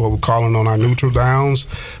got. This is what we're calling on our neutral downs,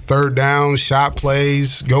 third down, shot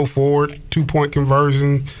plays, go forward, 2-point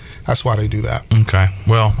conversion. That's why they do that. Okay.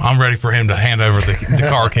 Well, I'm ready for him to hand over the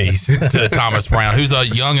car keys to Thomas Brown, who's a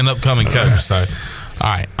young and upcoming coach. So,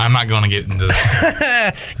 all right, I'm not going to get into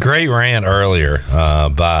that. Great rant earlier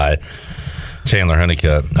by Chandler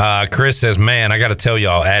Honeycutt. Chris says, man, I got to tell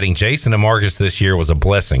y'all, adding Jason and Marcus this year was a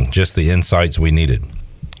blessing. Just the insights we needed.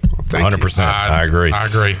 100%. I agree. I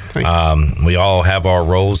agree. We all have our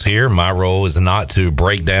roles here. My role is not to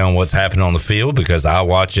break down what's happening on the field because I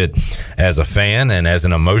watch it as a fan and as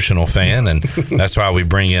an emotional fan, and that's why we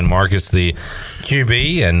bring in Marcus, the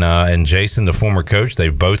QB, and Jason, the former coach.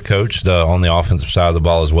 They've both coached on the offensive side of the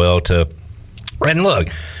ball as well. And look,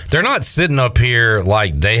 they're not sitting up here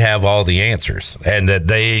like they have all the answers and that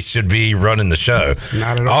they should be running the show.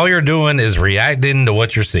 Not at all. All you're doing is reacting to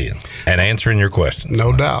what you're seeing and answering your questions.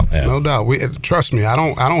 No doubt. Yeah. No doubt. Trust me, I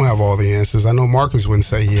don't have all the answers. I know Marcus wouldn't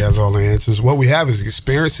say he has all the answers. What we have is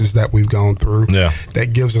experiences that we've gone through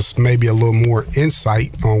that gives us maybe a little more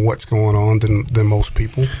insight on what's going on than most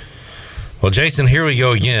people. Well, Jason, here we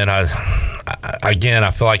go again. I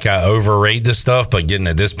feel like I overrate this stuff, but getting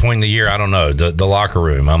at this point in the year, I don't know. The locker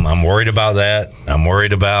room, I'm worried about that. I'm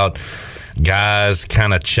worried about guys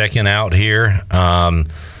kind of checking out here.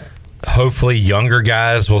 Hopefully younger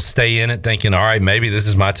guys will stay in it thinking, all right, maybe this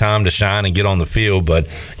is my time to shine and get on the field, but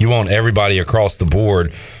you want everybody across the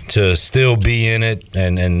board to still be in it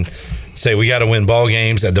and say we got to win ball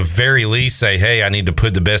games. At the very least, say, hey, I need to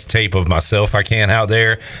put the best tape of myself I can out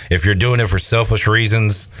there. If you're doing it for selfish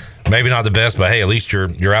reasons, maybe not the best, but hey, at least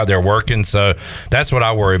you're out there working. So that's what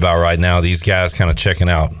I worry about right now, these guys kind of checking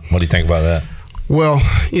out. What do you think about that? Well,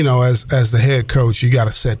 as the head coach, you got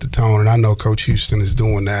to set the tone, and I know Coach Houston is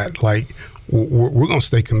doing that. Like, we're going to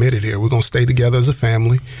stay committed here. We're going to stay together as a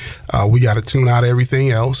family. We got to tune out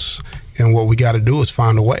everything else, and what we got to do is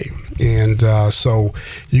find a way. And so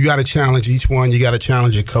you got to challenge each one. You got to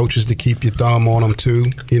challenge your coaches to keep your thumb on them too,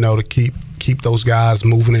 to keep those guys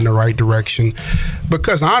moving in the right direction.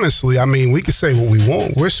 Because honestly, I mean, we can say what we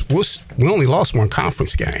want. We only lost one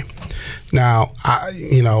conference game. Now,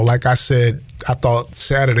 like I said, I thought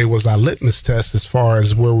Saturday was our litmus test as far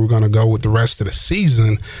as where we're going to go with the rest of the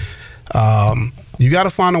season. You got to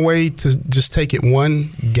find a way to just take it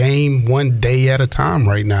one game, one day at a time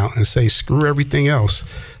right now and say, screw everything else.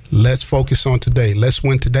 Let's focus on today. Let's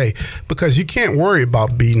win today. Because you can't worry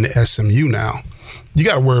about beating the SMU now. You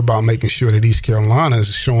got to worry about making sure that East Carolina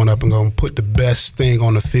is showing up and going to put the best thing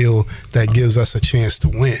on the field that gives us a chance to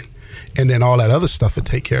win. And then all that other stuff will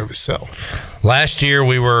take care of itself. Last year,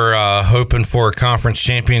 we were hoping for a conference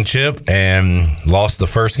championship and lost the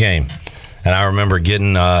first game. And I remember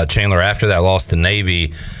getting Chandler after that loss to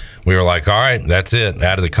Navy. We were like, all right, that's it,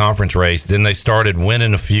 out of the conference race. Then they started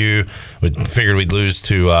winning a few. We figured we'd lose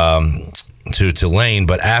to Lane,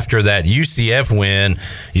 but after that UCF win,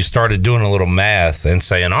 you started doing a little math and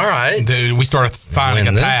saying, all right, dude, we started finding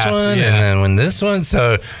a path, and then win this one.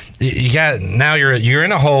 So you got, now you're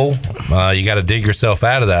in a hole. You got to dig yourself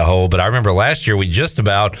out of that hole. But I remember last year we just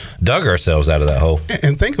about dug ourselves out of that hole.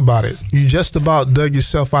 And think about it, you just about dug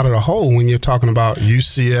yourself out of the hole when you're talking about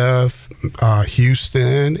UCF,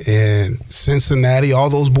 Houston, and Cincinnati. All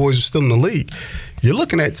those boys are still in the league. You're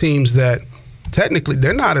looking at teams that technically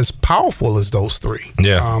they're not as powerful as those three.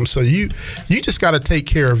 Yeah. So you just got to take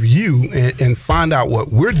care of you and find out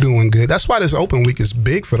what we're doing good. That's why this open week is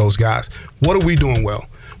big for those guys. What are we doing well?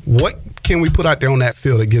 What can we put out there on that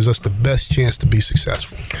field that gives us the best chance to be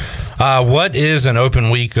successful? What is an open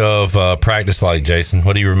week of practice like, Jason?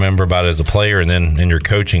 What do you remember about it as a player and then in your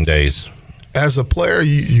coaching days? As a player,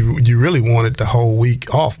 you really wanted the whole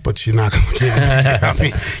week off, but you're not going to get it. I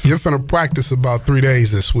mean, you're going to practice about 3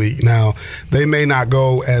 days this week. Now, they may not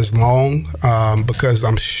go as long because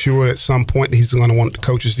I'm sure at some point he's going to want the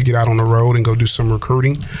coaches to get out on the road and go do some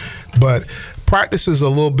recruiting. But practice is a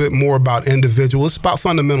little bit more about individual. It's about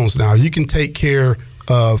fundamentals now. You can take care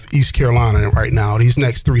of East Carolina right now. These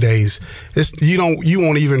next 3 days, you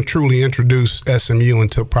won't even truly introduce SMU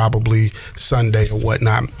until probably Sunday or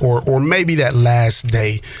whatnot, or maybe that last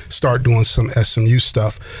day start doing some SMU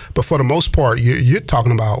stuff. But for the most part, you're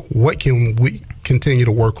talking about what can we continue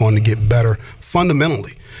to work on to get better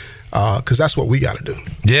fundamentally, because that's what we got to do.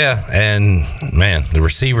 Yeah, and man, the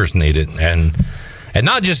receivers need it, and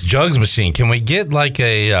not just Jugs machine. Can we get like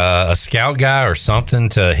a scout guy or something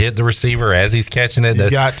to hit the receiver as he's catching it? You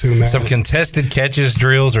got to, man. Some contested catches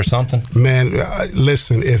drills or something? Man,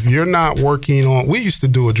 listen, if you're not working on – we used to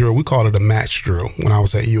do a drill. We called it a match drill when I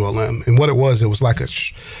was at ULM. And what it was like a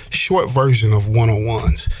short version of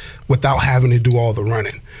one-on-ones without having to do all the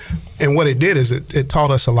running. And what it did is it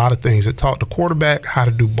taught us a lot of things. It taught the quarterback how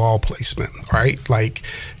to do ball placement, right? Like,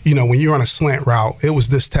 when you're on a slant route, it was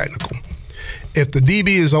this technical. If the DB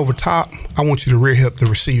is over top, I want you to rear hip the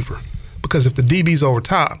receiver. Because if the DB is over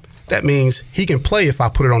top, that means he can play if I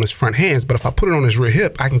put it on his front hands, but if I put it on his rear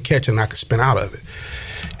hip, I can catch it and I can spin out of it.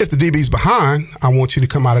 If the DB's behind, I want you to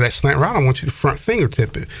come out of that slant route. I want you to front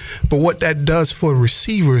fingertip it. But what that does for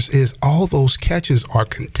receivers is all those catches are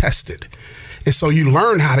contested. And so you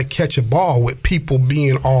learn how to catch a ball with people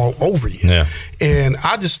being all over you. Yeah. And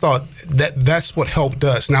I just thought that's what helped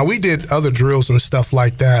us. Now, we did other drills and stuff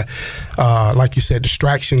like that. Like you said,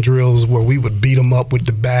 distraction drills where we would beat them up with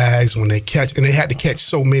the bags when they catch, and they had to catch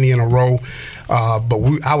so many in a row.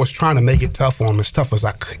 But I was trying to make it tough on them, as tough as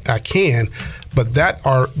I can. But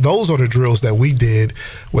those are the drills that we did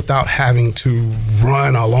without having to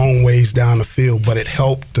run a long ways down the field. But it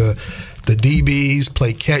helped the DBs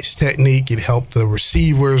play catch technique. It helped the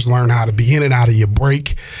receivers learn how to be in and out of your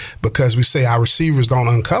break, because we say our receivers don't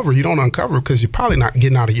uncover. You don't uncover because you're probably not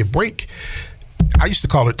getting out of your break. I used to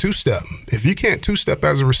call it two-step. If you can't two-step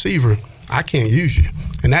as a receiver, I can't use you.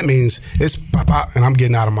 And that means it's pop, and I'm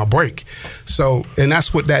getting out of my break. So, and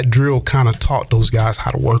that's what that drill kind of taught those guys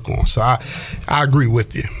how to work on. So I agree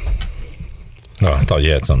with you. Oh, I thought you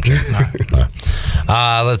had something. No.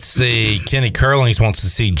 Let's see. Kenny Curlings wants to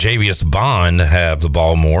see Javius Bond have the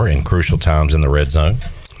ball more in crucial times in the red zone.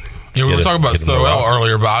 Yeah, we were talking about Sowell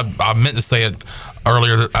earlier, but I meant to say it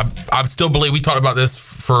earlier. I still believe we talked about this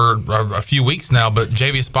for a few weeks now, but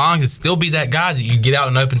Javius Bond can still be that guy that you get out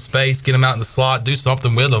in open space, get him out in the slot, do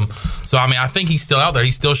something with him. So, I mean, I think he's still out there.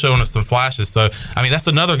 He's still showing us some flashes. So, I mean, that's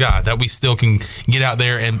another guy that we still can get out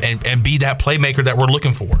there and be that playmaker that we're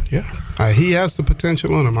looking for. Yeah, he has the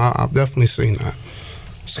potential in him. I've definitely seen that.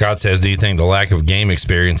 Scott says, do you think the lack of game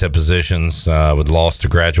experience at positions with loss to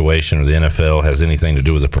graduation or the NFL has anything to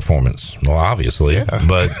do with the performance? Well, obviously,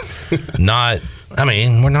 but not. I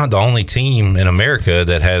mean, we're not the only team in America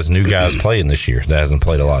that has new guys playing this year that hasn't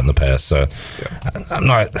played a lot in the past. So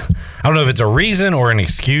I don't know if it's a reason or an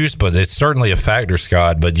excuse, but it's certainly a factor,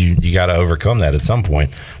 Scott. But you got to overcome that at some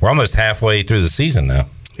point. We're almost halfway through the season now.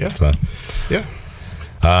 Yeah. So. Yeah.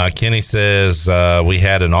 Kenny says we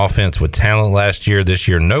had an offense with talent last year. This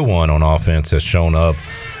year, no one on offense has shown up,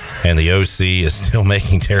 and the OC is still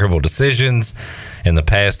making terrible decisions. In the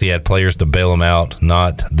past, he had players to bail him out.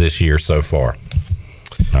 Not this year so far.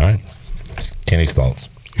 All right. Kenny's thoughts.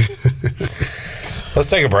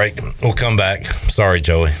 Let's take a break. We'll come back. Sorry,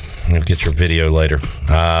 Joey. We'll get your video later.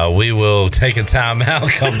 We will take a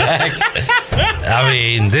timeout, come back. I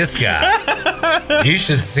mean, this guy. You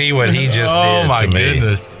should see what he just did to me. Oh, my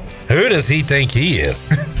goodness. Who does he think he is?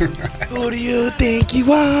 Who do you think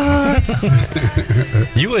you are?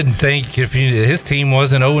 You wouldn't think if his team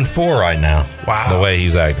wasn't 0-4 right now. Wow. The way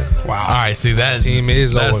he's acting. Wow. All right, see, that team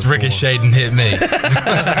is that's ricocheted and hit me.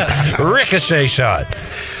 Ricochet shot.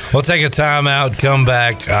 We'll take a timeout, come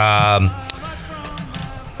back.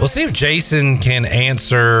 We'll see if Jason can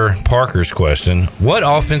answer Parker's question. What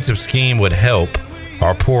offensive scheme would help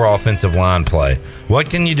our poor offensive line play? What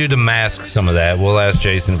can you do to mask some of that? We'll ask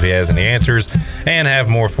Jason if he has any answers and have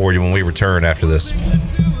more for you when we return after this. And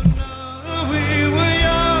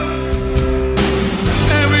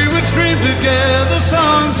we would scream together,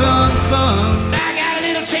 songs unsung. I got a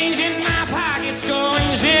little change in my pockets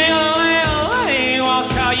going zing-a-ling-a-ling. Wants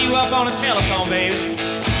to call you up on a telephone, baby.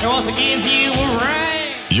 And wants to give you a ring.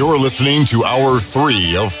 You're listening to Hour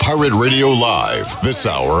 3 of Pirate Radio Live. This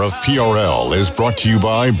hour of PRL is brought to you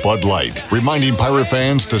by Bud Light, reminding Pirate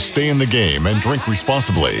fans to stay in the game and drink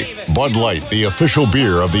responsibly. Bud Light, the official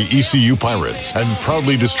beer of the ECU Pirates, and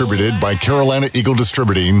proudly distributed by Carolina Eagle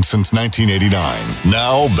Distributing since 1989.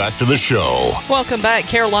 Now, back to the show. Welcome back.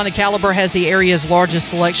 Carolina Caliber has the area's largest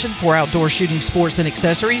selection for outdoor shooting sports and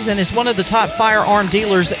accessories and is one of the top firearm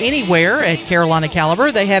dealers anywhere at Carolina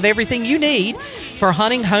Caliber. They have everything you need for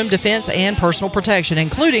hunting, home defense, and personal protection,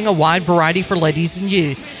 including a wide variety for ladies and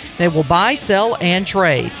youth. They will buy, sell, and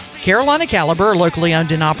trade. Carolina Caliber, locally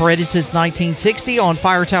owned and operated since 1960 on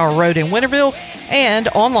Fire Tower Road in Winterville and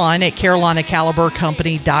online at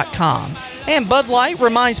carolinacalibercompany.com. And Bud Light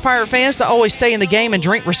reminds Pirate fans to always stay in the game and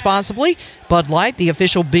drink responsibly. Bud Light, the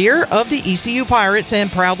official beer of the ECU Pirates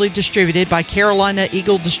and proudly distributed by Carolina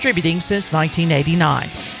Eagle Distributing since 1989.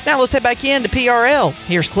 Now let's head back in to PRL.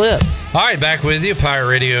 Here's Clip. All right, back with you, Pirate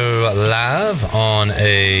Radio Live on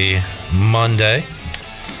a Monday.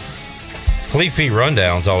 Fleet Feet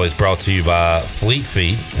Rundown is always brought to you by Fleet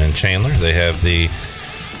Feet and Chandler. They have the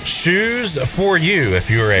shoes for you if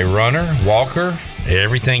you're a runner, walker,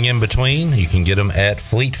 everything in between. You can get them at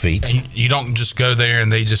Fleet Feet. And you don't just go there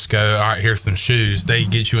and they just go, all right, here's some shoes. They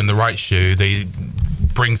get you in the right shoe. They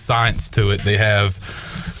bring science to it. They have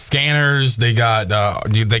scanners. They got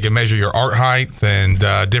they can measure your arc height and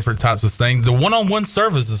different types of things. The one-on-one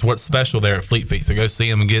service is what's special there at Fleet Feet. So go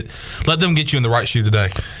see them and let them get you in the right shoe today.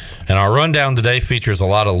 And our rundown today features a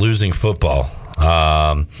lot of losing football.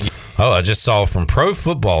 I just saw from Pro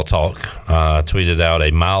Football Talk tweeted out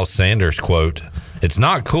a Miles Sanders quote It's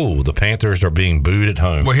not cool. The Panthers are being booed at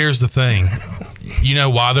home. Well, here's the thing. You know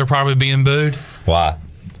why they're probably being booed? Why?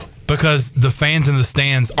 Because the fans in the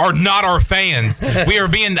stands are not our fans. We are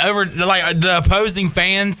being the opposing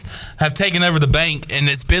fans have taken over the bank, and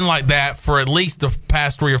it's been like that for at least the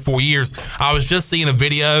past 3 or 4 years. I was just seeing a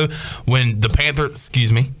video when the Panthers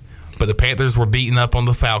were beating up on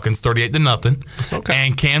the Falcons 38-0. Okay.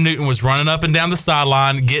 And Cam Newton was running up and down the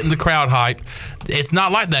sideline, getting the crowd hype. It's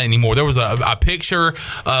not like that anymore. There was a picture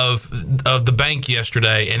of the bank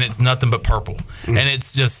yesterday, and it's nothing but purple. And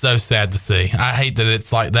it's just so sad to see. I hate that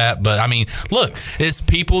it's like that, but I mean, look, it's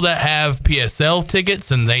people that have PSL tickets,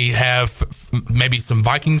 and they have maybe some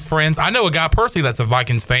Vikings friends. I know a guy personally that's a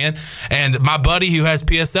Vikings fan, and my buddy who has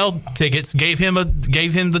PSL tickets gave him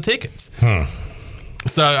the tickets.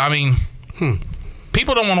 So, I mean,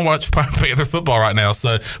 people don't want to watch Panther football right now.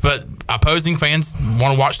 So, but opposing fans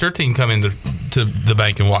want to watch their team come into the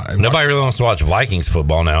bank and watch. Nobody really wants to watch Vikings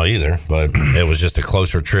football now either, but it was just a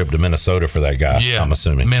closer trip to Minnesota for that guy, I'm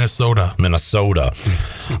assuming. Minnesota.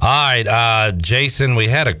 All right, Jason, we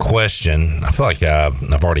had a question. I feel like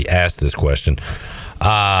I've already asked this question.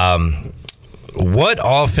 What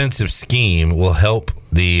offensive scheme will help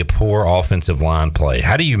the poor offensive line play?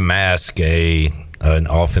 How do you mask an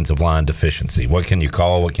offensive line deficiency? What can you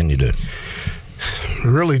call? What can you do?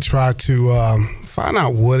 Really try to find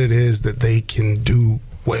out what it is that they can do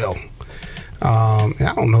well.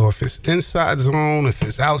 I don't know if it's inside zone, if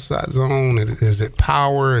it's outside zone. Is it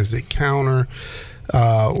power? Is it counter?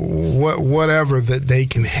 Whatever that they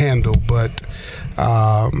can handle. But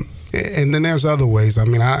and then there's other ways. I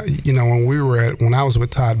mean, when I was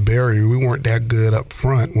with Todd Berry, we weren't that good up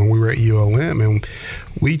front when we were at ULM, and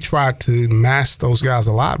we tried to mask those guys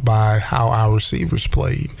a lot by how our receivers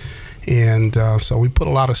played. And so we put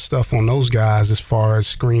a lot of stuff on those guys as far as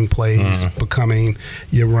screen plays becoming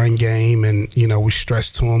your run game, and we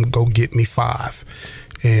stress to them, go get me 5.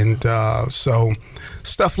 And so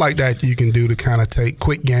stuff like that you can do to kind of take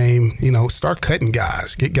quick game, start cutting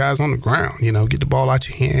guys, get guys on the ground, get the ball out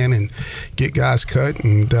your hand and get guys cut.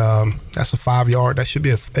 And that's a 5-yard. That should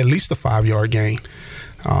be at least a 5-yard gain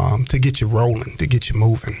to get you rolling, to get you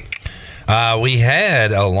moving. We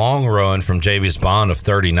had a long run from Javius Bond of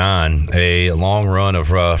 39, a long run of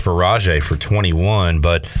for Rajay for 21,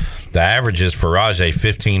 but the averages for Rajay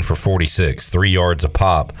 15 for 46, 3 yards a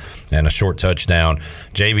pop, and a short touchdown.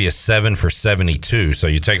 Javius 7 for 72. So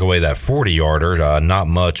you take away that 40-yarder, not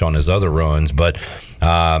much on his other runs, but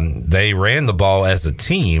they ran the ball as a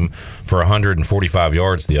team for 145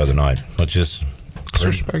 yards the other night, which is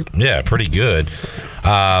pretty good.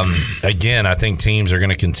 Again, I think teams are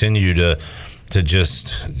going to continue to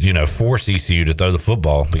just force ECU to throw the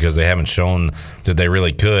football because they haven't shown that they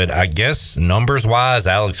really could. I guess numbers wise,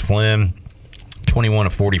 Alex Flynn 21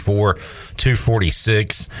 of 44,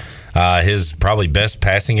 246, his probably best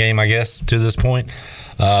passing game, I guess, to this point,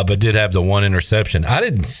 but did have the one interception. I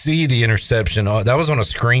didn't see the interception. That was on a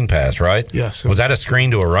screen pass, right? Yes. Was that a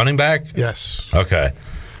screen to a running back? Yes. Okay.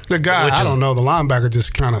 The guy, I don't know, the linebacker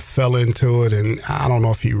just kind of fell into it, and I don't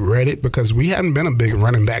know if he read it because we hadn't been a big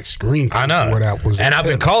running back screen. I know. Where that was, and I've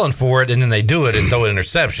been calling for it, and then they do it and throw an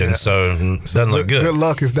interception, so it doesn't look good. Good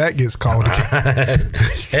luck if that gets called.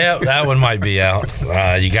 Yeah, that one might be out.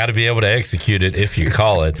 You got to be able to execute it if you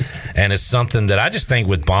call it, and it's something that I just think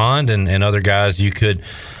with Bond and other guys you could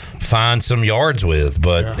find some yards with,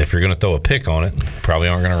 but if you're going to throw a pick on it, probably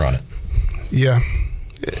aren't going to run it. Yeah.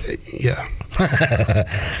 Yeah.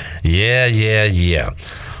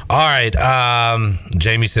 All right.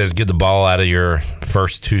 Jamie says, get the ball out of your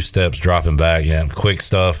first 2 steps, dropping back. Yeah, quick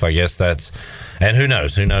stuff. I guess that's, and who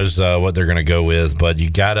knows what they're going to go with. But you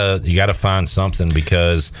gotta find something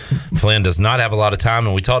because Flynn does not have a lot of time,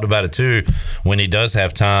 and we talked about it too. When he does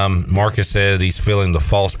have time, Marcus said he's feeling the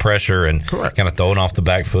false pressure and kind of throwing off the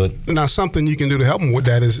back foot. Now, something you can do to help him with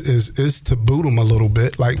that is to boot him a little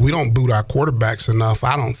bit. Like, we don't boot our quarterbacks enough,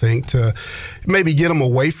 I don't think, to maybe get them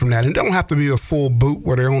away from that. It don't have to be a full boot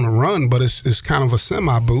where they're on a run, but it's kind of a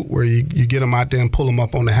semi-boot where you get them out there and pull them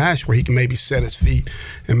up on the hash where he can maybe set his feet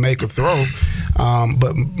and make a throw.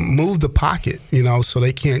 But move the pocket, so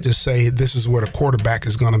they can't just say this is where the quarterback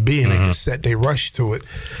is going to be, and they can set their rush to it.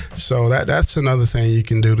 So that's another thing you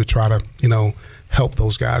can do to try to, help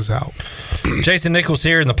those guys out. Jason Nichols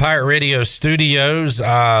here in the Pirate Radio studios.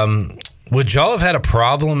 Would y'all have had a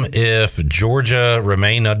problem if Georgia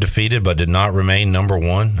remained undefeated but did not remain number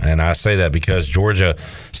 1? And I say that because Georgia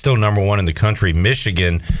still number 1 in the country.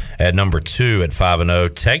 Michigan at number 2 at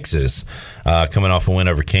 5-0. Texas, coming off a win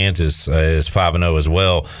over Kansas, is 5-0 as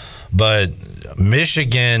well. But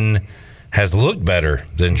Michigan has looked better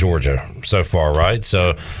than Georgia so far, right?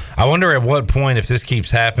 So I wonder at what point, if this keeps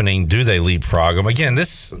happening, do they leapfrog them? Again,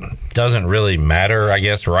 this doesn't really matter, I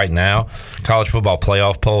guess, right now. College football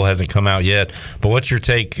playoff poll hasn't come out yet. But what's your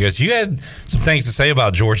take? Because you had some things to say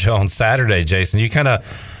about Georgia on Saturday, Jason. You kind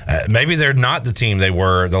of maybe they're not the team they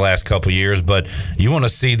were the last couple of years, but you want to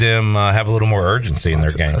see them have a little more urgency in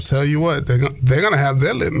their games. I'll tell you what, they're going to have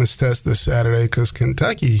their litmus test this Saturday because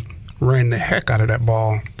Kentucky ran the heck out of that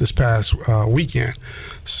ball this past weekend.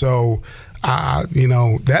 So,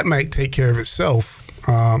 that might take care of itself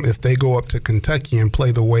if they go up to Kentucky and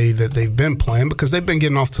play the way that they've been playing, because they've been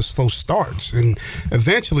getting off to slow starts. And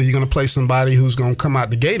eventually you're going to play somebody who's going to come out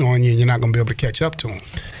the gate on you and you're not going to be able to catch up to them.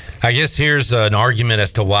 I guess here's an argument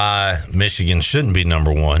as to why Michigan shouldn't be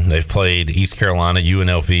number one. They've played East Carolina,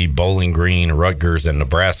 UNLV, Bowling Green, Rutgers, and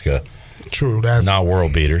Nebraska. True. That's not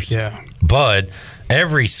world beaters. Yeah. But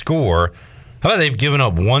every score, how about they've given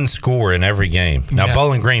up one score in every game? Now,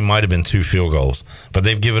 Bowling Green might have been 2 field goals, but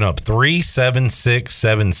they've given up 3, 7, 6,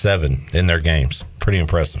 7, 7 in their games. Pretty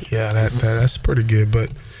impressive. Yeah, that's pretty good,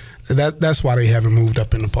 but that's why they haven't moved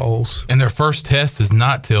up in the polls. And their first test is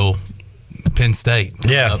not till Penn State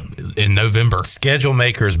in November. Schedule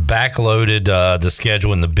makers backloaded the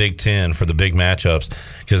schedule in the Big Ten for the big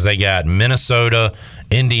matchups because they got Minnesota,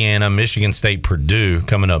 Indiana, Michigan State, Purdue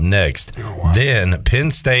coming up next. Oh, wow. Then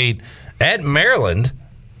Penn State at Maryland.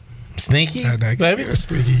 Sneaky, baby. A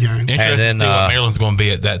sneaky game. Interesting and then, to see what Maryland's going to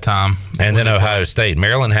be at that time. And then Ohio State.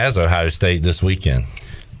 Maryland has Ohio State this weekend.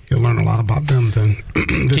 You'll learn a lot about them then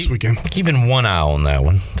this weekend. Keeping one eye on that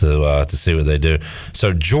one to see what they do.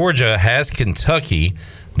 So Georgia has Kentucky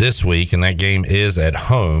this week, and that game is at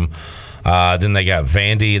home. Then they got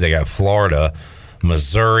Vandy, they got Florida,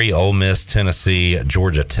 Missouri, Ole Miss, Tennessee,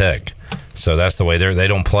 Georgia Tech. So that's the way they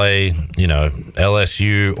don't play,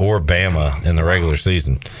 LSU or Bama in the regular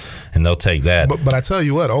season, and they'll take that. But I tell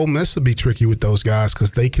you what, Ole Miss will be tricky with those guys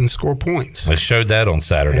because they can score points. They showed that on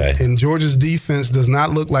Saturday. And Georgia's defense does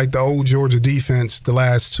not look like the old Georgia defense the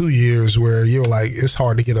last 2 years where you're like, it's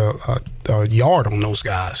hard to get a yard on those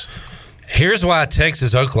guys. Here's why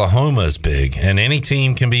Texas-Oklahoma is big, and any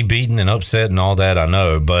team can be beaten and upset and all that, I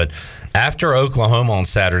know. But after Oklahoma on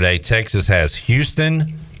Saturday, Texas has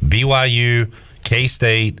Houston, BYU,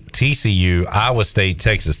 K-State, TCU, Iowa State,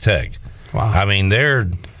 Texas Tech. Wow. I mean, they're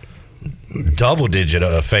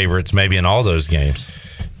double-digit favorites maybe in all those games.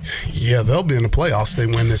 Yeah, they'll be in the playoffs. They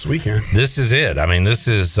win this weekend. This is it. I mean, this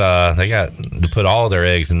is they got to put all their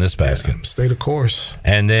eggs in this basket. Yeah, stay the course.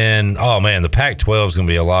 And then, the Pac-12 is going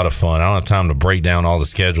to be a lot of fun. I don't have time to break down all the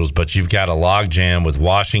schedules, but you've got a logjam with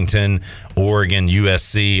Washington, Oregon,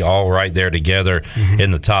 USC, all right there together in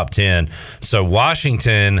the top 10. So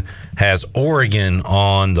Washington has Oregon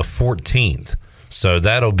on the 14th. So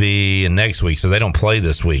that'll be next week. So they don't play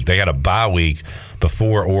this week. They got a bye week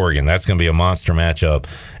before Oregon. That's going to be a monster matchup.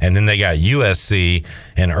 And then they got USC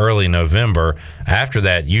in early November. After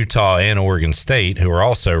that, Utah and Oregon State, who are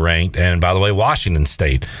also ranked. And by the way, Washington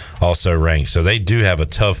State also ranked. So they do have a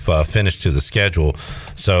tough finish to the schedule.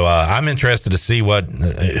 So I'm interested to see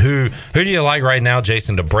who do you like right now,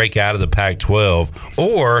 Jason, to break out of the Pac-12,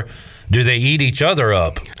 or do they eat each other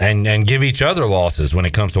up and give each other losses when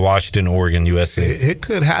it comes to Washington, Oregon, USC? It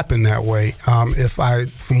could happen that way.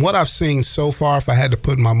 From what I've seen so far, if I had to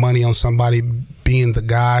put my money on somebody being the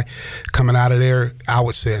guy coming out of there, I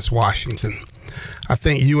would say it's Washington. I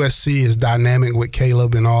think USC is dynamic with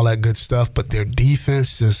Caleb and all that good stuff, but their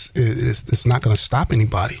defense just it's not going to stop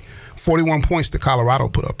anybody. 41 points that Colorado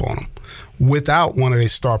put up on them without one of their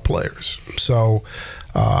star players. So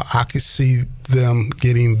I could see them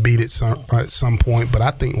getting beat at some point, but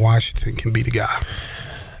I think Washington can be the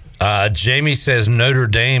guy. Jamie says Notre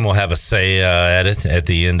Dame will have a say at it at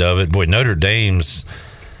the end of it. Boy, Notre Dame's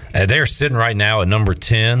they're sitting right now at number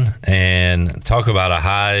 10, and talk about a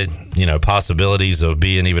high, possibilities of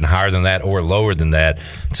being even higher than that or lower than that.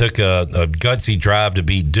 Took a gutsy drive to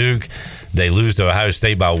beat Duke. They lose to Ohio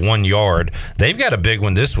State by 1 yard. They've got a big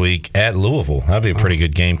one this week at Louisville. That'll be a pretty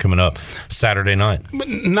good game coming up Saturday night. But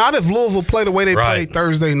not if Louisville play the way they played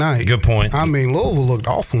Thursday night. Good point. I mean, Louisville looked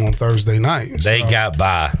awful on Thursday night. They got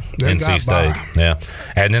by NC State. Yeah.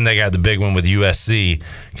 And then they got the big one with USC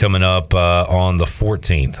coming up on the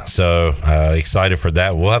 14th. So excited for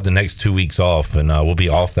that. We'll have the next 2 weeks off, and we'll be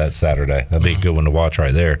off that Saturday. That'll be a good one to watch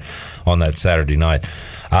right there on that Saturday night.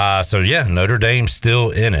 Notre Dame's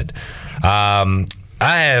still in it. I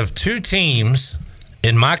have 2 teams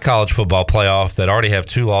in my college football playoff that already have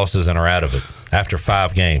 2 losses and are out of it after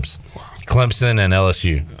 5 games. Wow. Clemson and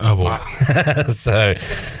LSU. Oh, boy. So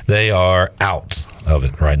they are out of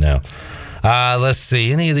it right now. Let's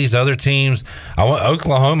see. Any of these other teams?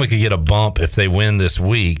 Oklahoma could get a bump if they win this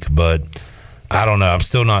week, but I don't know. I'm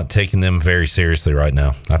still not taking them very seriously right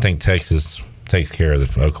now. I think Texas takes care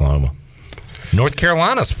of Oklahoma. North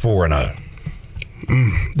Carolina's 4-0.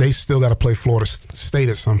 They still got to play Florida State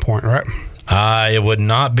at some point, right? It would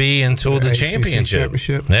not be until the championship.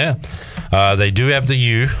 Yeah. They do have the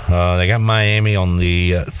U. They got Miami on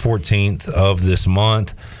the 14th of this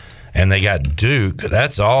month, and they got Duke.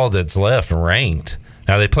 That's all that's left ranked.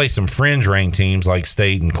 Now, they play some fringe ranked teams like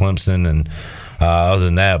State and Clemson, and other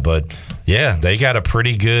than that, but yeah, they got a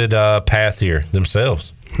pretty good path here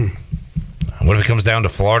themselves. What if it comes down to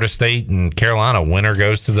Florida State and Carolina? Winner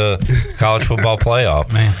goes to the college football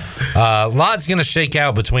playoff. Man, lots going to shake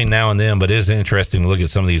out between now and then, but it is interesting to look at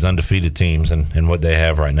some of these undefeated teams and what they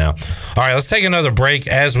have right now. All right, let's take another break.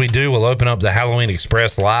 As we do, we'll open up the Halloween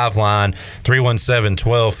Express live line,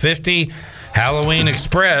 317-1250. Halloween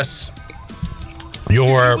Express,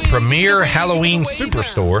 your premier Halloween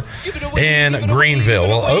superstore in Greenville.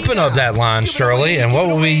 We'll open up that line, Shirley, and what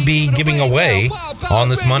will we be giving away on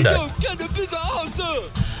this Monday?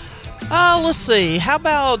 Let's see. How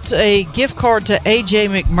about a gift card to AJ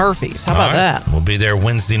McMurphy's? How about that? We'll be there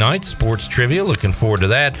Wednesday night, sports trivia. Looking forward to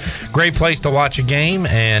that. Great place to watch a game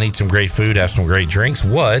and eat some great food, have some great drinks.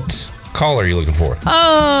 What caller are you looking for?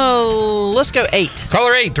 Oh, let's go 8.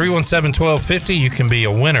 Caller 8, 317-1250. You can be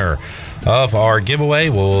a winner of our giveaway.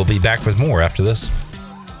 We'll be back with more after this.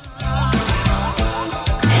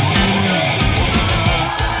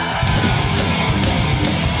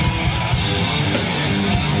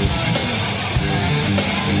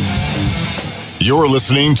 You're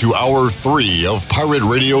listening to Hour 3 of Pirate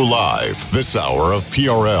Radio Live. This hour of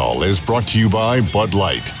PRL is brought to you by Bud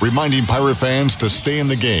Light, reminding Pirate fans to stay in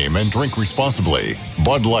the game and drink responsibly.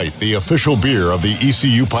 Bud Light, the official beer of the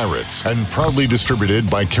ECU Pirates, and proudly distributed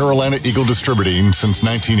by Carolina Eagle Distributing since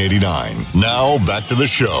 1989. Now, back to the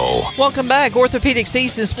show. Welcome back. Orthopedics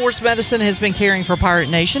East Sports Medicine has been caring for Pirate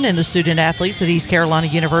Nation and the student athletes at East Carolina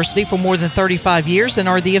University for more than 35 years and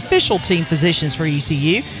are the official team physicians for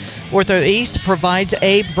ECU. Ortho East provides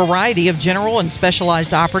a variety of general and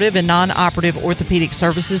specialized operative and non-operative orthopedic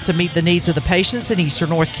services to meet the needs of the patients in Eastern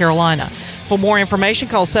North Carolina. For more information,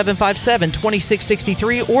 call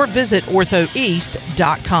 757-2663 or visit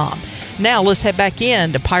orthoeast.com. Now let's head back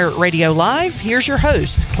in to Pirate Radio Live. Here's your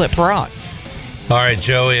host, Clip Brock. All right,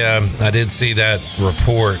 Joey, I did see that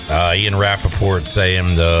report, Ian Rappaport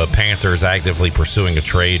saying the Panthers actively pursuing a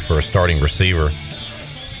trade for a starting receiver.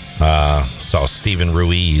 Saw Steven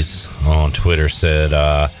Ruiz on Twitter said,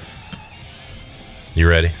 you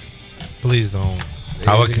ready? Please don't.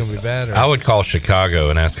 Is it gonna be bad? Or? I would call Chicago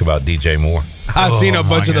and ask about DJ Moore. I've seen a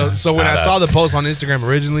bunch of those. So when I saw the post on Instagram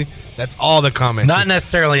originally, that's all the comments. Not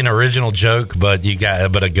necessarily an original joke, but a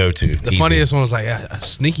go-to. The funniest one was like, a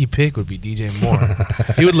sneaky pick would be DJ Moore.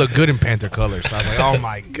 He would look good in Panther colors. So I was like, oh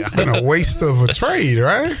my god, been a waste of a trade,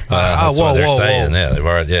 right? That's what they're saying. Yeah, they've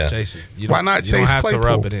already. Yeah. Jason, why not Chase Claypool? To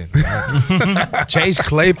rub it in. Right? Chase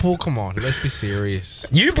Claypool, come on, let's be serious.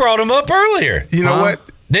 You brought him up earlier. You know what?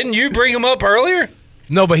 Didn't you bring him up earlier?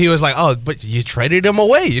 No, but he was like, oh, but you traded him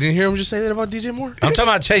away. You didn't hear him just say that about DJ Moore? I'm talking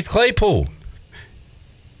about Chase Claypool.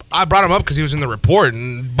 I brought him up because he was in the report,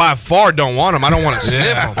 and by far don't want him. I don't want to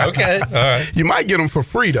sniff him. Okay, all right. You might get him for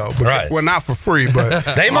free, though. Right. Well, not for free, but...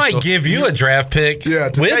 They might give you a draft pick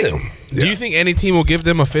with him. Yeah. Do you think any team will give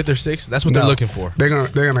them a 5th or 6th? That's what they're looking for. They're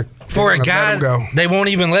gonna for a guy go. They won't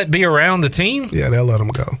even let be around the team? Yeah, they'll let him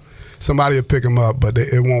go. Somebody will pick him up, but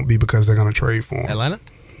it won't be because they're going to trade for him. Atlanta?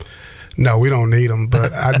 No, we don't need him,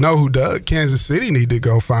 but I know who does. Kansas City need to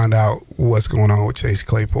go find out what's going on with Chase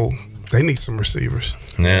Claypool. They need some receivers.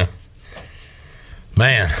 Yeah.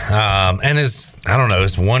 Man, and is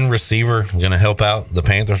one receiver going to help out the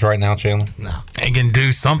Panthers right now, Chandler? No. They can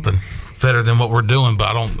do something better than what we're doing,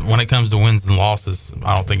 but when it comes to wins and losses,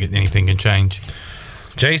 I don't think anything can change.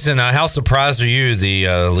 Jason, how surprised are you?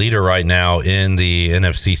 The leader right now in the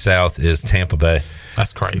NFC South is Tampa Bay.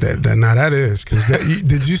 That's crazy. That is. Because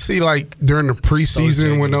did you see, like, during the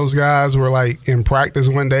preseason when those guys were, like, in practice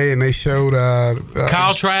one day and they showed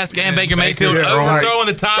Kyle Trask and Baker Mayfield overthrowing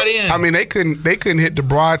the tight end? I mean, they couldn't hit the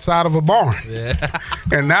broadside of a barn. Yeah.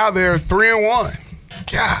 And now they're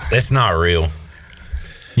 3-1. God. That's not real.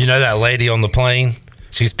 You know that lady on the plane?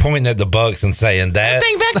 She's pointing at the Bucs and saying that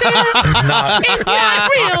thing back there, it's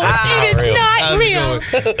not real. It is not real.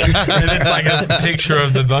 And it's like a picture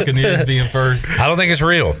of the Buccaneers being first. I don't think it's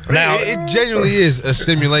real. Now it genuinely is a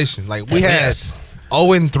simulation. Like we had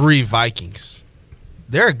 0-3 Vikings.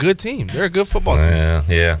 They're a good team. They're a good football team.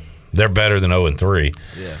 Yeah. They're better than 0-3.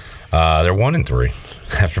 Yeah. They're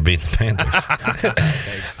 1-3 after beating the Panthers.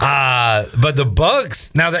 But the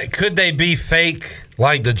Bucs, now that could they be fake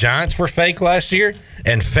like the Giants were fake last year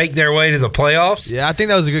and fake their way to the playoffs? Yeah, I think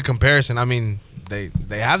that was a good comparison. I mean, they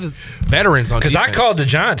have veterans on defense. Because I called the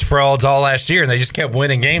Giants frauds all last year, and they just kept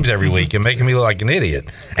winning games every week and making me look like an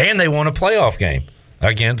idiot. And they won a playoff game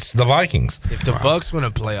against the Vikings. If the Bucs win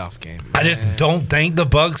a playoff game, man. I just don't think the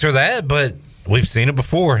Bucs are that, but we've seen it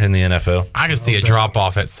before in the NFL. I can see a drop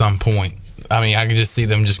off at some point. I mean, I can just see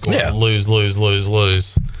them just going to lose.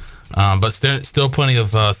 But still plenty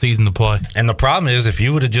of season to play. And the problem is, if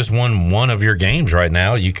you would have just won one of your games right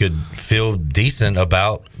now, you could feel decent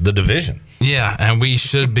about the division. Yeah, and we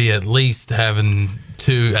should be at least having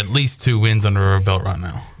at least two wins under our belt right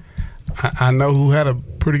now. I know who had a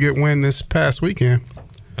pretty good win this past weekend.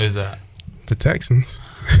 Who's that? The Texans.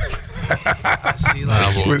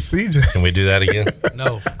 With CJ. Can we do that again?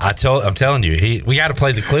 No. I'm telling you, we got to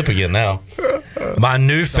play the clip again now. My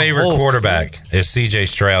new favorite quarterback is CJ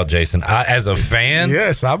Stroud, Jason. As a fan.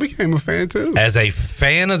 Yes, I became a fan too. As a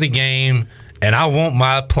fan of the game, and I want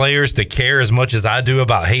my players to care as much as I do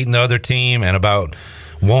about hating the other team and about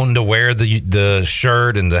wanting to wear the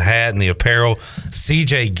shirt and the hat and the apparel.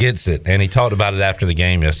 CJ gets it, and he talked about it after the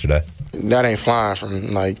game yesterday. That ain't flying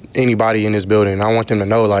from like anybody in this building. I want them to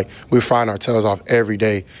know like we're frying our tails off every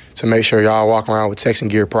day to make sure y'all walk around with Texan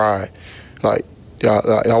gear pride. Like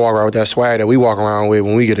y'all walk around with that swag that we walk around with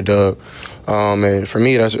when we get a dub. And for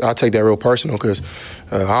me, I take that real personal because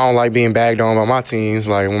I don't like being bagged on by my teams.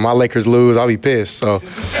 Like when my Lakers lose, I'll be pissed. So,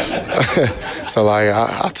 so like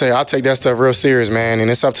I take that stuff real serious, man.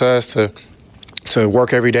 And it's up to us to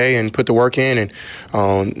work every day and put the work in. And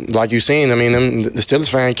like you've seen, I mean, the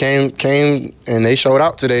Steelers fan came and they showed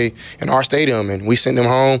out today in our stadium, and we sent them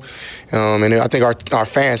home. And I think our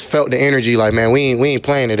fans felt the energy. Like, man, we ain't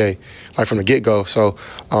playing today, like from the get go. So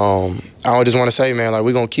I just want to say, man, like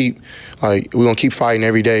we're gonna keep fighting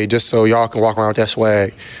every day just so y'all can walk around with that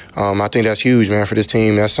swag. I think that's huge, man, for this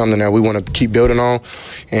team. That's something that we want to keep building on,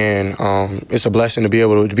 and it's a blessing to be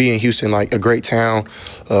able to be in Houston, like a great town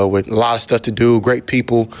with a lot of stuff to do, great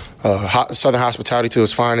people, Southern hospitality to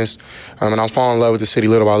its finest, and I'm falling in love with the city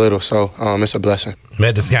little by little. So it's a blessing.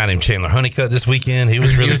 Met this guy named Chandler Honeycutt this weekend. He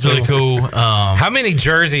was really cool. How many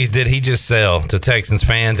jerseys did he just sell to Texans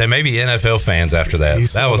fans and maybe NFL fans after that?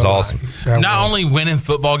 That was awesome. Not only winning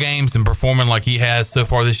football games and performing like he has so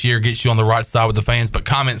far this year gets you on the right side with the fans, but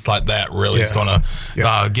comments like that really is going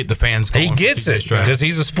to get the fans going. He gets it because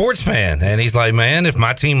he's a sports fan, and he's like, man, if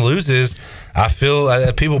my team loses, I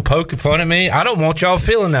feel people poking fun at me. I don't want y'all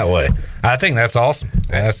feeling that way. I think that's awesome.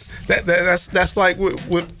 That's like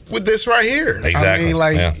with this right here. Exactly. I mean,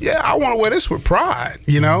 like, I want to wear this with pride,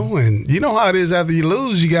 you know? And you know how it is after you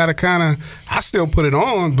lose, you got to kind of, I still put it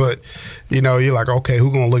on, but, you know, you're like, okay,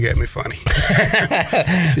 who's going to look at me funny?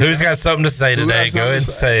 Who's got something to say today? Go ahead and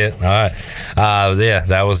say it. All right.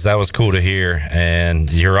 That was cool to hear.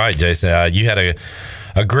 And you're right, Jason. You had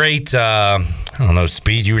a great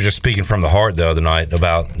speech. You were just speaking from the heart the other night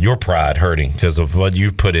about your pride hurting because of what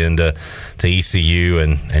you put into ECU,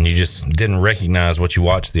 and you just didn't recognize what you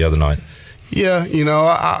watched the other night. Yeah, you know,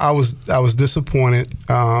 I was disappointed,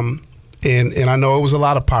 and I know it was a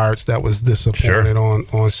lot of Pirates that was disappointed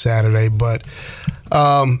on Saturday, but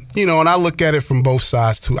you know, and I look at it from both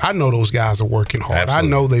sides too. I know those guys are working hard. Absolutely.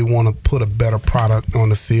 I know they want to put a better product on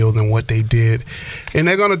the field than what they did, and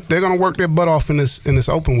they're gonna work their butt off in this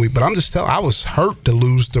open week. But I'm just telling, I was hurt to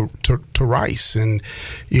lose to Rice, and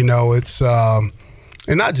you know, it's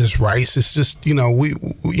and not just Rice. It's just, you know,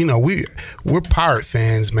 we're Pirate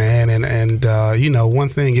fans, man, and you know, one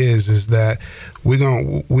thing is that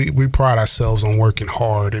we pride ourselves on working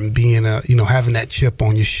hard and being having that chip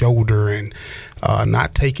on your shoulder and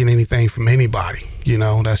not taking anything from anybody. You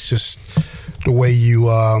know, that's just the way you.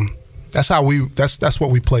 That's what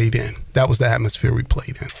we played in. That was the atmosphere we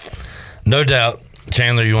played in. No doubt.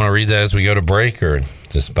 Chandler, you want to read that as we go to break, or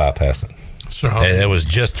just bypass it? Sure. It was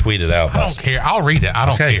just tweeted out. I don't care. I'll read it. I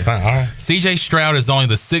don't care. Fine. All right. CJ Stroud is only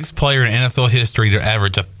the sixth player in NFL history to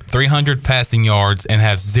average 300 passing yards and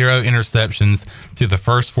have 0 interceptions through the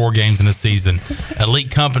first 4 games in the season.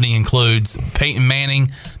 Elite company includes Peyton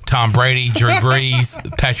Manning, Tom Brady, Drew Brees,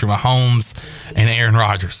 Patrick Mahomes, and Aaron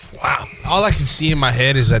Rodgers. Wow. All I can see in my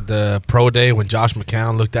head is at the pro day when Josh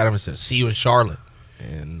McCown looked at him and said, "See you in Charlotte."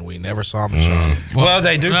 And we never saw him in Charlotte. Well,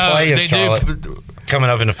 they do play in Charlotte. Coming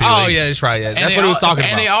up in a few weeks. Oh, yeah, that's right. Yeah. That's what he was talking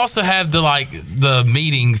about. And they also have the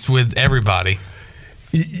meetings with everybody.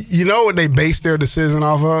 You know what they based their decision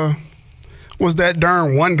off of? was that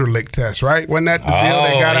darn Wonderlic test, right? Wasn't that the deal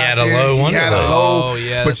they got out there? He had a low. Oh,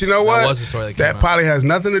 yeah. But you know what? That was the story that came out. probably has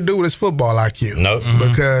nothing to do with his football IQ. Nope.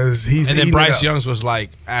 Because he's And then eating Bryce it up. Young's was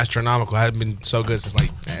like astronomical. Hadn't been so good since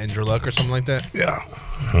like Andrew Luck or something like that. Yeah.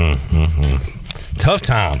 Tough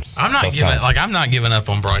times. I'm not giving up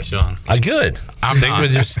on Bryce Young. Good.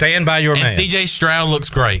 Stand by your man. And CJ Stroud looks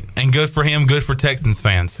great. And good for him, good for Texans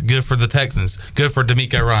fans. Good for the Texans. Good for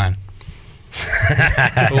D'Amico Ryan.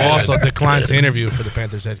 Who also declined to interview for the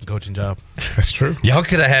Panthers head coaching job. That's true. Y'all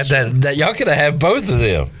could have had that. Y'all could have had both of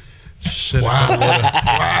them.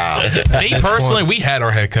 Wow. Me personally, we had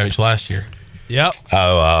our head coach last year. Yep.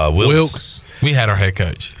 Wilkes. We had our head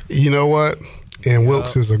coach. You know what? And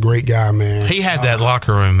Wilkes is a great guy, man. He had that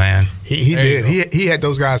locker room, man. He did. He had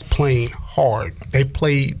those guys playing hard. They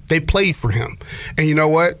played for him. And you know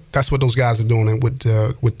what? That's what those guys are doing with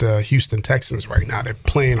the Houston Texans right now. They're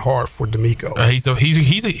playing hard for D'Amico. He's a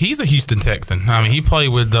Houston Texan. I mean, he played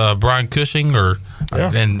with Brian Cushing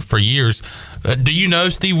and for years. Do you know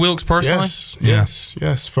Steve Wilkes personally?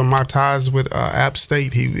 Yes. From my ties with App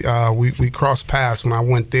State, we crossed paths when I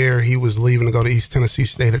went there. He was leaving to go to East Tennessee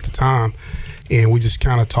State at the time. And we just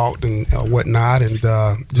kind of talked and whatnot, and just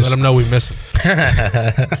let them know we miss him.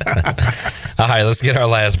 All right, let's get our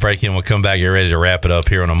last break in. We'll come back, get ready to wrap it up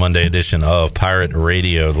here on a Monday edition of Pirate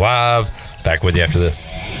Radio Live. Back with you after this.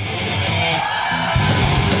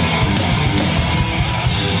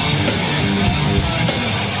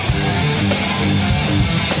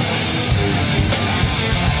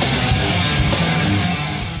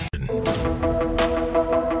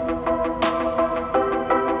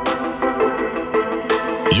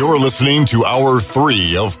 You're listening to Hour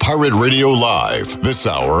 3 of Pirate Radio Live. This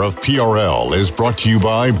hour of PRL is brought to you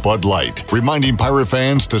by Bud Light, reminding Pirate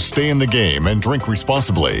fans to stay in the game and drink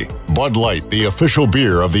responsibly. Bud Light, the official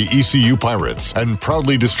beer of the ECU Pirates, and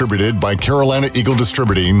proudly distributed by Carolina Eagle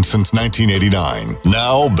Distributing since 1989.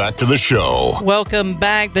 Now, back to the show. Welcome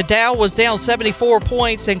back. The Dow was down 74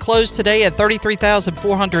 points and closed today at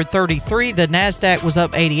 33,433. The NASDAQ was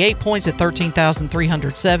up 88 points at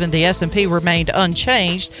 13,307. The S&P remained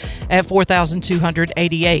unchanged at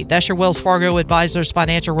 4,288. That's your Wells Fargo Advisors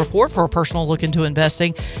financial report. For a personal look into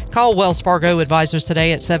investing, call Wells Fargo Advisors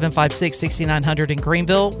today at 756-6900 in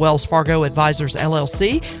Greenville. Wells Fargo Advisors,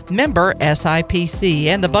 LLC, member SIPC.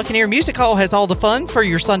 And the Buccaneer Music Hall has all the fun for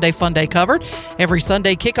your Sunday Fun Day covered. Every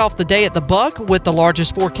Sunday, kick off the day at the Buck with the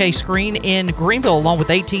largest 4K screen in Greenville, along with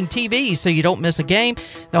 18 TVs, so you don't miss a game.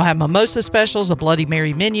 They'll have mimosa specials, a Bloody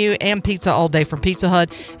Mary menu, and pizza all day from Pizza Hut.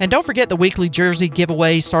 And don't forget the weekly jersey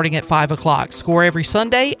giveaway starting at 5 o'clock. Score every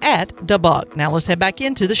Sunday at the Buck. Now let's head back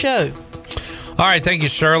into the show. All right, thank you,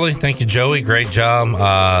 Shirley. Thank you, Joey. Great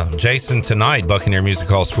job. Jason, tonight, Buccaneer Music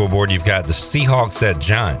Hall scoreboard, you've got the Seahawks at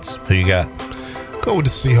Giants. Who you got? Go with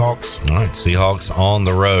the Seahawks. All right, Seahawks on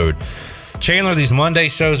the road. Chandler, these Monday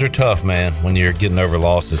shows are tough, man, when you're getting over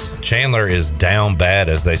losses. Chandler is down bad,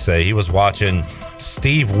 as they say. He was watching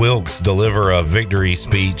Steve Wilkes deliver a victory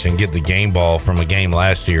speech and get the game ball from a game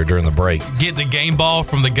last year during the break. Get the game ball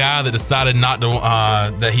from the guy that decided not to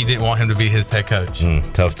that he didn't want him to be his head coach.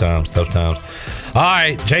 Tough times. All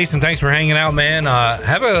right, Jason, thanks for hanging out, man.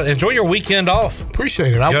 Enjoy your weekend off.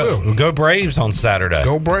 Appreciate it. I will. Go Braves on Saturday.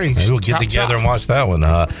 Go Braves. Maybe we'll get together and watch that one.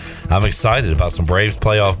 I'm excited about some Braves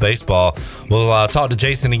playoff baseball. We'll talk to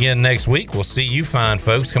Jason again next week. We'll see you fine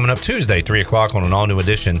folks coming up Tuesday, 3 o'clock on an all-new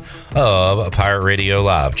edition of Pirate Radio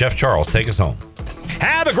Live. Jeff Charles, take us home.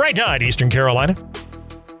 Have a great night, Eastern Carolina.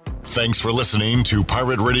 Thanks for listening to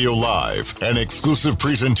Pirate Radio Live, an exclusive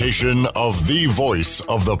presentation of the voice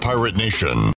of the Pirate Nation.